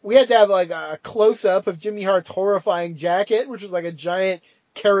we had to have like a close up of Jimmy Hart's horrifying jacket, which was like a giant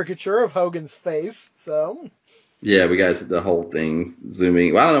caricature of Hogan's face. So Yeah, we got the whole thing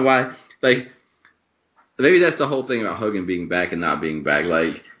zooming. Well, I don't know why. Like, maybe that's the whole thing about Hogan being back and not being back.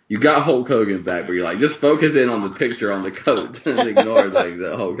 Like, you got Hulk Hogan back, but you're like, just focus in on the picture on the coat and ignore like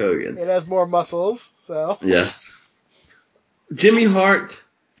the Hulk Hogan. it has more muscles. So Yes. Jimmy Hart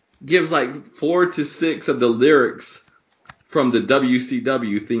gives like 4 to 6 of the lyrics from the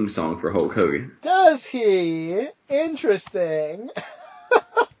WCW theme song for Hulk Hogan. does he? Interesting.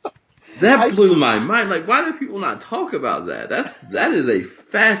 That I blew my mind. Like, why do people not talk about that? That is a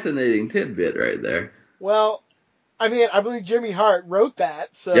fascinating tidbit right there. well, I mean, I believe Jimmy Hart wrote that,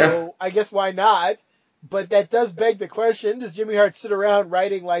 Yes. so I guess why not? But that does beg the question: does Jimmy Hart sit around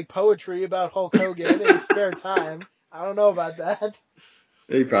writing like poetry about Hulk Hogan in his spare time? I don't know about that.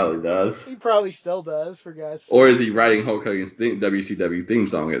 He probably does. He probably still does, for God's Or sake. is he So writing Hulk Hogan's WCW theme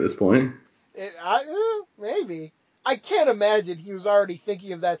song at this point? maybe. I can't imagine he was already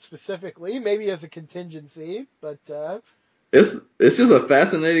thinking of that specifically. Maybe as a contingency, but It's just a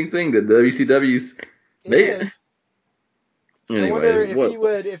fascinating thing that WCW's it they is. I anyway. wonder if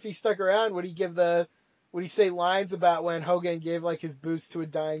What if he stuck around, would he say lines about when Hogan gave like his boots to a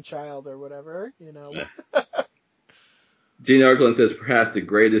dying child or whatever? Gene Okerlund says perhaps the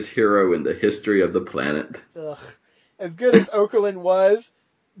greatest hero in the history of the planet. Ugh. As good as Okerlund was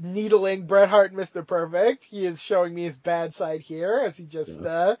needling Bret Hart and Mr. Perfect, he is showing me his bad side here as he just,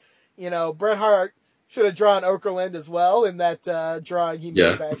 Bret Hart should have drawn Okerlund as well in that drawing he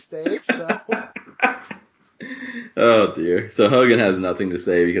made backstage. So. Oh, dear. So Hogan has nothing to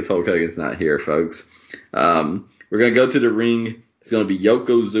say because Hulk Hogan's not here, folks. We're going to go to the ring. It's going to be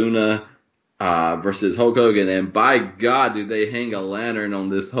Yokozuna versus Hulk Hogan. And by God, did they hang a lantern on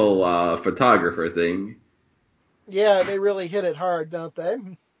this whole photographer thing. Yeah, they really hit it hard, don't they?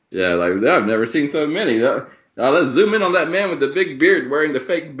 Yeah, like I've never seen so many. Let's zoom in on that man with the big beard wearing the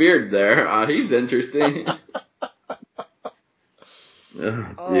fake beard there. He's interesting.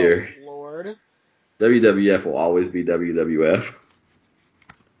 Oh, dear. Oh, Lord. WWF will always be WWF.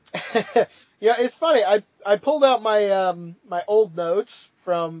 Yeah, it's funny. I pulled out my my old notes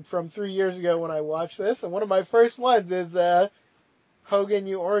from 3 years ago when I watched this, and one of my first ones is Hogan,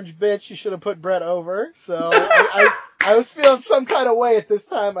 you orange bitch, you should have put Bret over. So I was feeling some kind of way at this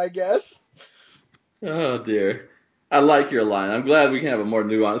time, I guess. Oh, dear. I like your line. I'm glad we can have a more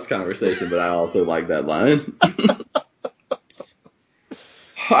nuanced conversation, but I also like that line.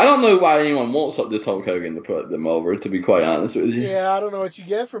 I don't know why anyone wants this Hulk Hogan to put them over, to be quite honest with you. Yeah, I don't know what you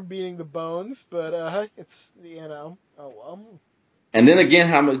get from beating the Bones, but it's, oh well. And then again,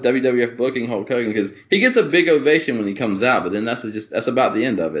 how much WWF booking Hulk Hogan, because he gets a big ovation when he comes out, but then that's about the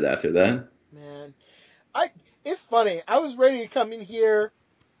end of it after that. Man, it's funny. I was ready to come in here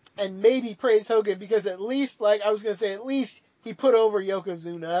and maybe praise Hogan because at least, at least he put over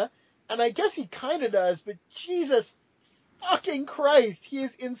Yokozuna, and I guess he kind of does, but Jesus fucking Christ, he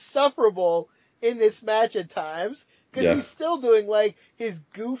is insufferable in this match at times because he's still doing his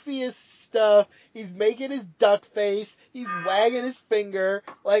goofiest stuff. He's making his duck face. He's wagging his finger,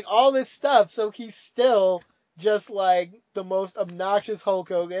 all this stuff. So he's still just the most obnoxious Hulk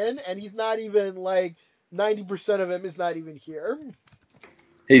Hogan, and he's not even 90% of him is not even here.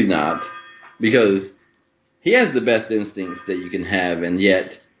 He's not, because he has the best instincts that you can have, and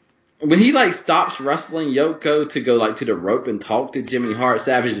yet when he stops wrestling Yoko to go to the rope and talk to Jimmy Hart,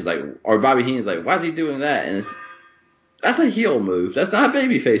 Savage is or Bobby Heenan's why is he doing that? And that's a heel move. That's not a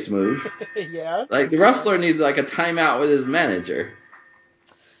babyface move. Yeah. The wrestler needs a timeout with his manager.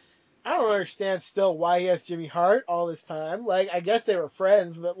 I don't understand still why he has Jimmy Hart all this time. I guess they were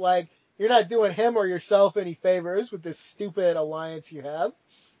friends, but you're not doing him or yourself any favors with this stupid alliance you have.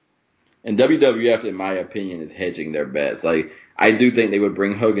 And WWF, in my opinion, is hedging their bets. I do think they would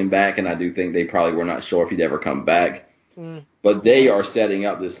bring Hogan back, and I do think they probably were not sure if he'd ever come back. But they are setting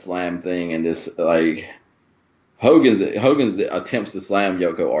up this slam thing, and this Hogan's attempts to slam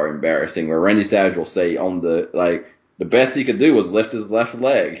Yoko are embarrassing. Where Randy Savage will say on the best he could do was lift his left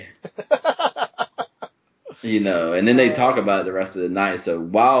leg. And then they talk about it the rest of the night. So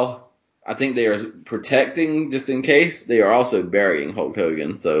while I think they are protecting just in case, they are also burying Hulk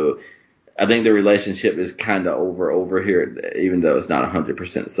Hogan. So I think the relationship is kind of over here, even though it's not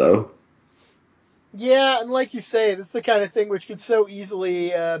 100% so. Yeah, and like you say, this is the kind of thing which could so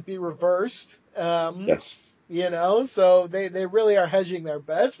easily be reversed. Yes. So they really are hedging their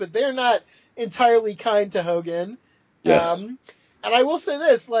bets, but they're not entirely kind to Hogan. Yes. And I will say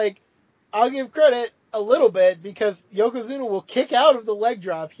this, I'll give credit a little bit because Yokozuna will kick out of the leg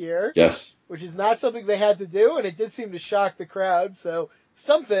drop here. Yes. Which is not something they had to do, and it did seem to shock the crowd. So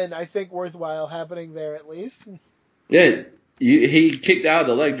something, I think, worthwhile happening there at least. Yeah, he kicked out of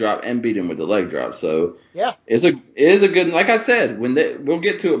the leg drop and beat him with the leg drop. So yeah, it is a good. Like I said, we'll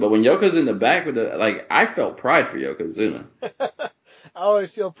get to it, but when Yoko's in the back with I felt pride for Yokozuna. I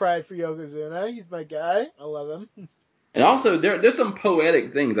always feel pride for Yokozuna. He's my guy. I love him. And also, there's some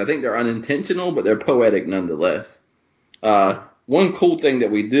poetic things. I think they're unintentional, but they're poetic nonetheless. One cool thing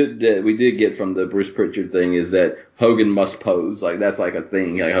that we did get from the Bruce Pritchard thing is that Hogan must pose. That's a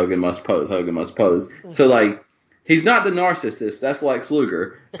thing. Hogan must pose. Hogan must pose. So he's not the narcissist. That's Lex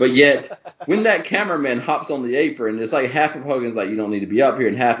Luger. But yet, when that cameraman hops on the apron, it's half of Hogan's you don't need to be up here,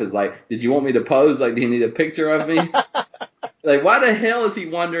 and half is did you want me to pose? Do you need a picture of me? Why the hell is he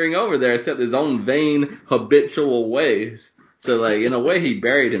wandering over there except his own vain, habitual ways? So, in a way, he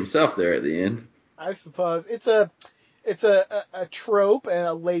buried himself there at the end. I suppose. It's a trope and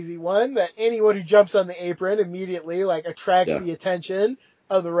a lazy one that anyone who jumps on the apron immediately, attracts the attention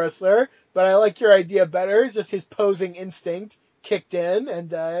of the wrestler. But I like your idea better. It's just his posing instinct kicked in,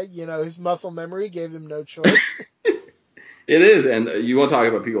 and, his muscle memory gave him no choice. It is, and you want to talk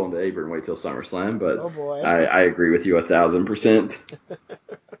about people on the apron, wait till SummerSlam, but oh boy. I agree with you 1,000%.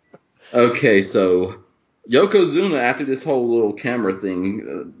 Okay, so Yokozuna, after this whole little camera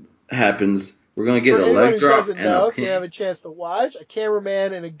thing happens, We're going to get For a anyone leg who drop doesn't and a know, if you pin. have a chance to watch, a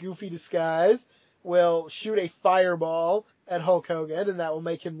cameraman in a goofy disguise will shoot a fireball at Hulk Hogan, and that will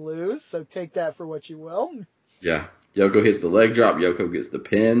make him lose. So take that for what you will. Yeah. Yoko hits the leg drop. Yoko gets the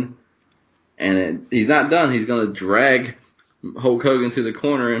pin. And he's not done. He's going to drag Hulk Hogan to the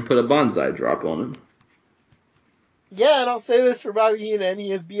corner and put a bonsai drop on him. Yeah, and I'll say this for Bobby Heenan.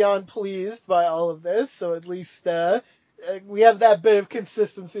 He is beyond pleased by all of this, so at least we have that bit of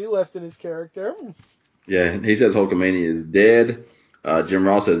consistency left in his character. Yeah, he says Hulkamania is dead. Jim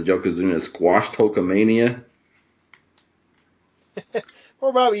Ross says Yokozuna squashed Hulkamania.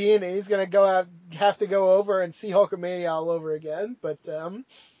 Poor Bobby Heenan. He's going to have to go over and see Hulkamania all over again, but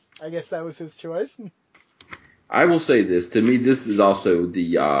I guess that was his choice. I will say this. To me, this is also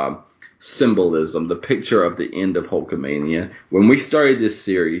the symbolism, the picture of the end of Hulkamania. When we started this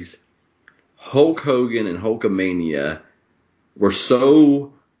series, Hulk Hogan and Hulkamania were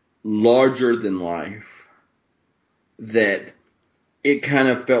so larger than life that it kind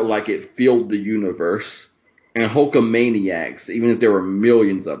of felt like it filled the universe. And Hulkamaniacs, even if there were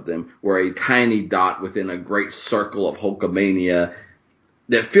millions of them, were a tiny dot within a great circle of Hulkamania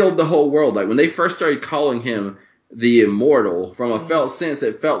that filled the whole world. Like when they first started calling him the Immortal, from a felt sense,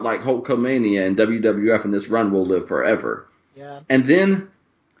 it felt like Hulkamania and WWF and this run will live forever. Yeah. And then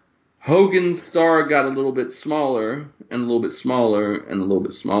Hogan's star got a little bit smaller and a little bit smaller and a little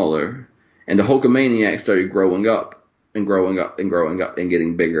bit smaller. And the Hulkamaniacs started growing up and growing up and growing up and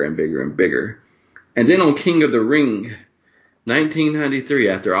getting bigger and bigger and bigger. And then on King of the Ring, 1993,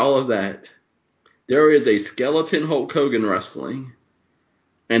 after all of that, there is a skeleton Hulk Hogan wrestling.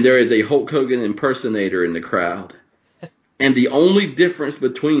 And there is a Hulk Hogan impersonator in the crowd. And the only difference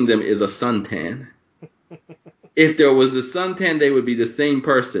between them is a suntan. If there was a suntan, they would be the same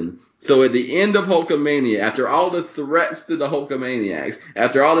person. So at the end of Hulkamania, after all the threats to the Hulkamaniacs,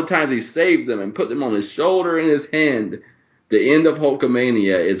 after all the times he saved them and put them on his shoulder and his hand, the end of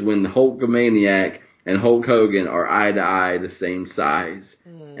Hulkamania is when Hulkamaniac and Hulk Hogan are eye to eye, the same size.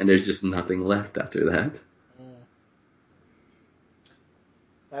 And there's just nothing left after that.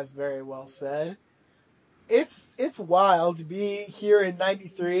 That's very well said. It's wild to be here in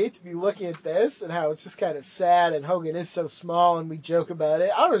 93, to be looking at this and how it's just kind of sad, and Hogan is so small and we joke about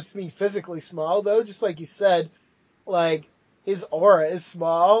it. I don't just mean physically small though, just like you said, like his aura is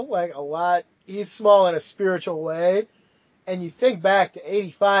small, like a lot. He's small in a spiritual way. And you think back to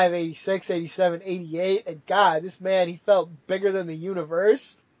 85, 86, 87, 88, and God, this man, he felt bigger than the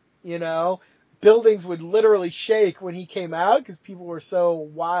universe, you know. Buildings would literally shake when he came out because people were so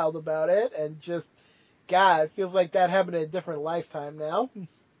wild about it, and just, God, it feels like that happened in a different lifetime now.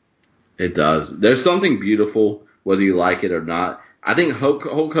 It does. There's something beautiful, whether you like it or not. I think Hulk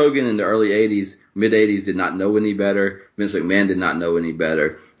Hogan in the early 80s, mid 80s did not know any better. Vince McMahon did not know any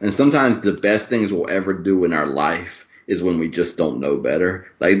better. And sometimes the best things we'll ever do in our life is when we just don't know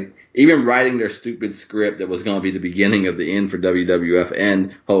better. Like, even writing their stupid script that was going to be the beginning of the end for WWF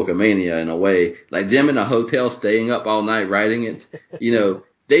and Hulkamania in a way, like them in a hotel staying up all night writing it, you know,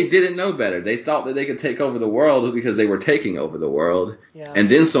 they didn't know better. They thought that they could take over the world because they were taking over the world. Yeah. And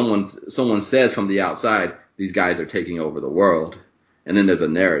then someone says from the outside, these guys are taking over the world. And then there's a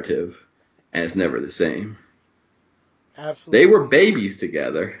narrative, and it's never the same. Absolutely. They were babies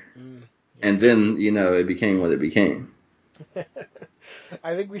together. Yeah. And then, you know, it became what it became.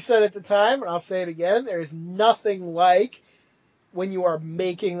 I think we said at the time, and I'll say it again, there is nothing like when you are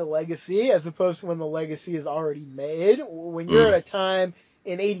making the legacy as opposed to when the legacy is already made. When you're at a time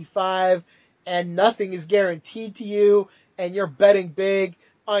in 85 and nothing is guaranteed to you and you're betting big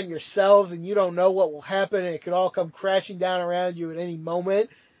on yourselves and you don't know what will happen and it could all come crashing down around you at any moment,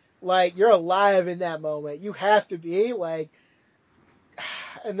 like, you're alive in that moment. You have to be, like,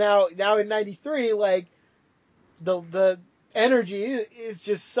 and now in 93, like, the energy is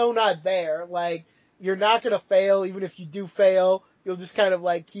just so not there. Like, you're not going to fail. Even if you do fail, you'll just kind of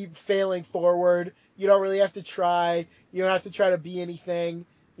like keep failing forward. You don't really have to try. You don't have to try to be anything.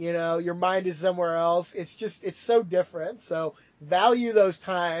 You know, your mind is somewhere else. It's so different. So value those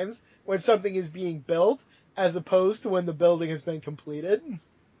times when something is being built as opposed to when the building has been completed.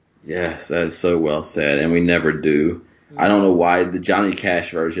 Yes, that is so well said. And we never do. I don't know why the Johnny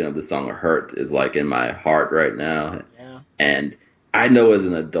Cash version of the song Hurt is like in my heart right now. Yeah. And I know as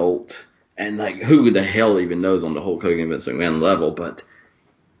an adult, and like who the hell even knows on the Hulk Hogan Vince McMahon level, but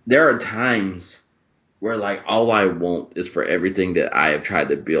there are times where like all I want is for everything that I have tried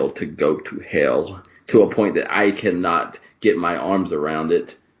to build to go to hell, to a point that I cannot get my arms around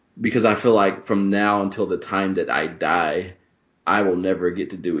it, because I feel like from now until the time that I die, I will never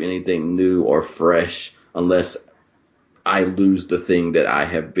get to do anything new or fresh unless I lose the thing that I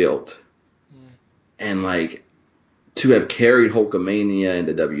have built. And like to have carried Hulkamania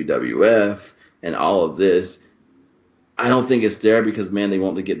into WWF and all of this, I don't think it's there because, man, they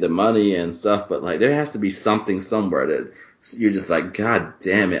want to get the money and stuff, but like there has to be something somewhere that you're just like, God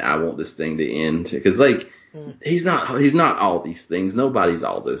damn it, I want this thing to end. Because like he's not all these things. Nobody's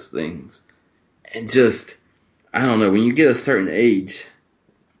all those things. And just, I don't know, when you get a certain age,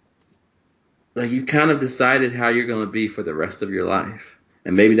 like you kind of decided how you're going to be for the rest of your life.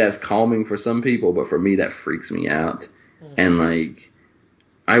 And maybe that's calming for some people, but for me that freaks me out. And like,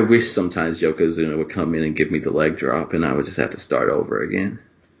 I wish sometimes Yokozuna would come in and give me the leg drop, and I would just have to start over again.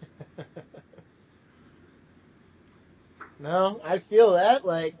 No, I feel that.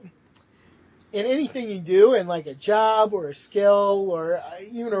 Like, in anything you do, in like a job or a skill or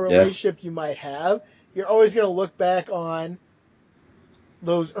even a relationship you might have, you're always going to look back on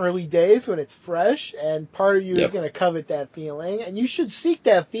those early days when it's fresh, and part of you is going to covet that feeling, and you should seek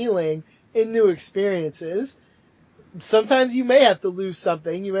that feeling in new experiences. Sometimes you may have to lose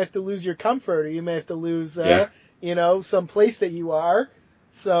something. You may have to lose your comfort, or you may have to lose, some place that you are.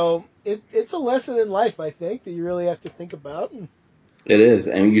 So it's a lesson in life, I think, that you really have to think about. It is.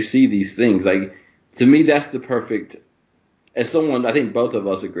 And you see these things. Like, to me, that's the perfect. As someone, I think both of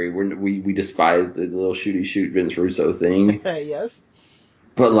us agree, we despise the little shooty shoot Vince Russo thing. Yes.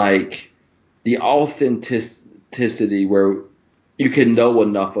 But, like, the authenticity where you can know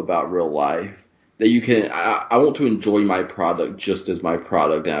enough about real life that you can, I want to enjoy my product just as my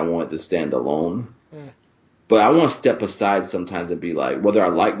product, and I want it to stand alone. But I want to step aside sometimes and be like, whether I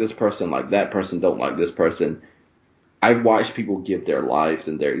like this person, like that person, don't like this person. I've watched people give their lives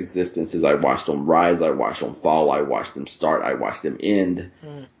and their existences. I watched them rise. I watched them fall. I watched them start. I watched them end.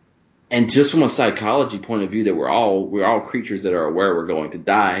 And just from a psychology point of view, that we're all creatures that are aware we're going to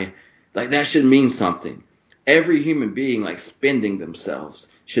die. Like, that should mean something. Every human being, like, spending themselves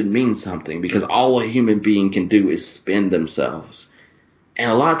should mean something, because all a human being can do is spend themselves. And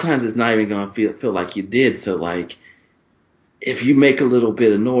a lot of times it's not even going to feel like you did. So, like, if you make a little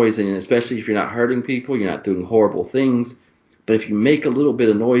bit of noise, and especially if you're not hurting people, you're not doing horrible things, but if you make a little bit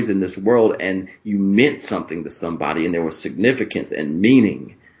of noise in this world and you meant something to somebody and there was significance and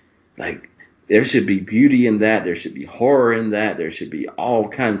meaning, like, there should be beauty in that. There should be horror in that. There should be all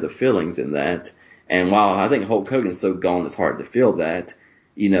kinds of feelings in that. And while I think Hulk Hogan's so gone, it's hard to feel that,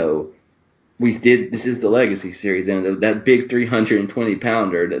 this is the Legacy series, and that big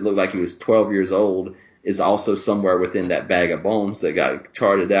 320-pounder that looked like he was 12 years old is also somewhere within that bag of bones that got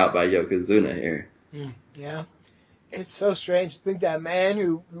charted out by Yokozuna here. Yeah. It's so strange to think that man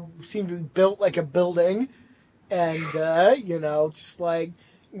who seemed to be built like a building, and, just like,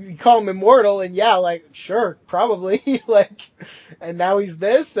 you call him immortal, and sure, probably, and now he's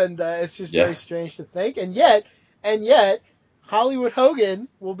this, and it's just very strange to think. And yet, Hollywood Hogan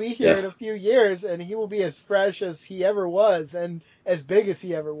will be here in a few years, and he will be as fresh as he ever was, and as big as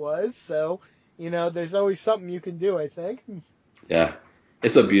he ever was. So, there's always something you can do, I think. Yeah,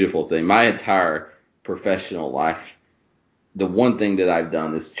 it's a beautiful thing. My entire professional life, the one thing that I've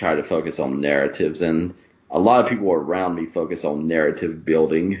done is try to focus on narratives, and a lot of people around me focus on narrative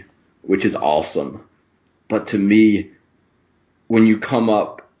building, which is awesome. But to me, when you come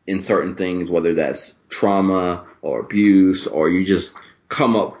up in certain things, whether that's trauma or abuse, or you just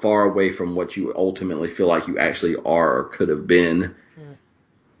come up far away from what you ultimately feel like you actually are or could have been,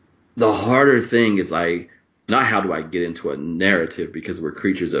 the harder thing is like, not how do I get into a narrative, because we're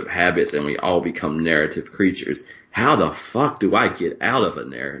creatures of habits and we all become narrative creatures. How the fuck do I get out of a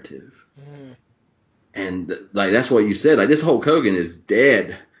narrative? And like, that's what you said. Like, this Hulk Hogan is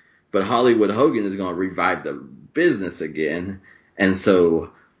dead, but Hollywood Hogan is going to revive the business again. And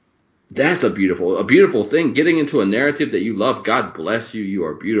so that's a beautiful thing. Getting into a narrative that you love, God bless you. You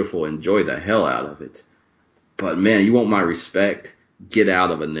are beautiful. Enjoy the hell out of it. But man, you want my respect? Get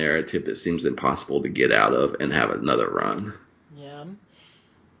out of a narrative that seems impossible to get out of and have another run. Yeah.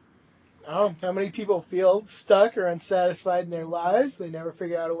 Oh, how many people feel stuck or unsatisfied in their lives? They never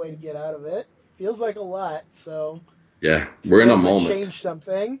figure out a way to get out of it. Feels like a lot. So yeah, we're in a moment. Change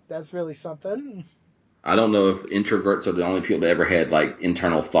something. That's really something. I don't know if introverts are the only people that ever had like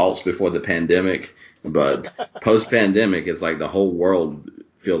internal thoughts before the pandemic, but post-pandemic, it's like the whole world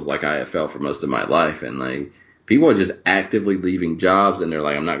feels like I have felt for most of my life, and like people are just actively leaving jobs, and they're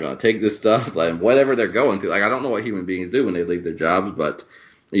like, I'm not going to take this stuff, like whatever they're going through. Like, I don't know what human beings do when they leave their jobs, but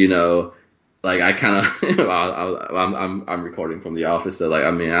like I kind of, I'm recording from the office, so like, I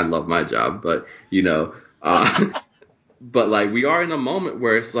mean, I love my job, but but like we are in a moment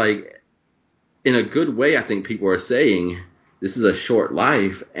where it's like, in a good way, I think people are saying this is a short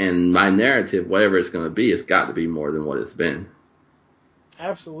life, and my narrative, whatever it's going to be, it's got to be more than what it's been.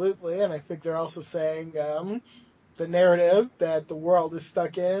 Absolutely, and I think they're also saying the narrative that the world is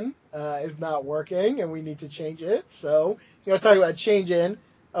stuck in is not working, and we need to change it. So, talk about changing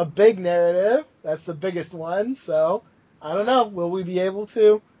a big narrative. That's the biggest one. So, I don't know. Will we be able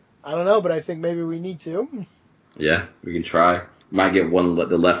to? I don't know, but I think maybe we need to. Yeah, we can try. Might get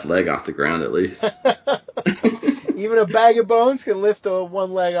the left leg off the ground at least. Even a bag of bones can lift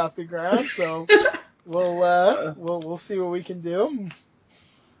one leg off the ground. So we'll see what we can do.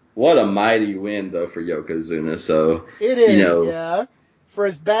 What a mighty win though for Yokozuna. So it is, yeah. For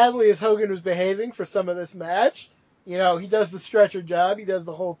as badly as Hogan was behaving for some of this match, he does the stretcher job, he does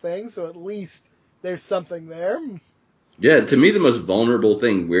the whole thing. So at least there's something there. Yeah, to me the most vulnerable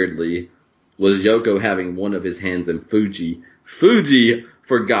thing, weirdly, was Yoko having one of his hands in Fuji. Fuji,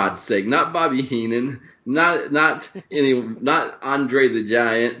 for God's sake, not Bobby Heenan, not Andre the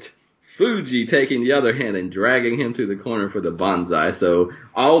Giant. Fuji taking the other hand and dragging him to the corner for the bonsai. So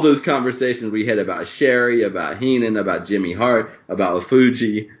all those conversations we had about Sherry, about Heenan, about Jimmy Hart, about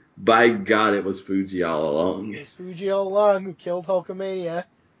Fuji, by God, it was Fuji all along. It was Fuji all along who killed Hulkamania.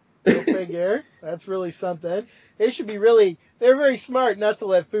 Go figure. That's really something. They're very smart not to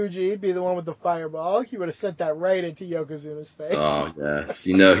let Fuji be the one with the fireball. He would have sent that right into Yokozuna's face. Oh, yes.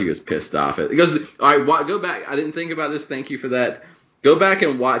 He was pissed off. All right, go back. I didn't think about this. Thank you for that. Go back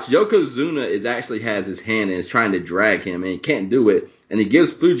and watch. Yokozuna actually has his hand and is trying to drag him, and he can't do it. And he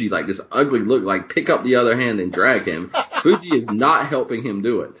gives Fuji like this ugly look, like pick up the other hand and drag him. Fuji is not helping him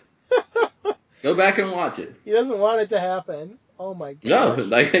do it. Go back and watch it. He doesn't want it to happen. Oh my gosh. No,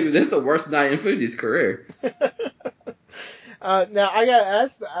 this is the worst night in Fuji's career. Now I gotta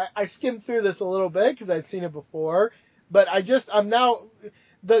ask. I skimmed through this a little bit because I'd seen it before, but I'm now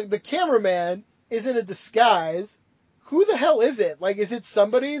the cameraman is in a disguise. Who the hell is it? Like, is it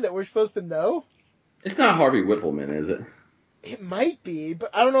somebody that we're supposed to know? It's not Harvey Whippleman, is it? It might be,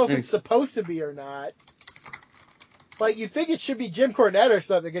 but I don't know if it's supposed to be or not. Like, you'd think it should be Jim Cornette or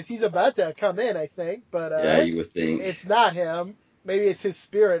something, because he's about to come in, I think. But yeah, you would think. It's not him. Maybe it's his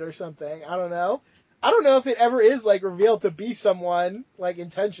spirit or something. I don't know. I don't know if it ever is, like, revealed to be someone, like,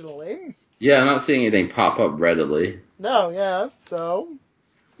 intentionally. Yeah, I'm not seeing anything pop up readily. No, yeah, so...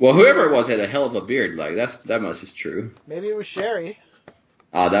 Well, whoever it was had a hell of a beard. Like, that much is true. Maybe it was Sherry.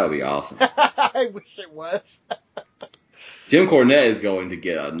 Oh, that would be awesome. I wish it was. Jim Cornette is going to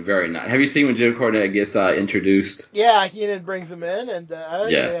get a very nice... Have you seen when Jim Cornette gets introduced? Yeah, Heenan brings him in, and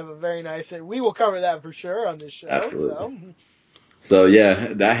they have a very nice... We will cover that for sure on this show. Absolutely. So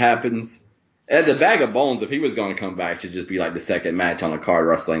yeah, that happens. And the Bag of Bones, if he was going to come back, should just be like the second match on the card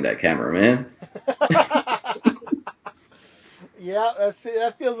wrestling that cameraman. Yeah,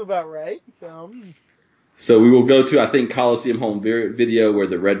 that feels about right. So we will go to, I think, Coliseum home video where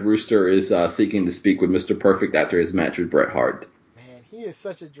the Red Rooster is seeking to speak with Mr. Perfect after his match with Bret Hart. Man, he is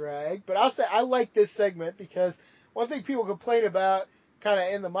such a drag. But I'll say I like this segment because one thing people complain about kind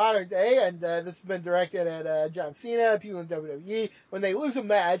of in the modern day, and this has been directed at John Cena, people in WWE, when they lose a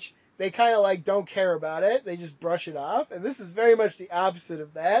match, they kind of like don't care about it. They just brush it off. And this is very much the opposite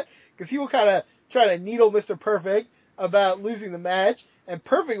of that because he will kind of try to needle Mr. Perfect about losing the match, and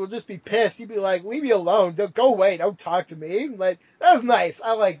Perfect will just be pissed. He'd be like, leave me alone. Don't go away. Don't talk to me. Like, that was nice.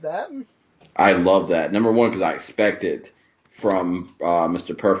 I like that. I love that. Number one, because I expect it from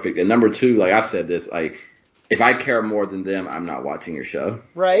Mr. Perfect. And number two, like I've said this, like, if I care more than them, I'm not watching your show.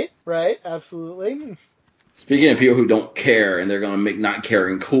 Right. Absolutely. Speaking of people who don't care and they're going to make not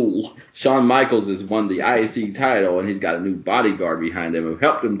caring cool, Shawn Michaels has won the IC title and he's got a new bodyguard behind him who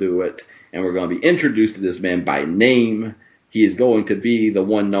helped him do it. And we're going to be introduced to this man by name. He is going to be the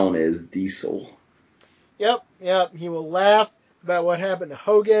one known as Diesel. Yep. He will laugh about what happened to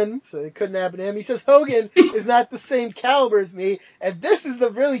Hogan, so it couldn't happen to him. He says Hogan is not the same caliber as me, and this is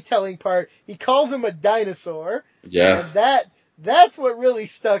the really telling part. He calls him a dinosaur. Yes. And that's what really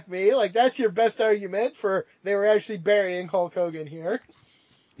stuck me. Like, that's your best argument for they were actually burying Hulk Hogan here.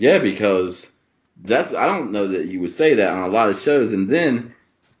 Yeah, because I don't know that you would say that on a lot of shows, and then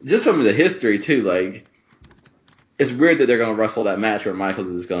just from the history too, like, it's weird that they're going to wrestle that match where Michaels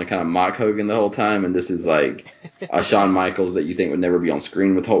is going to kind of mock Hogan the whole time, and this is like a Shawn Michaels that you think would never be on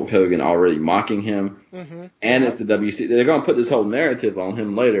screen with Hulk Hogan already mocking him. Mm-hmm. And it's the WC. They're going to put this whole narrative on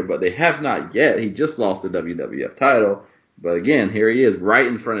him later, but they have not yet. He just lost the WWF title, but again, here he is right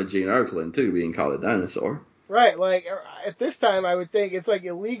in front of Gene Okerlund too, being called a dinosaur. Right, like at this time, I would think it's like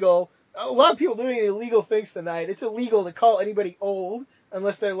illegal. A lot of people doing illegal things tonight. It's illegal to call anybody old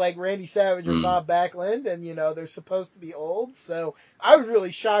unless they're like Randy Savage or Bob Backlund, and they're supposed to be old. So I was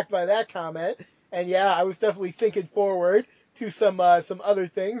really shocked by that comment, and yeah, I was definitely thinking forward to some other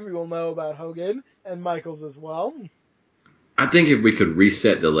things we will know about Hogan and Michaels as well. I think if we could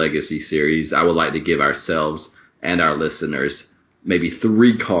reset the Legacy series, I would like to give ourselves and our listeners maybe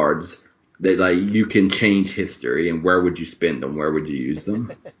 3 cards that like you can change history, and where would you spend them? Where would you use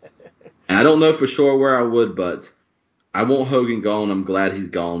them? And I don't know for sure where I would, but I want Hogan gone. I'm glad he's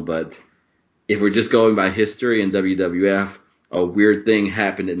gone, but if we're just going by history and WWF, a weird thing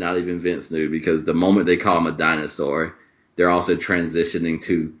happened that not even Vince knew, because the moment they call him a dinosaur, they're also transitioning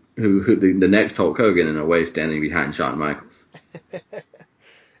to the next Hulk Hogan in a way, standing behind Shawn Michaels.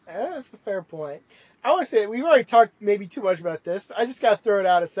 That's a fair point. I want to say we've already talked maybe too much about this, but I just got to throw it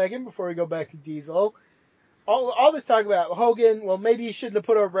out a second before we go back to Diesel. All this talk about Hogan, well, maybe he shouldn't have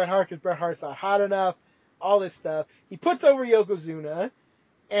put over Bret Hart because Bret Hart's not hot enough, all this stuff. He puts over Yokozuna,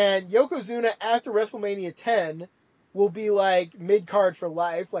 and Yokozuna after WrestleMania 10 will be like mid-card for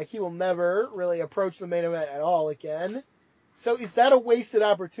life. Like, he will never really approach the main event at all again. So is that a wasted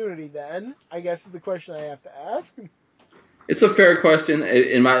opportunity then? I guess is the question I have to ask. It's a fair question.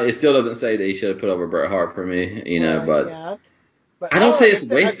 It still doesn't say that he should have put over Bret Hart for me, Right, but yeah. But I don't say it's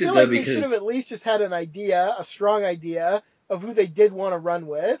I wasted feel though, like they because should have at least just had an idea, a strong idea of who they did want to run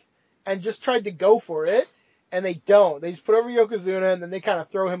with, and just tried to go for it. And they don't. They just put over Yokozuna, and then they kind of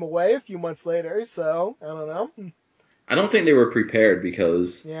throw him away a few months later. So I don't know. I don't think they were prepared,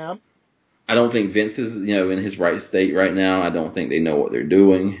 because Yeah. I don't think Vince is in his right state right now. I don't think they know what they're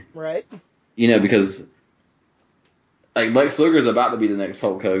doing. Right. Because like Lex Luger's about to be the next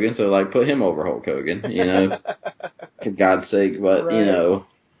Hulk Hogan, so like put him over Hulk Hogan, for God's sake. But Right.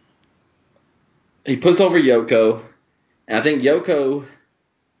 he puts over Yoko, and I think Vince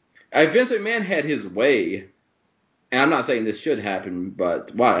McMahon had his way, and I'm not saying this should happen,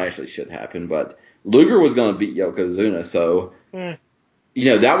 but it actually should happen. But Luger was going to beat Yokozuna, so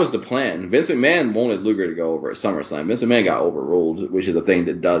that was the plan. Vince McMahon wanted Luger to go over at SummerSlam. Vince McMahon got overruled, which is a thing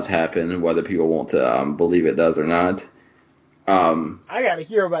that does happen, whether people want to believe it does or not. I got to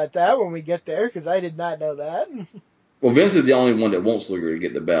hear about that when we get there, because I did not know that. Well, Vince is the only one that wants Luger to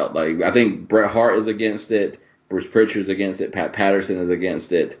get the belt. Like, I think Bret Hart is against it, Bruce Pritchard's against it, Pat Patterson is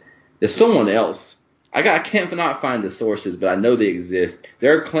against it. There's someone else. I cannot find the sources, but I know they exist.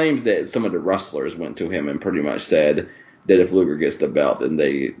 There are claims that some of the wrestlers went to him and pretty much said that if Luger gets the belt, then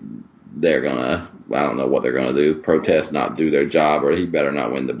they're gonna, I don't know what they're gonna do, protest, not do their job, or he better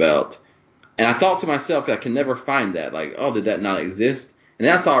not win the belt. And I thought to myself, I can never find that. Like, oh, did that not exist? And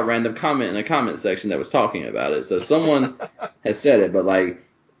then I saw a random comment in a comment section that was talking about it. So someone has said it, but like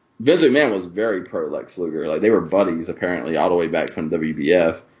Vince McMahon was very pro Lex Luger. Like, they were buddies apparently all the way back from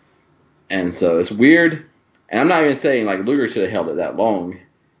WBF. And so it's weird. And I'm not even saying like Luger should have held it that long,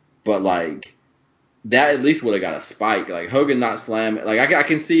 but like that at least would have got a spike. Like Hogan not slam it. Like I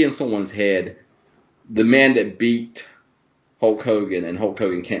can see in someone's head the man that beat Hulk Hogan and Hulk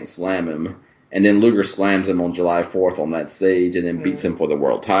Hogan can't slam him, and then Luger slams him on July 4th on that stage and then beats him for the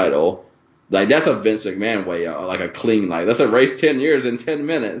world title. Like, that's a Vince McMahon way, like a clean, like, let's erase 10 years in 10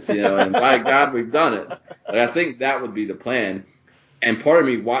 minutes, and by God, we've done it. Like, I think that would be the plan. And part of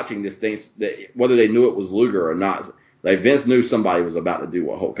me watching this thing, that whether they knew it was Luger or not, like, Vince knew somebody was about to do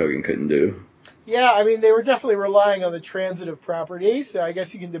what Hulk Hogan couldn't do. Yeah, I mean, they were definitely relying on the transitive property, so I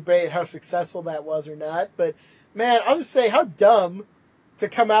guess you can debate how successful that was or not. But, man, I'll just say, how dumb to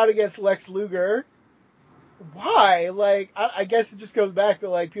come out against Lex Luger. Why? Like, I guess it just goes back to,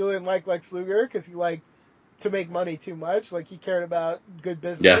 like, people didn't like Lex Luger because he liked to make money too much. Like, he cared about good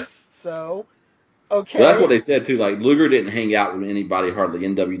business. Yeah. So, okay. Well, that's what they said, too. Like, Luger didn't hang out with anybody hardly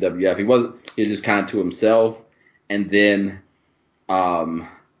in WWF. He was just kind of to himself. And then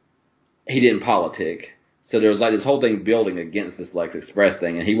he didn't politic. So there was like this whole thing building against this Lex Express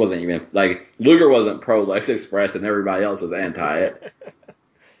thing, and he wasn't even, like, Luger wasn't pro Lex Express and everybody else was anti it.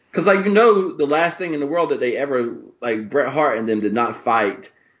 Because, like, the last thing in the world that they ever, like, Bret Hart and them did not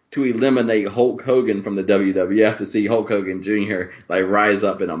fight to eliminate Hulk Hogan from the WWF to see Hulk Hogan Jr., like, rise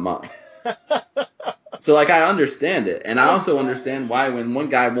up in a month. So, like, I understand it. And I also understand why when one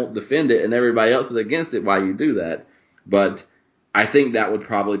guy won't defend it and everybody else is against it, why you do that. But I think that would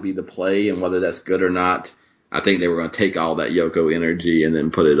probably be the play, and whether that's good or not, I think they were going to take all that Yoko energy and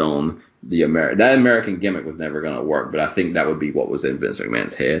then put it on the that American gimmick was never going to work, but I think that would be what was in Vince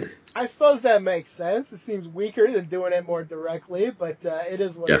McMahon's head. I suppose that makes sense. It seems weaker than doing it more directly, but it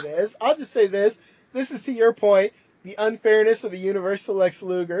is what it is. I'll just say this. This is to your point, the unfairness of the Universal Lex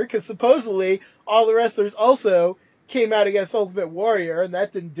Luger, because supposedly all the wrestlers also came out against Ultimate Warrior, and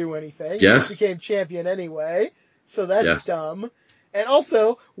that didn't do anything. He just became champion anyway, so that's dumb. And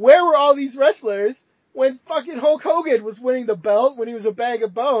also, where were all these wrestlers when fucking Hulk Hogan was winning the belt when he was a bag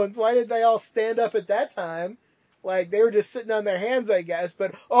of bones? Why did they all stand up at that time Like, they were just sitting on their hands, I guess.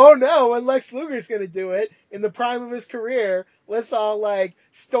 But, oh no, when Lex Luger's going to do it in the prime of his career, let's all, like,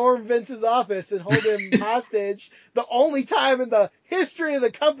 storm Vince's office and hold him hostage. The only time in the history of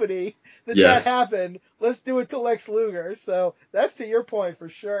the company that Yes. happened, let's do it to Lex Luger. So, that's to your point for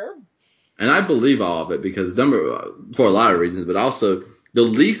sure. And I believe all of it because for a lot of reasons, but also the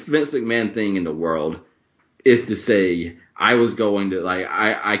least Vince McMahon thing in the world is to say, I was going to, like,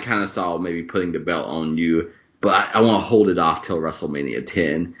 I kind of saw maybe putting the belt on you, but I want to hold it off till WrestleMania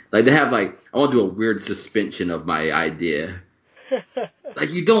 10. Like, they have, like, I want to do a weird suspension of my idea. Like,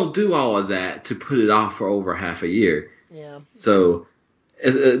 you don't do all of that to put it off for over half a year. Yeah. So,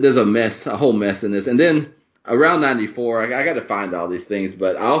 there's a whole mess in this. And then, around 94, I got to find all these things,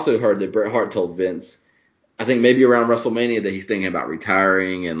 but I also heard that Bret Hart told Vince, I think maybe around WrestleMania, that he's thinking about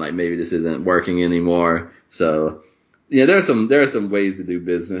retiring and, like, maybe this isn't working anymore. So, yeah, there are some ways to do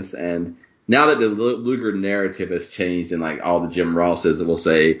business, and now that the Luger narrative has changed and, like, all the Jim Rosses will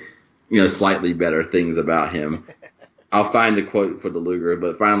say, slightly better things about him, I'll find a quote for the Luger,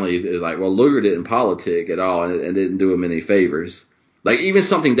 but finally it's like, well, Luger didn't politic at all and didn't do him any favors. Like, even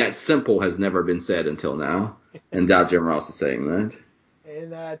something that simple has never been said until now, and now Jim Ross is saying that.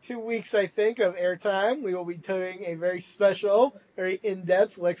 In 2 weeks, I think, of airtime, we will be doing a very special, very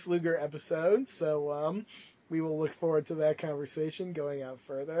in-depth Lex Luger episode. So we will look forward to that conversation going out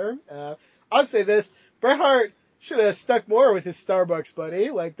further. I'll say this: Bret Hart should have stuck more with his Starbucks buddy.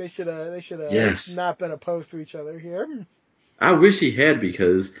 Like, they should have Yes. not been opposed to each other here. I wish he had,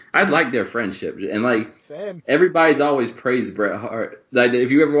 because I like their friendship. And, like, Same. everybody's always praised Bret Hart. Like, if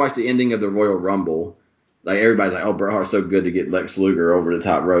you ever watch the ending of the Royal Rumble, like, everybody's like, oh, Bret Hart's so good to get Lex Luger over the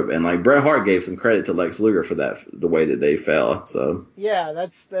top rope. And, like, Bret Hart gave some credit to Lex Luger for that, the way that they fell. So Yeah,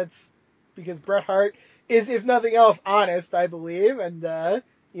 that's because Bret Hart is, if nothing else, honest, I believe, and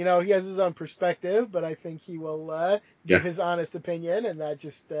he has his own perspective, but I think he will give his honest opinion, and that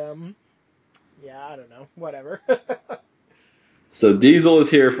just I don't know, whatever. So Diesel is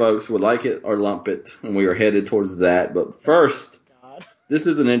here, folks. Would like it or lump it, and we are headed towards that. But first, this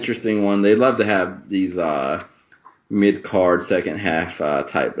is an interesting one. They love to have these mid-card, second half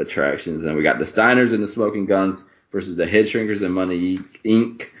type attractions. And we got the Steiners and the Smoking Guns versus the Head Shrinkers and Money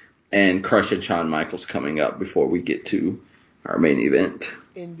Inc. and Crush and Shawn Michaels coming up before we get to our main event.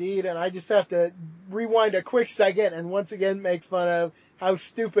 Indeed, and I just have to rewind a quick second and once again make fun of how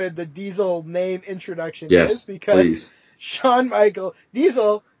stupid the Diesel name introduction is, because please. Shawn Michaels,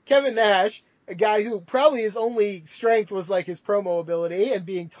 Diesel, Kevin Nash, a guy who probably his only strength was like his promo ability and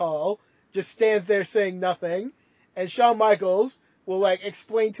being tall, just stands there saying nothing. And Shawn Michaels will, like,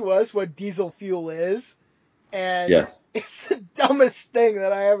 explain to us what diesel fuel is. And it's the dumbest thing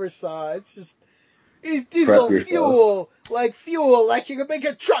that I ever saw. It's just, it's diesel fuel, like you can make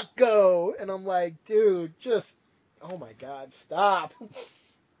a truck go. And I'm like, dude, just, oh my God, stop.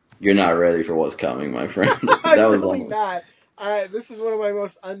 You're not ready for what's coming, my friend. I'm really not. This is one of my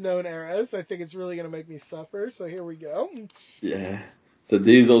most unknown eras. I think it's really going to make me suffer. So here we go. Yeah. So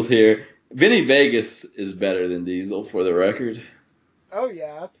Diesel's here. Vinny Vegas is better than Diesel, for the record. Oh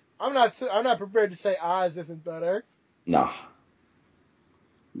yeah. I'm not prepared to say Oz isn't better. Nah.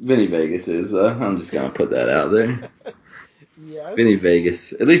 Vinny Vegas is. I'm just gonna put that out there. Yes. Vinny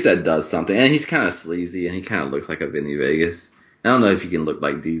Vegas. At least that does something. And he's kind of sleazy, and he kind of looks like a Vinny Vegas. I don't know if he can look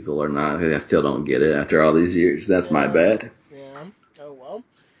like Diesel or not. I still don't get it after all these years. That's my bad. Yeah. Oh, well.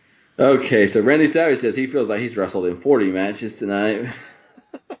 Okay, so Randy Savage says he feels like he's wrestled in 40 matches tonight.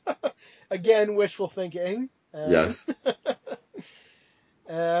 Again, wishful thinking. Yes.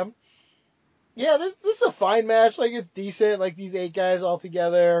 Yeah, this is a fine match. Like, it's decent. Like, these 8 guys all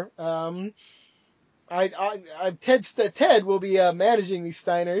together. Ted will be managing these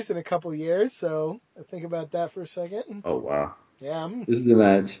Steiners in a couple years, so think about that for a second. Oh, wow. Yeah. This is the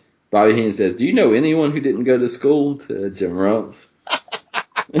match. Bobby Heenan says, do you know anyone who didn't go to school? To Jim Ross.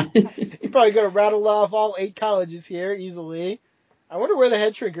 You're probably going to rattle off all 8 colleges here easily. I wonder where the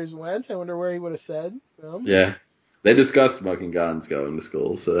Head Shrinkers went. I wonder where he would have said. Yeah. They discussed Smoking Guns going to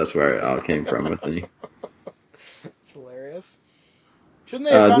school, so that's where it all came from with me. It's hilarious. Shouldn't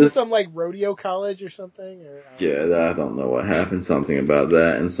they have gone to some, like, rodeo college or something? I don't know what happened. Something about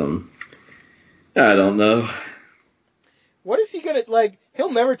that and I don't know. What is he going to, like,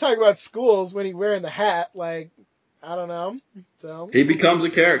 he'll never talk about schools when he's wearing the hat. Like, I don't know. So he becomes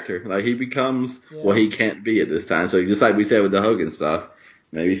a character. Like, he becomes what he can't be at this time. So just like we said with the Hogan stuff,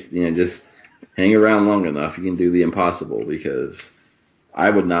 maybe, just hang around long enough, you can do the impossible, because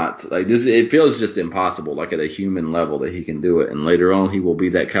I would not, like, this, it feels just impossible, like, at a human level that he can do it, and later on he will be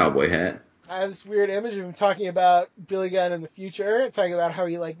that cowboy hat. I have this weird image of him talking about Billy Gunn in the future, talking about how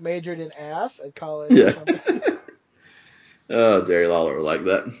he, like, majored in ass at college or something. Oh, Jerry Lawler would like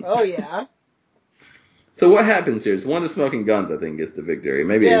that. Oh, yeah. So what happens here? It's one of the Smoking Guns, I think, gets the victory.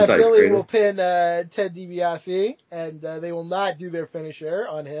 Maybe Yeah, Inside Billy will Cradle. pin Ted DiBiase, and they will not do their finisher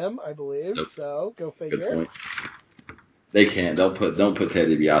on him, I believe. Nope. So, go Good figure. point. They can't. Don't put Ted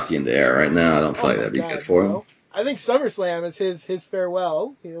DiBiase in the air right now. I don't feel Oh like my that'd be good God, for him. no. I think SummerSlam is his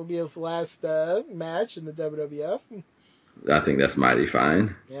farewell. It'll be his last match in the WWF. I think that's mighty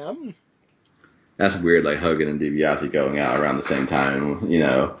fine. Yeah. That's weird, like Hogan and DiBiase going out around the same time, you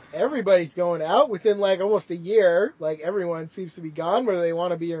know. Everybody's going out within like almost a year. Like everyone seems to be gone whether they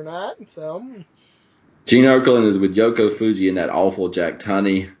want to be or not. So. Gene Okerlund is with Yoko Fuji and that awful Jack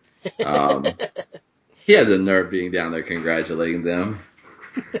Tunney. He has a nerve being down there congratulating them.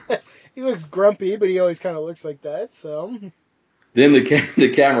 He looks grumpy, but he always kind of looks like that. So. Then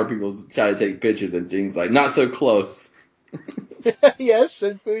the camera people try to take pictures, and Gene's like, not so close. Yes,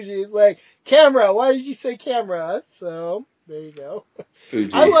 and Fuji is like, camera, why did you say camera? So, there you go.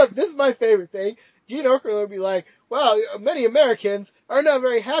 Fuji. I love, this is my favorite thing. Gene Okerlund would be like, well, many Americans are not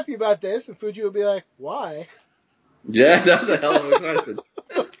very happy about this. And Fuji would be like, why? Yeah, that was a hell of a question.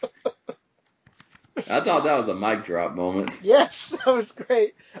 I thought that was a mic drop moment. Yes, that was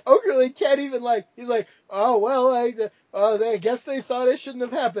great. Okerlund can't even like, he's like, oh, well, I guess they thought it shouldn't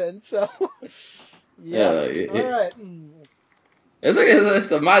have happened. So, yeah. All right.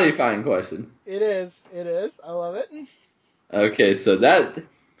 It's a mighty fine question. It is. I love it. Okay, so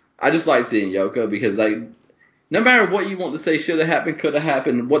I just like seeing Yoko because, like, no matter what you want to say should have happened, could have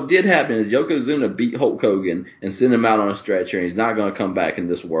happened, what did happen is Yokozuna beat Hulk Hogan and sent him out on a stretcher, and he's not going to come back in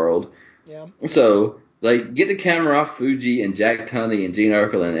this world. Yeah. So, like, get the camera off Fuji and Jack Tunney and Gene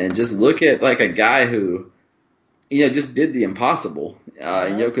Okerlund and just look at, like, a guy who, you know, just did the impossible.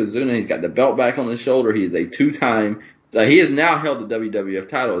 And Yokozuna, he's got the belt back on his shoulder. He's a two-time, he has now held the WWF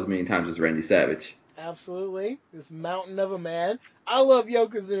title as many times as Randy Savage. Absolutely. This mountain of a man. I love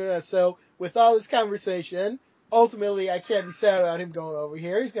Yokozuna, so with all this conversation, ultimately I can't be sad about him going over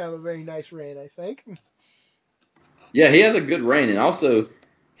here. He's going to have a very nice reign, I think. Yeah, he has a good reign, and also,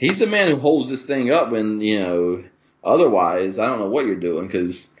 he's the man who holds this thing up when, you know, otherwise, I don't know what you're doing,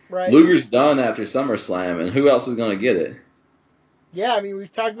 because Luger's done after SummerSlam, and who else is going to get it? Yeah, I mean,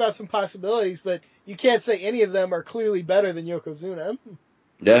 we've talked about some possibilities, but you can't say any of them are clearly better than Yokozuna.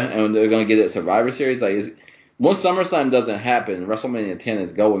 Yeah, and they're going to get it at Survivor Series. Like, once SummerSlam doesn't happen, WrestleMania 10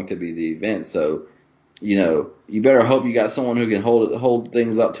 is going to be the event. So, you know, you better hope you got someone who can hold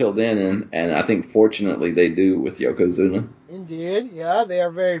things up till then. And I think, fortunately, they do with Yokozuna. Indeed, yeah, they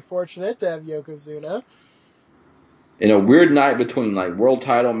are very fortunate to have Yokozuna. In a weird night between, like, world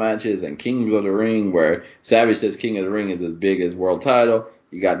title matches and Kings of the Ring, where Savage says King of the Ring is as big as world title,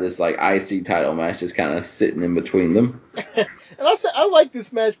 you got this, like, IC title match just kind of sitting in between them. And I like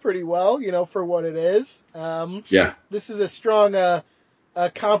this match pretty well, you know, for what it is. Yeah. This is a strong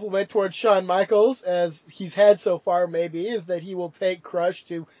compliment towards Shawn Michaels, as he's had so far, maybe, is that he will take Crush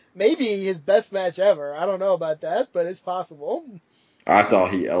to maybe his best match ever. I don't know about that, but it's possible. I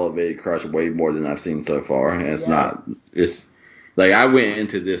thought he elevated Crush way more than I've seen so far. And it's like I went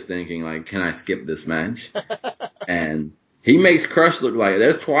into this thinking, like, can I skip this match? And he makes Crush look like,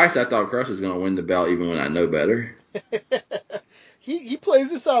 there's twice I thought Crush was going to win the belt even when I know better. He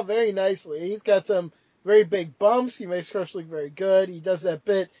plays this off very nicely. He's got some very big bumps. He makes Crush look very good. He does that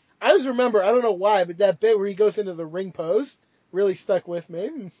bit. I always remember, I don't know why, but that bit where he goes into the ring post really stuck with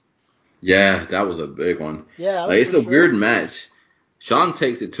me. Yeah, that was a big one. Yeah, like, it's a weird match. Shawn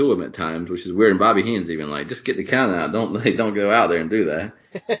takes it to him at times, which is weird. And Bobby Heenan's even like, just get the count out. Don't go out there and do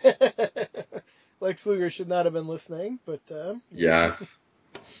that. Lex Luger should not have been listening, but yes.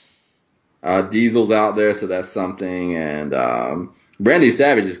 Diesel's out there, so that's something. And Randy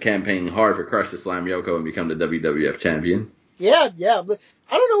Savage is campaigning hard for Crush to slam Yoko and become the WWF champion. Yeah. I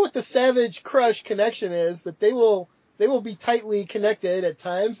don't know what the Savage Crush connection is, but they will be tightly connected at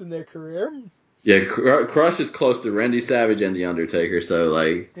times in their career. Yeah, Crush is close to Randy Savage and The Undertaker, so,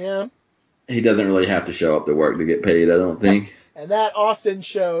 like, yeah, he doesn't really have to show up to work to get paid, I don't think. And that often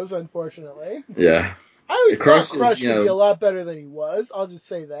shows, unfortunately. Yeah. I always thought Crush could be a lot better than he was. I'll just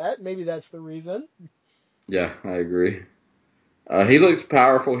say that. Maybe that's the reason. Yeah, I agree. He looks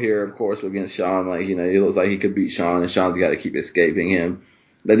powerful here, of course, against Shawn. Like, you know, he looks like he could beat Shawn, and Shawn's got to keep escaping him.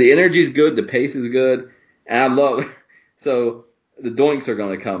 But the energy's good, the pace is good, and I love. So the Doinks are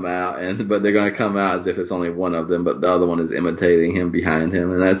going to come out, but they're going to come out as if it's only one of them, but the other one is imitating him behind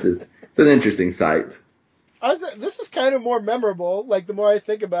him, and it's an interesting sight. This is kind of more memorable. Like, the more I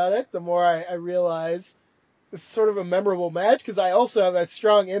think about it, the more I realize this is sort of a memorable match, because I also have that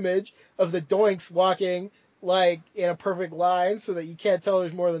strong image of the Doinks walking like in a perfect line so that you can't tell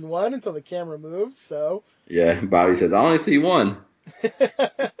there's more than one until the camera moves. So Yeah, Bobby says, I only see one. and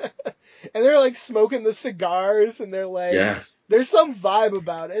they're like smoking the cigars, and they're like, Yes. there's some vibe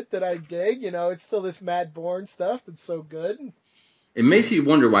about it that I dig. It's still this Matt Bourne stuff that's so good. It makes you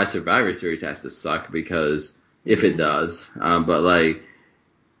wonder why Survivor Series has to suck, because if it does, but like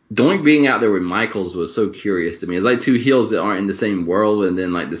Doink being out there with Michaels was so curious to me. It's like two heels that aren't in the same world, and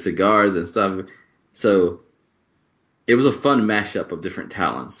then like the cigars and stuff. So it was a fun mashup of different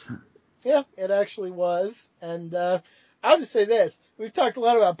talents. Yeah, it actually was. And I'll just say this. We've talked a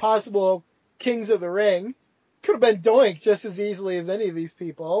lot about possible Kings of the Ring. Could have been Doink just as easily as any of these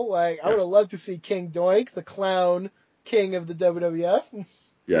people. Like, I would have loved to see King Doink, the clown king of the WWF.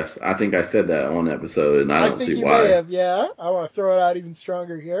 Yes, I think I said that on the episode, and I don't think see you why. may have, yeah. I want to throw it out even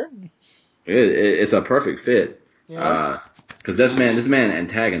stronger here. It's a perfect fit. Yeah. Because this man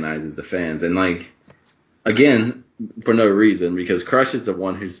antagonizes the fans, and like, again, for no reason, because Crush is the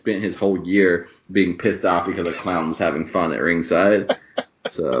one who spent his whole year being pissed off because a clown was having fun at ringside.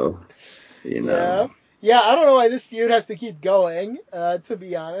 So, Yeah. Yeah, I don't know why this feud has to keep going, to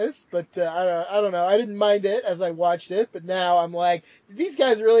be honest. But I don't know. I didn't mind it as I watched it, but now I'm like, did these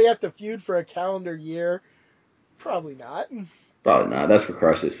guys really have to feud for a calendar year? Probably not. Probably not. That's for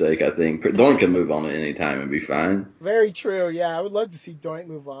Crush's sake, I think. Doink can move on at any time and be fine. Very true. Yeah, I would love to see Doink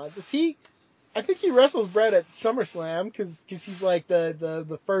move on. Does he? I think he wrestles Brett at SummerSlam because he's like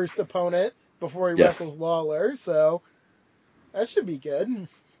the first opponent before he wrestles Lawler. So that should be good.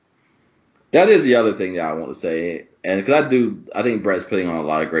 That is the other thing that I want to say, and because I think Brett's putting on a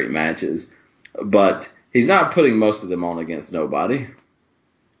lot of great matches, but he's not putting most of them on against nobody.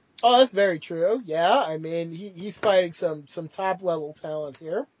 Oh, that's very true. Yeah, I mean he's fighting some top level talent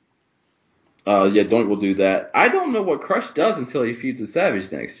here. Yeah, Doink will do that. I don't know what Crush does until he feuds with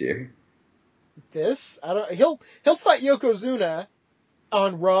Savage next year. I don't. He'll fight Yokozuna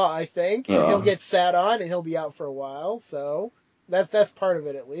on Raw, I think, and he'll get sat on and he'll be out for a while. So that's part of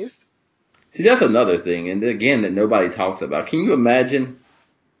it at least. See, that's another thing, and again, that nobody talks about. Can you imagine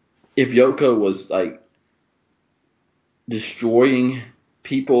if Yoko was like destroying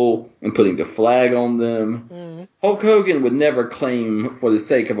people and putting the flag on them? Hulk Hogan would never claim, for the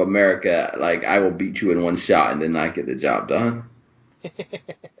sake of America, like, I will beat you in one shot and then not get the job done.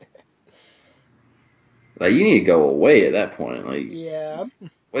 Like, you need to go away at that point. Like, yeah.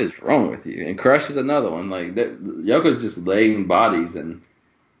 What is wrong with you? And Crush is another one. Like, Yoko's just laying bodies, and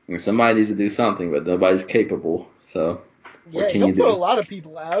somebody needs to do something, but nobody's capable. So, yeah, he'll put a lot of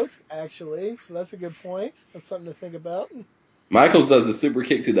people out, actually. So that's a good point. That's something to think about. Michaels does the super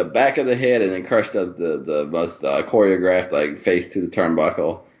kick to the back of the head, and then Crush does the most choreographed like face to the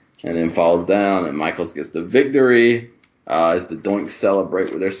turnbuckle, and then falls down, and Michaels gets the victory. As the Doinks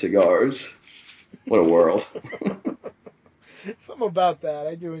celebrate with their cigars. What a world. Something about that.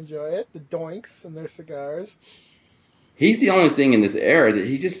 I do enjoy it. The Doinks and their cigars. He's the only thing in this era that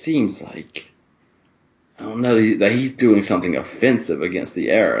he just seems like, I don't know, that he's doing something offensive against the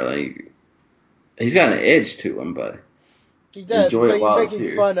era. Like, he's got an edge to him, but he does. It's like he's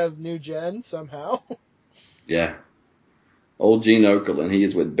making fun of New Gen somehow. Yeah. Old Gene Okerlund. He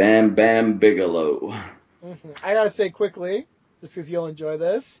is with Bam Bam Bigelow. I gotta say quickly, just because you'll enjoy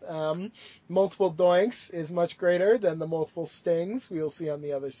this, multiple Doinks is much greater than the multiple Stings we'll see on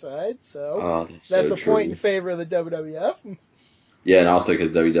the other side. So that's a point in favor of the WWF. Yeah, and also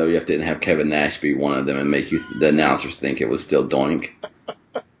because WWF didn't have Kevin Nash be one of them and make the announcers think it was still Doink.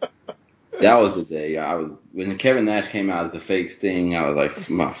 That was the day when Kevin Nash came out as the fake Sting. I was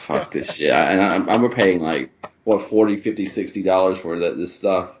like, fuck this shit. I'm paying like what $40, $50, $60 for this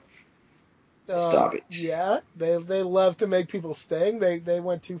stuff. Stop it. Yeah, they love to make people sting. They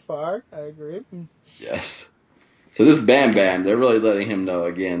went too far. I agree. Yes. So this Bam Bam, they're really letting him know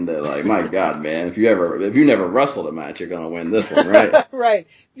again that, like, my God, man, if you never wrestled a match, you're gonna win this one, right? Right.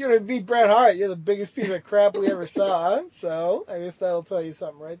 You're gonna beat Bret Hart. You're the biggest piece of crap we ever saw. So I guess that'll tell you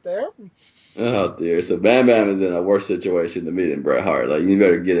something right there. Oh dear. So Bam Bam is in a worse situation to me than Bret Hart. Like, you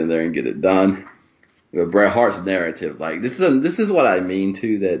better get in there and get it done. But Bret Hart's narrative, like, this is what I mean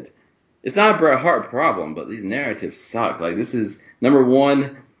too, that it's not a Bret Hart problem, but these narratives suck. Like, this is number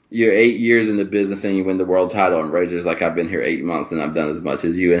one. You're 8 years in the business and you win the world title, and Razor's like, I've been here 8 months and I've done as much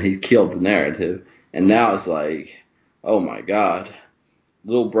as you, and he's killed the narrative. And now it's like, oh my God,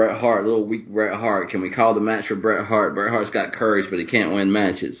 little weak Bret Hart. Can we call the match for Bret Hart? Bret Hart's got courage, but he can't win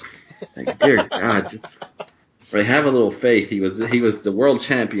matches. Like, dear God, just have a little faith. He was the world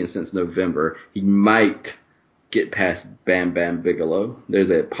champion since November. He might get past Bam Bam Bigelow.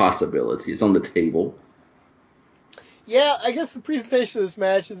 There's a possibility. It's on the table. Yeah, I guess the presentation of this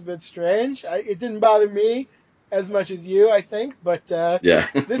match is a bit strange. It didn't bother me as much as you, I think, but Yeah.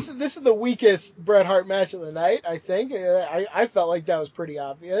 this is the weakest Bret Hart match of the night. I think I felt like that was pretty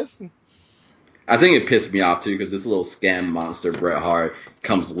obvious. I think it pissed me off too because this little scam monster Bret Hart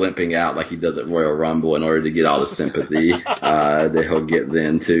comes limping out like he does at Royal Rumble in order to get all the sympathy that he'll get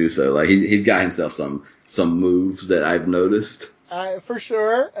then too. So like he's got himself some moves that I've noticed. For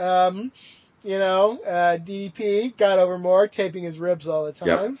sure. DDP got over more, taping his ribs all the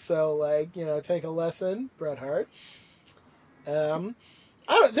Yep. time. So like, take a lesson, Bret Hart. Um,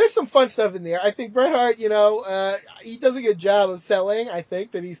 there's some fun stuff in there. I think Bret Hart, he does a good job of selling. I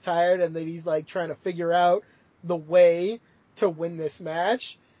think that he's tired and that he's like trying to figure out the way to win this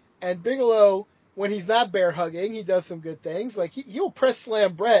match. And Bigelow, when he's not bear hugging, he does some good things. Like he'll press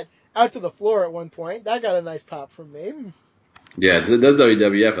slam Bret out to the floor at one point. That got a nice pop from me. Yeah, those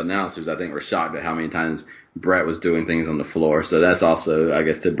WWF announcers, I think, were shocked at how many times Bret was doing things on the floor. So that's also, I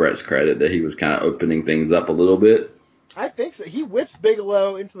guess, to Bret's credit that he was kind of opening things up a little bit. I think so. He whips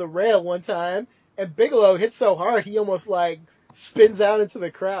Bigelow into the rail one time, and Bigelow hits so hard he almost like spins out into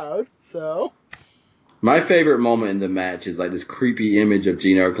the crowd. So My favorite moment in the match is like this creepy image of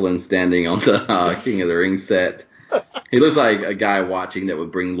Gene Okerlund standing on the King of the Ring set. He looks like a guy watching that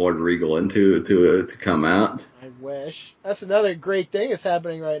would bring Lord Regal into to come out. I wish. That's another great thing that's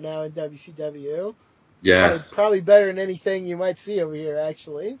happening right now in WCW. Yes. Probably better than anything you might see over here,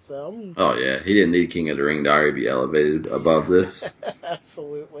 actually. So. Oh yeah, he didn't need King of the Ring to already be elevated above this.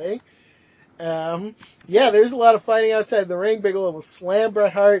 Absolutely. There's a lot of fighting outside the ring. Bigelow will slam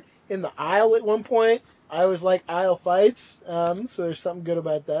Bret Hart in the aisle at one point. I always like aisle fights, so there's something good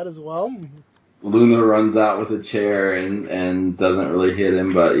about that as well. Luna runs out with a chair and doesn't really hit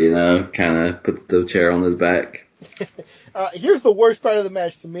him, but kind of puts the chair on his back. Here's the worst part of the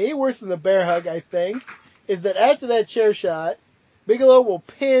match to me, worse than the bear hug, I think, is that after that chair shot, Bigelow will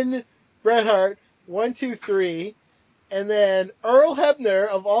pin Bret Hart 1, 2, 3, and then Earl Hebner,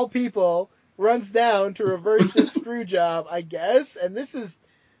 of all people, runs down to reverse this screw job, I guess. And this is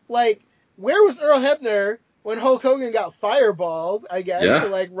like, where was Earl Hebner when Hulk Hogan got fireballed, I guess, Yeah. to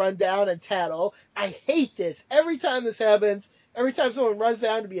like run down and tattle? I hate this. Every time this happens, every time someone runs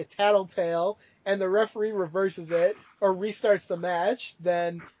down to be a tattletale and the referee reverses it or restarts the match,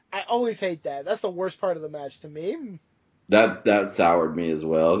 then I always hate that. That's the worst part of the match to me. That soured me as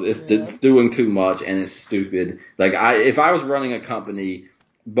well. Yeah. It's doing too much and it's stupid. Like if I was running a company,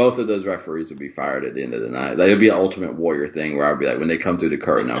 both of those referees would be fired at the end of the night. Like, it'd be an Ultimate Warrior thing where I'd be like, when they come through the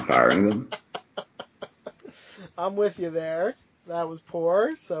curtain, I'm firing them. I'm with you there. That was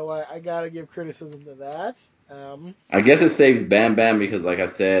poor, so I gotta give criticism to that. I guess it saves Bam Bam because, like I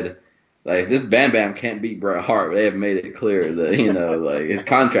said, like this Bam Bam can't beat Bret Hart. They have made it clear that like his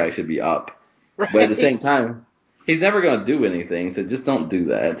contract should be up. Right. But at the same time, he's never gonna do anything. So just don't do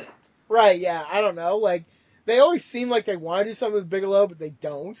that. Right. Yeah. I don't know. Like they always seem like they want to do something with Bigelow, but they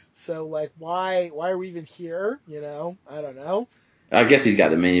don't. So like, why are we even here? I don't know. I guess he's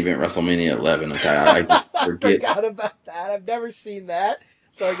got the main event WrestleMania 11. Okay, I just I forget. forgot about that. I've never seen that,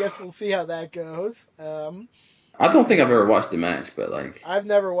 so I guess we'll see how that goes. I don't think I've ever watched the match, but like, I've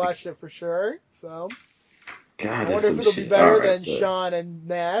never watched it for sure, so God, I that's wonder if some it'll be shit. better All right, than so Shawn and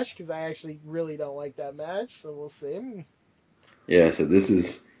Nash, because I actually really don't like that match. So we'll see. yeah, so this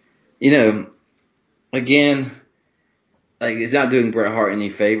is, again, like it's not doing Bret Hart any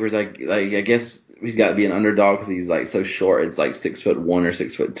favors. Like I guess he's got to be an underdog because he's like so short. It's like 6'1" or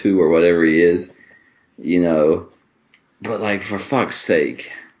 6'2" or whatever he is, But like for fuck's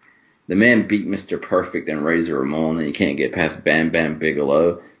sake, the man beat Mr. Perfect and Razor Ramon, and he can't get past Bam Bam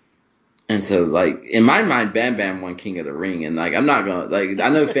Bigelow. And so, like, in my mind, Bam Bam won King of the Ring. And, like, I'm not going to, like, I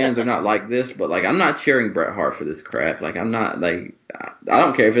know fans are not like this, but, like, I'm not cheering Bret Hart for this crap. Like, I'm not, like, I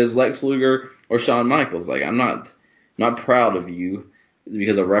don't care if it's Lex Luger or Shawn Michaels. Like, I'm not proud of you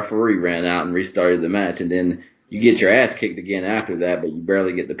because a referee ran out and restarted the match. And then you get your ass kicked again after that, but you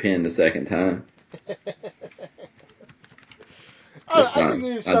barely get the pin the second time. I think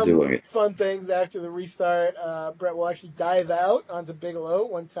there's some doing it. fun things after the restart. Bret will actually dive out onto Bigelow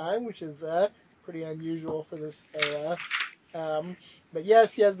one time, which is pretty unusual for this era. But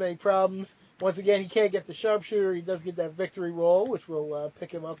yes, he has many problems. Once again, he can't get the sharpshooter. He does get that victory roll, which will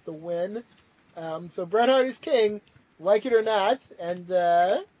pick him up the win. So Bret Hart is king, like it or not. And,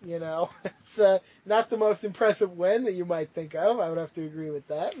 it's not the most impressive win that you might think of. I would have to agree with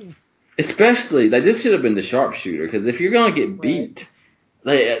that. Especially, like, this should have been the sharpshooter, because if you're going to get beat,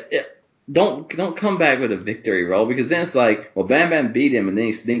 don't come back with a victory roll, because then it's like, well, Bam Bam beat him, and then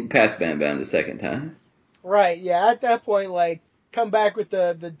he sneaked past Bam Bam the second time. Right, yeah. At that point, like, come back with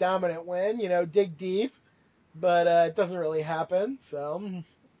the dominant win, dig deep. but it doesn't really happen. So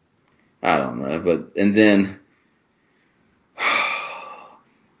I don't know, but and then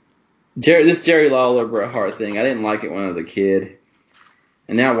this Jerry Lawler Bret Hart thing, I didn't like it when I was a kid,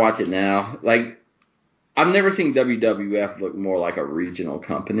 and now I watch it now. Like, I've never seen WWF look more like a regional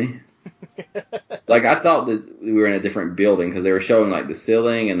company. Like, I thought that we were in a different building because they were showing like the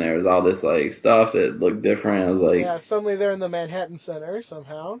ceiling and there was all this like stuff that looked different. I was like, yeah, suddenly they're in the Manhattan Center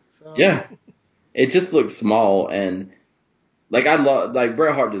somehow. So. yeah, it just looked small, and like I love like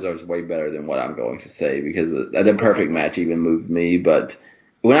Bret Hart deserves way better than what I'm going to say because the perfect match even moved me. But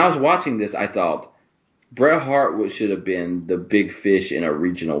when I was watching this, I thought Bret Hart should have been the big fish in a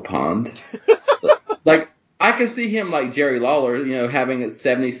regional pond. Like, I could see him like Jerry Lawler, having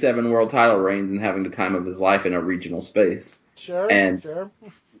 77 world title reigns and having the time of his life in a regional space. Sure, And sure.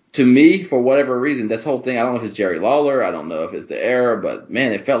 to me, for whatever reason, this whole thing, I don't know if it's Jerry Lawler, I don't know if it's the era, but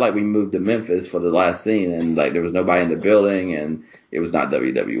man, it felt like we moved to Memphis for the last scene and like there was nobody in the building and it was not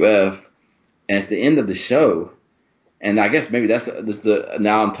WWF. And it's the end of the show. And I guess maybe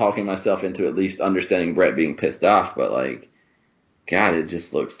now I'm talking myself into at least understanding Bret being pissed off, but like, God, it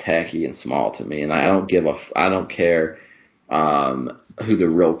just looks tacky and small to me, and I don't care who the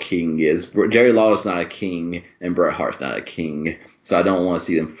real king is. Jerry Lawler's not a king, and Bret Hart's not a king, so I don't want to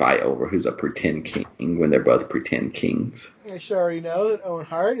see them fight over who's a pretend king when they're both pretend kings. I sure already know that Owen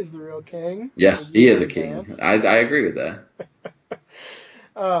Hart is the real king. Yes, he is a king. I agree with that.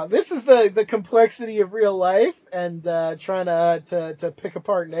 This is the complexity of real life and trying to pick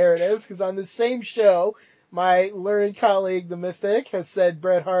apart narratives, because on the same show, my learned colleague, the Mystic, has said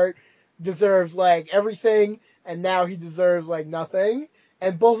Bret Hart deserves like everything, and now he deserves like nothing.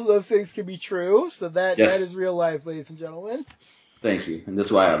 And both of those things can be true. So that is real life, ladies and gentlemen. Thank you. And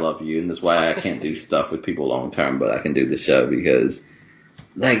that's why I love you, and that's why I can't do stuff with people long term, but I can do the show because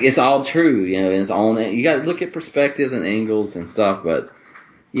like it's all true, it's all you got to look at perspectives and angles and stuff, but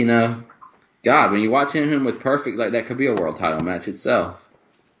God, when you watch him with Perfect, like that could be a world title match itself.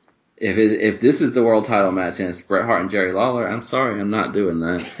 If this is the world title match and it's Bret Hart and Jerry Lawler, I'm sorry, I'm not doing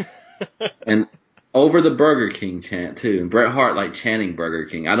that. And over the Burger King chant too, and Bret Hart like chanting Burger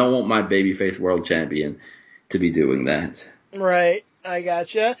King. I don't want my babyface world champion to be doing that. Right, I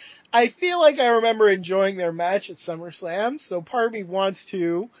gotcha. I feel like I remember enjoying their match at SummerSlam, so part of me wants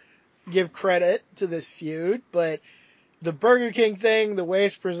to give credit to this feud, but the Burger King thing, the way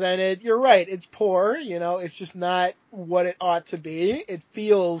it's presented, you're right, it's poor, it's just not what it ought to be.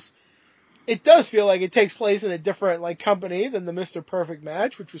 It does feel like it takes place in a different like company than the Mr. Perfect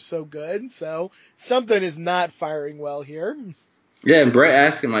match, which was so good. So something is not firing well here. Yeah, and Bret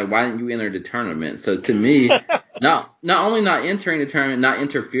asked him like, why didn't you enter the tournament? So to me, not only not entering the tournament, not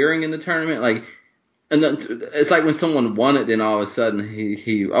interfering in the tournament, like, and it's like when someone won it, then all of a sudden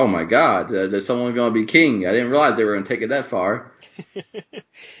he oh my God, there's someone going to be king. I didn't realize they were going to take it that far.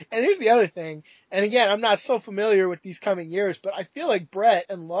 And here's the other thing, and again, I'm not so familiar with these coming years, but I feel like Bret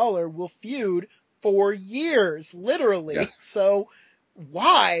and Lawler will feud for years, literally. Yes. So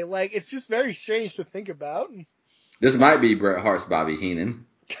why? Like, it's just very strange to think about. This might be Bret Hart's Bobby Heenan.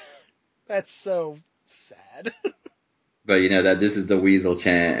 That's so sad. But that this is the Weasel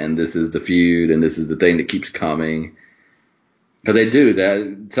chant, and this is the feud, and this is the thing that keeps coming. Because they do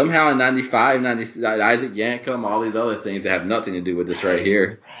that somehow in 95, 96, Isaac Yankem, all these other things that have nothing to do with this right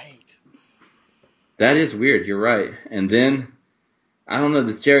here. Right. That is weird. You're right. And then I don't know,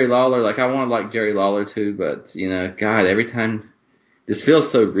 this Jerry Lawler. Like I want to like Jerry Lawler too, but God, every time this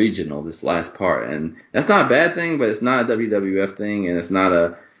feels so regional. This last part, and that's not a bad thing, but it's not a WWF thing, and it's not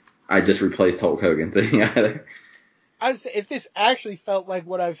a I just replaced Hulk Hogan thing either. I'd say if this actually felt like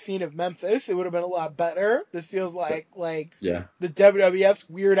what I've seen of Memphis, it would have been a lot better. This feels like yeah. the WWF's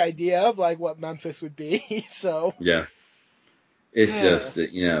weird idea of like what Memphis would be. So yeah, it's just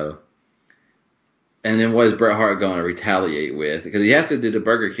And then what is Bret Hart going to retaliate with? Because he has to do the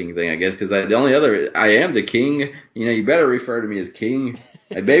Burger King thing, I guess. Because the only other I am the king. You better refer to me as king.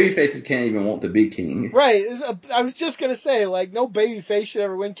 Like babyfaces can't even want to be king. Right. I was just gonna say like no babyface should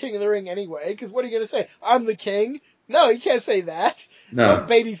ever win King of the Ring anyway. Because what are you gonna say? I'm the king. No, you can't say that. No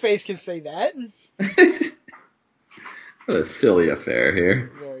babyface can say that. What a silly affair here.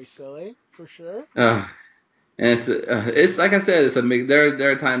 It's very silly, for sure. And it's like I said, it's a mix.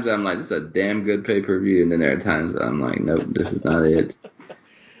 There are times that I'm like, this is a damn good pay-per-view, and then there are times that I'm like, nope, this is not it.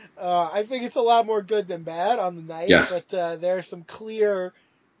 I think it's a lot more good than bad on the night, yes. But there are some clear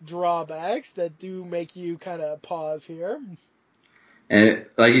drawbacks that do make you kind of pause here. And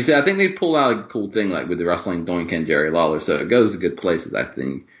like you said, I think they pulled out a cool thing like with the wrestling Doink and Jerry Lawler, so it goes to good places, I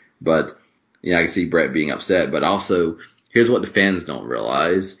think. But I can see Bret being upset, but also here's what the fans don't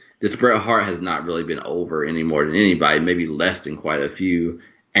realize. This Bret Hart has not really been over any more than anybody, maybe less than quite a few.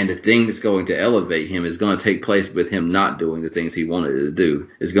 And the thing that's going to elevate him is going to take place with him not doing the things he wanted to do.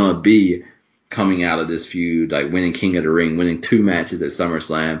 It's going to be coming out of this feud, like winning King of the Ring, winning 2 matches at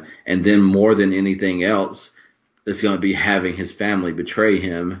SummerSlam, and then more than anything else, it's going to be having his family betray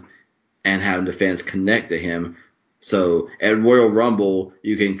him and having the fans connect to him. So at Royal Rumble,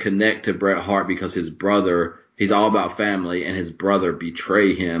 you can connect to Bret Hart because his brother, he's all about family, and his brother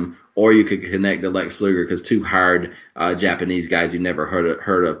betray him. Or you could connect to Lex Luger because 2 hired Japanese guys you never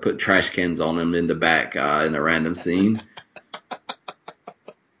heard of put trash cans on him in the back in a random scene.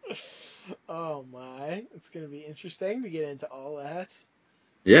 Oh my, it's going to be interesting to get into all that.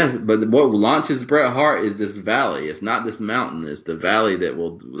 Yeah, but what launches Bret Hart is this valley. It's not this mountain. It's the valley that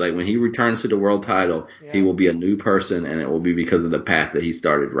will, like, when he returns to the world title, he will be a new person, and it will be because of the path that he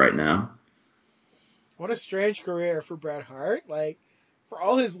started right now. What a strange career for Bret Hart. Like, for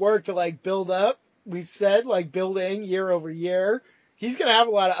all his work to, like, build up, we've said, like, building year over year, he's going to have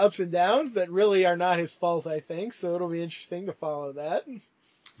a lot of ups and downs that really are not his fault, I think. So it'll be interesting to follow that.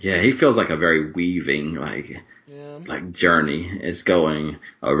 Yeah, he feels like a very weaving, like journey. It's going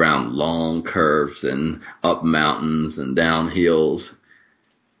around long curves and up mountains and down hills.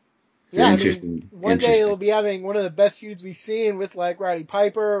 Yeah, I mean, one day he'll be having one of the best feuds we've seen with, like, Roddy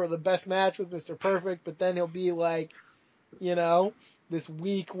Piper, or the best match with Mr. Perfect, but then he'll be, like, you know, this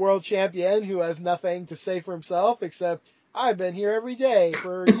weak world champion who has nothing to say for himself except, I've been here every day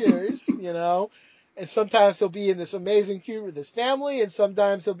for years, you know. And sometimes he'll be in this amazing feud with his family, and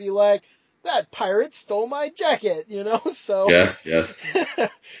sometimes he'll be like, that pirate stole my jacket, you know. So yes.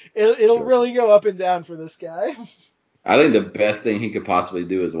 it'll really go up and down for this guy. I think the best thing he could possibly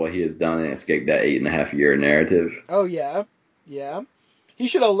do is what he has done and escape that 8.5-year narrative. Oh yeah. He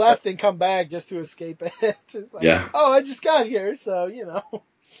should have left and come back just to escape it. Just like, oh, I just got here, so, you know.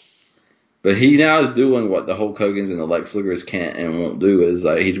 But he now is doing what the Hulk Hogan's and the Lex Lugers can't and won't do. Is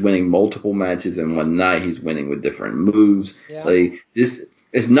like he's winning multiple matches in one night. He's winning with different moves. Yeah. Like this,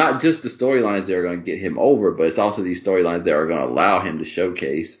 it's not just the storylines that are going to get him over, but it's also these storylines that are going to allow him to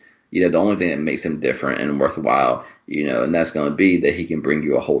showcase, you know, the only thing that makes him different and worthwhile, you know, and that's going to be that he can bring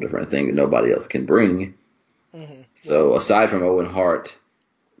you a whole different thing that nobody else can bring. Mm-hmm. So aside from Owen Hart,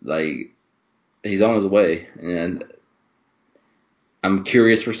 like, he's on his way, and I'm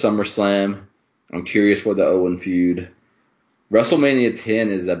curious for SummerSlam. I'm curious for the Owen feud. WrestleMania 10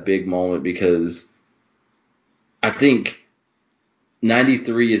 is a big moment because I think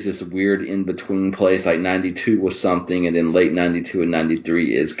 93 is this weird in-between place. Like 92 was something, and then late 92 and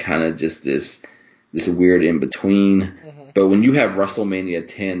 93 is kind of just this weird in-between. Mm-hmm. But when you have WrestleMania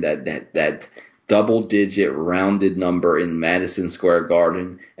 10, that double-digit rounded number in Madison Square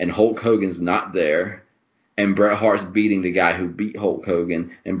Garden, and Hulk Hogan's not there, and Bret Hart's beating the guy who beat Hulk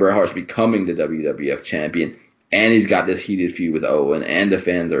Hogan, and Bret Hart's becoming the WWF champion, and he's got this heated feud with Owen, and the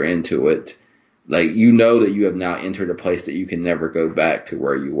fans are into it. Like, you know that you have now entered a place that you can never go back to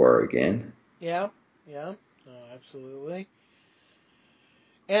where you were again. Yeah, absolutely.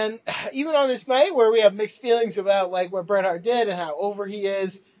 And even on this night where we have mixed feelings about, like, what Bret Hart did and how over he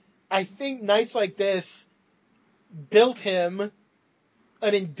is, I think nights like this built him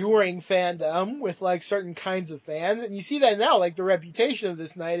an enduring fandom with, like, certain kinds of fans. And you see that now, like, the reputation of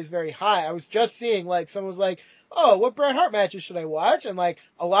this night is very high. I was just seeing, like, someone was like, oh, what Bret Hart matches should I watch? And, like,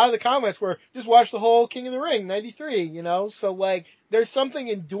 a lot of the comments were, just watch the whole King of the Ring, 93, you know? So, like, there's something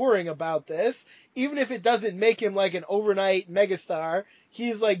enduring about this. Even if it doesn't make him, like, an overnight megastar,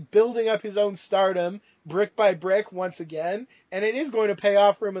 he's, like, building up his own stardom brick by brick once again. And it is going to pay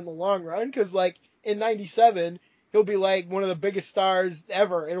off for him in the long run, because, like, in 97, he'll be like one of the biggest stars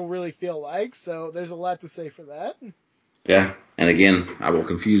ever, it'll really feel like. So there's a lot to say for that. Yeah, and again, I will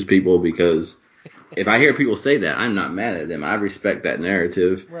confuse people because if I hear people say that, I'm not mad at them. I respect that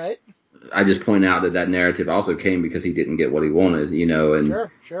narrative. Right. I just point out that narrative also came because he didn't get what he wanted, you know, and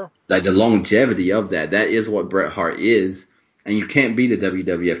sure. Like the longevity of that is what Bret Hart is. And you can't be the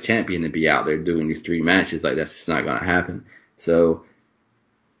WWF champion and be out there doing these 3 matches. Like, that's just not going to happen. So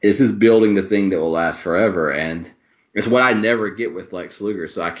this is building the thing that will last forever, and it's what I never get with Lex Luger,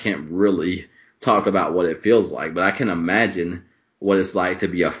 so I can't really talk about what it feels like, but I can imagine what it's like to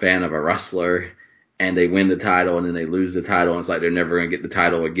be a fan of a wrestler and they win the title and then they lose the title and it's like they're never going to get the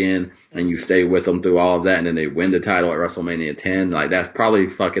title again, and you stay with them through all of that and then they win the title at WrestleMania 10. Like, that's probably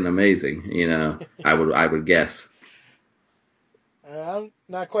fucking amazing, you know. I would guess.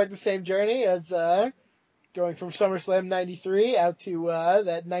 Not quite the same journey as going from SummerSlam 93 out to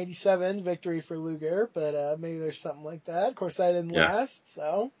that 97 victory for Luger, but maybe there's something like that. Of course, that didn't last,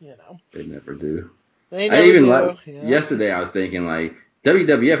 so, you know. They never do. They never do. Yeah. Yesterday I was thinking like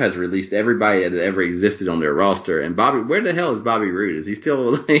WWF has released everybody that ever existed on their roster, and where the hell is Bobby Roode? Is he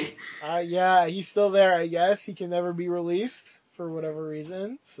still like? Yeah, he's still there. I guess he can never be released for whatever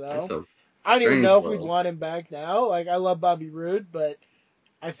reason. So I don't even know if we'd want him back now. Like I love Bobby Roode, but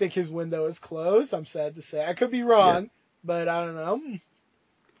I think his window is closed. I'm sad to say. I could be wrong, but I don't know.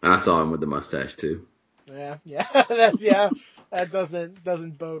 I saw him with the mustache too. Yeah, that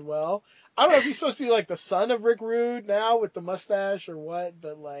doesn't bode well. I don't know if he's supposed to be like the son of Rick Rude now with the mustache or what,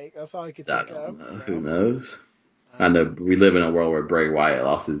 but like that's all I could think of. Know. So. Who knows? I know we live in a world where Bray Wyatt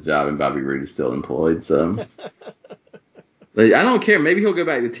lost his job and Bobby Roode is still employed, so like, I don't care. Maybe he'll go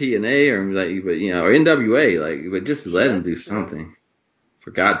back to TNA or like, but or NWA, but just let him do something,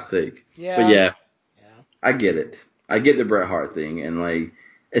 for God's sake. Yeah. But yeah, I get it. I get the Bret Hart thing, and like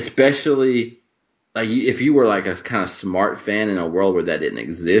especially. Like, if you were, like, a kind of smart fan in a world where that didn't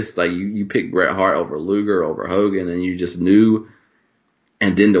exist, like, you pick Bret Hart over Luger, over Hogan, and you just knew,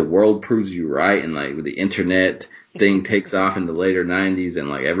 and then the world proves you right, and, like, with the internet thing takes off in the later 90s, and,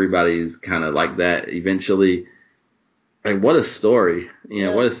 like, everybody's kind of like that eventually. Like, what a story.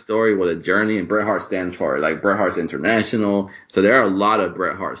 What a story, what a journey, and Bret Hart stands for it. Like, Bret Hart's international, so there are a lot of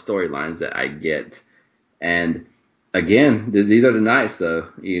Bret Hart storylines that I get. And, again, these are the nights, though,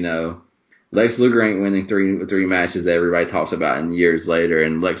 Lex Luger ain't winning three matches that everybody talks about in years later,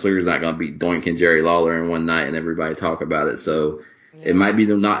 and Lex Luger's not going to beat Doink and Jerry Lawler in one night and everybody talk about it. So it might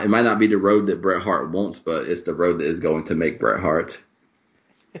not be the road that Bret Hart wants, but it's the road that is going to make Bret Hart.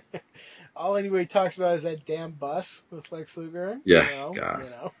 All anybody talks about is that damn bus with Lex Luger. Yeah,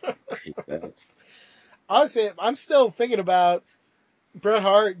 God. I hate that. Honestly, I'm still thinking about Bret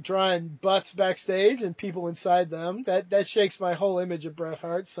Hart drawing butts backstage and people inside them. That shakes my whole image of Bret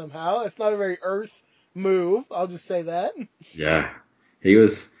Hart somehow. It's not a very Earth move. I'll just say that. Yeah, he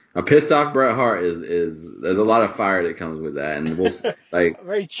was a pissed off Bret Hart. Is there's a lot of fire that comes with that, and we'll like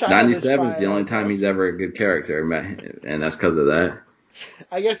 97 is the only time he's ever a good character, and that's because of that.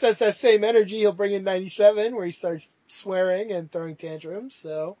 I guess that's that same energy he'll bring in 97 where he starts swearing and throwing tantrums.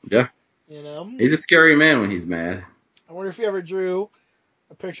 So yeah, he's a scary man when he's mad. I wonder if he ever drew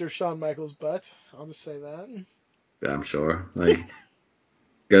a picture of Shawn Michaels' butt. I'll just say that. Yeah, I'm sure. Like,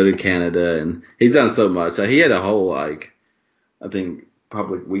 go to Canada, and he's done so much. He had a whole, I think,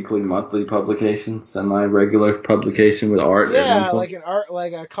 public weekly, monthly publication, semi-regular publication with art. Yeah, like an art,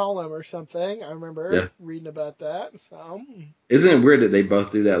 like a column or something. I remember reading about that. So, isn't it weird that they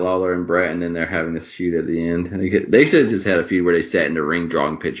both do that, Lawler and Bret, and then they're having this feud at the end? They should have just had a feud where they sat in the ring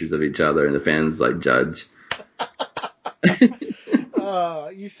drawing pictures of each other, and the fans judge.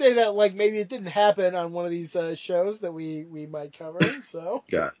 You say that like maybe it didn't happen on one of these shows that we might cover. So.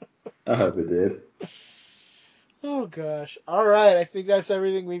 God, I hope it did. Oh gosh. All right, I think that's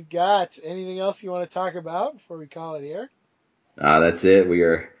everything we've got. Anything else you want to talk about before we call it here? That's it.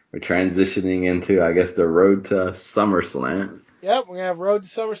 We're transitioning into, I guess, the road to SummerSlam. Yep, we're gonna have Road to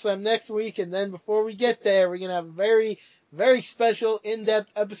SummerSlam next week, and then before we get there, we're gonna have a very, very special in-depth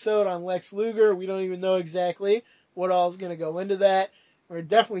episode on Lex Luger. We don't even know exactly what all is going to go into that. We're going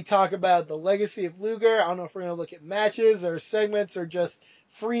to definitely talk about the legacy of Luger. I don't know if we're going to look at matches or segments or just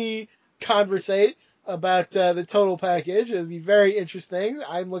free conversate about the total package. It'll be very interesting.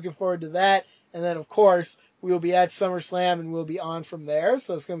 I'm looking forward to that. And then, of course, we will be at SummerSlam and we'll be on from there.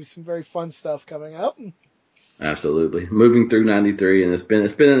 So it's going to be some very fun stuff coming up. Absolutely. Moving through 93, and it's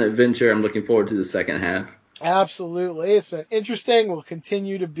been an adventure. I'm looking forward to the second half. Absolutely. It's been interesting. Will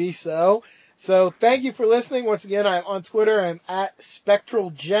continue to be so. So thank you for listening. Once again, I'm on Twitter. I'm at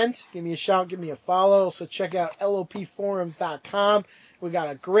SpectralGent. Give me a shout. Give me a follow. So check out LOPforums.com. We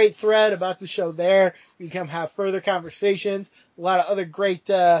got a great thread about the show there. You can have further conversations. A lot of other great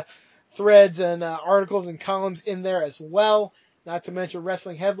threads and articles and columns in there as well. Not to mention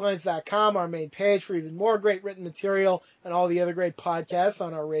WrestlingHeadlines.com, our main page for even more great written material and all the other great podcasts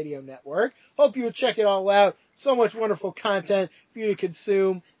on our radio network. Hope you will check it all out. So much wonderful content for you to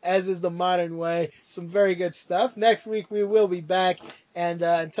consume, as is the modern way. Some very good stuff. Next week we will be back. And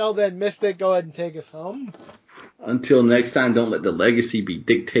until then, Mystic, go ahead and take us home. Until next time, don't let the legacy be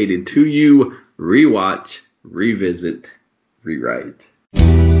dictated to you. Rewatch, revisit, rewrite.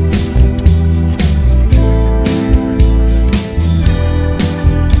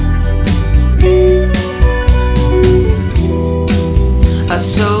 I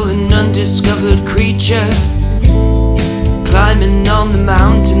saw an undiscovered creature climbing on the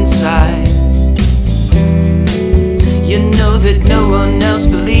mountainside. You know that no one else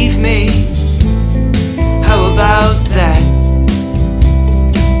believed me. How about that?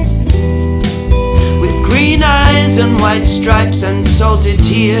 With green eyes and white stripes and salted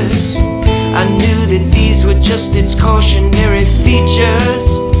tears, I knew that these were just its cautionary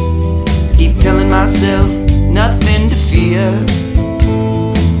features. Keep telling myself nothing to fear.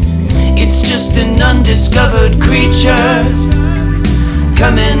 It's just an undiscovered creature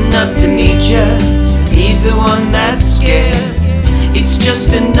coming up to meet ya. He's the one that's scared. It's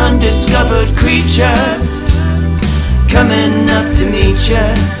just an undiscovered creature coming up to meet ya.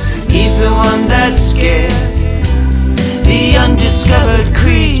 He's the one that's scared. The undiscovered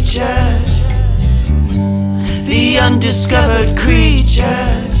creature. The undiscovered creature.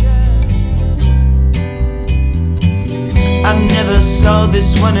 I never saw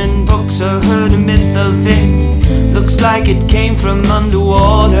this one in books or heard a myth of it. Looks like it came from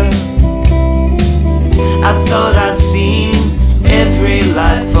underwater. I thought I'd seen every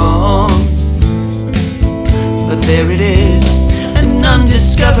life form, but there it is, an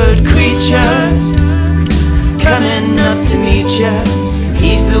undiscovered creature coming up to meet ya.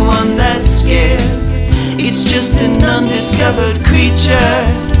 He's the one that's scared. It's just an undiscovered creature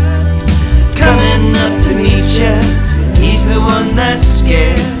coming up to meet ya. He's the one that's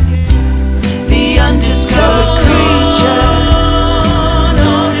scared. The undiscovered creature. On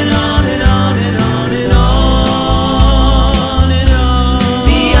and on and on and on and on and on.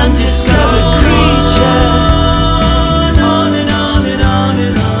 The undiscovered creature. On and on and on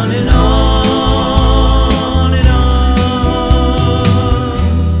and on and on and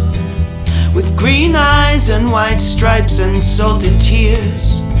on. With green eyes and white stripes and salted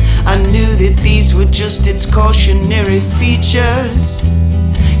tears, I knew that these were just its cautionary features.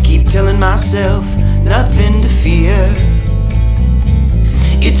 Keep telling myself nothing to fear.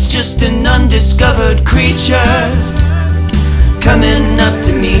 It's just an undiscovered creature coming up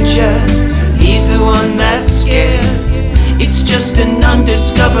to meet ya. He's the one that's scared. It's just an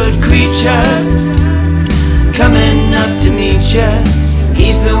undiscovered creature coming up to meet ya.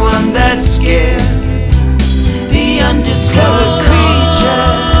 He's the one that's scared. The undiscovered creature.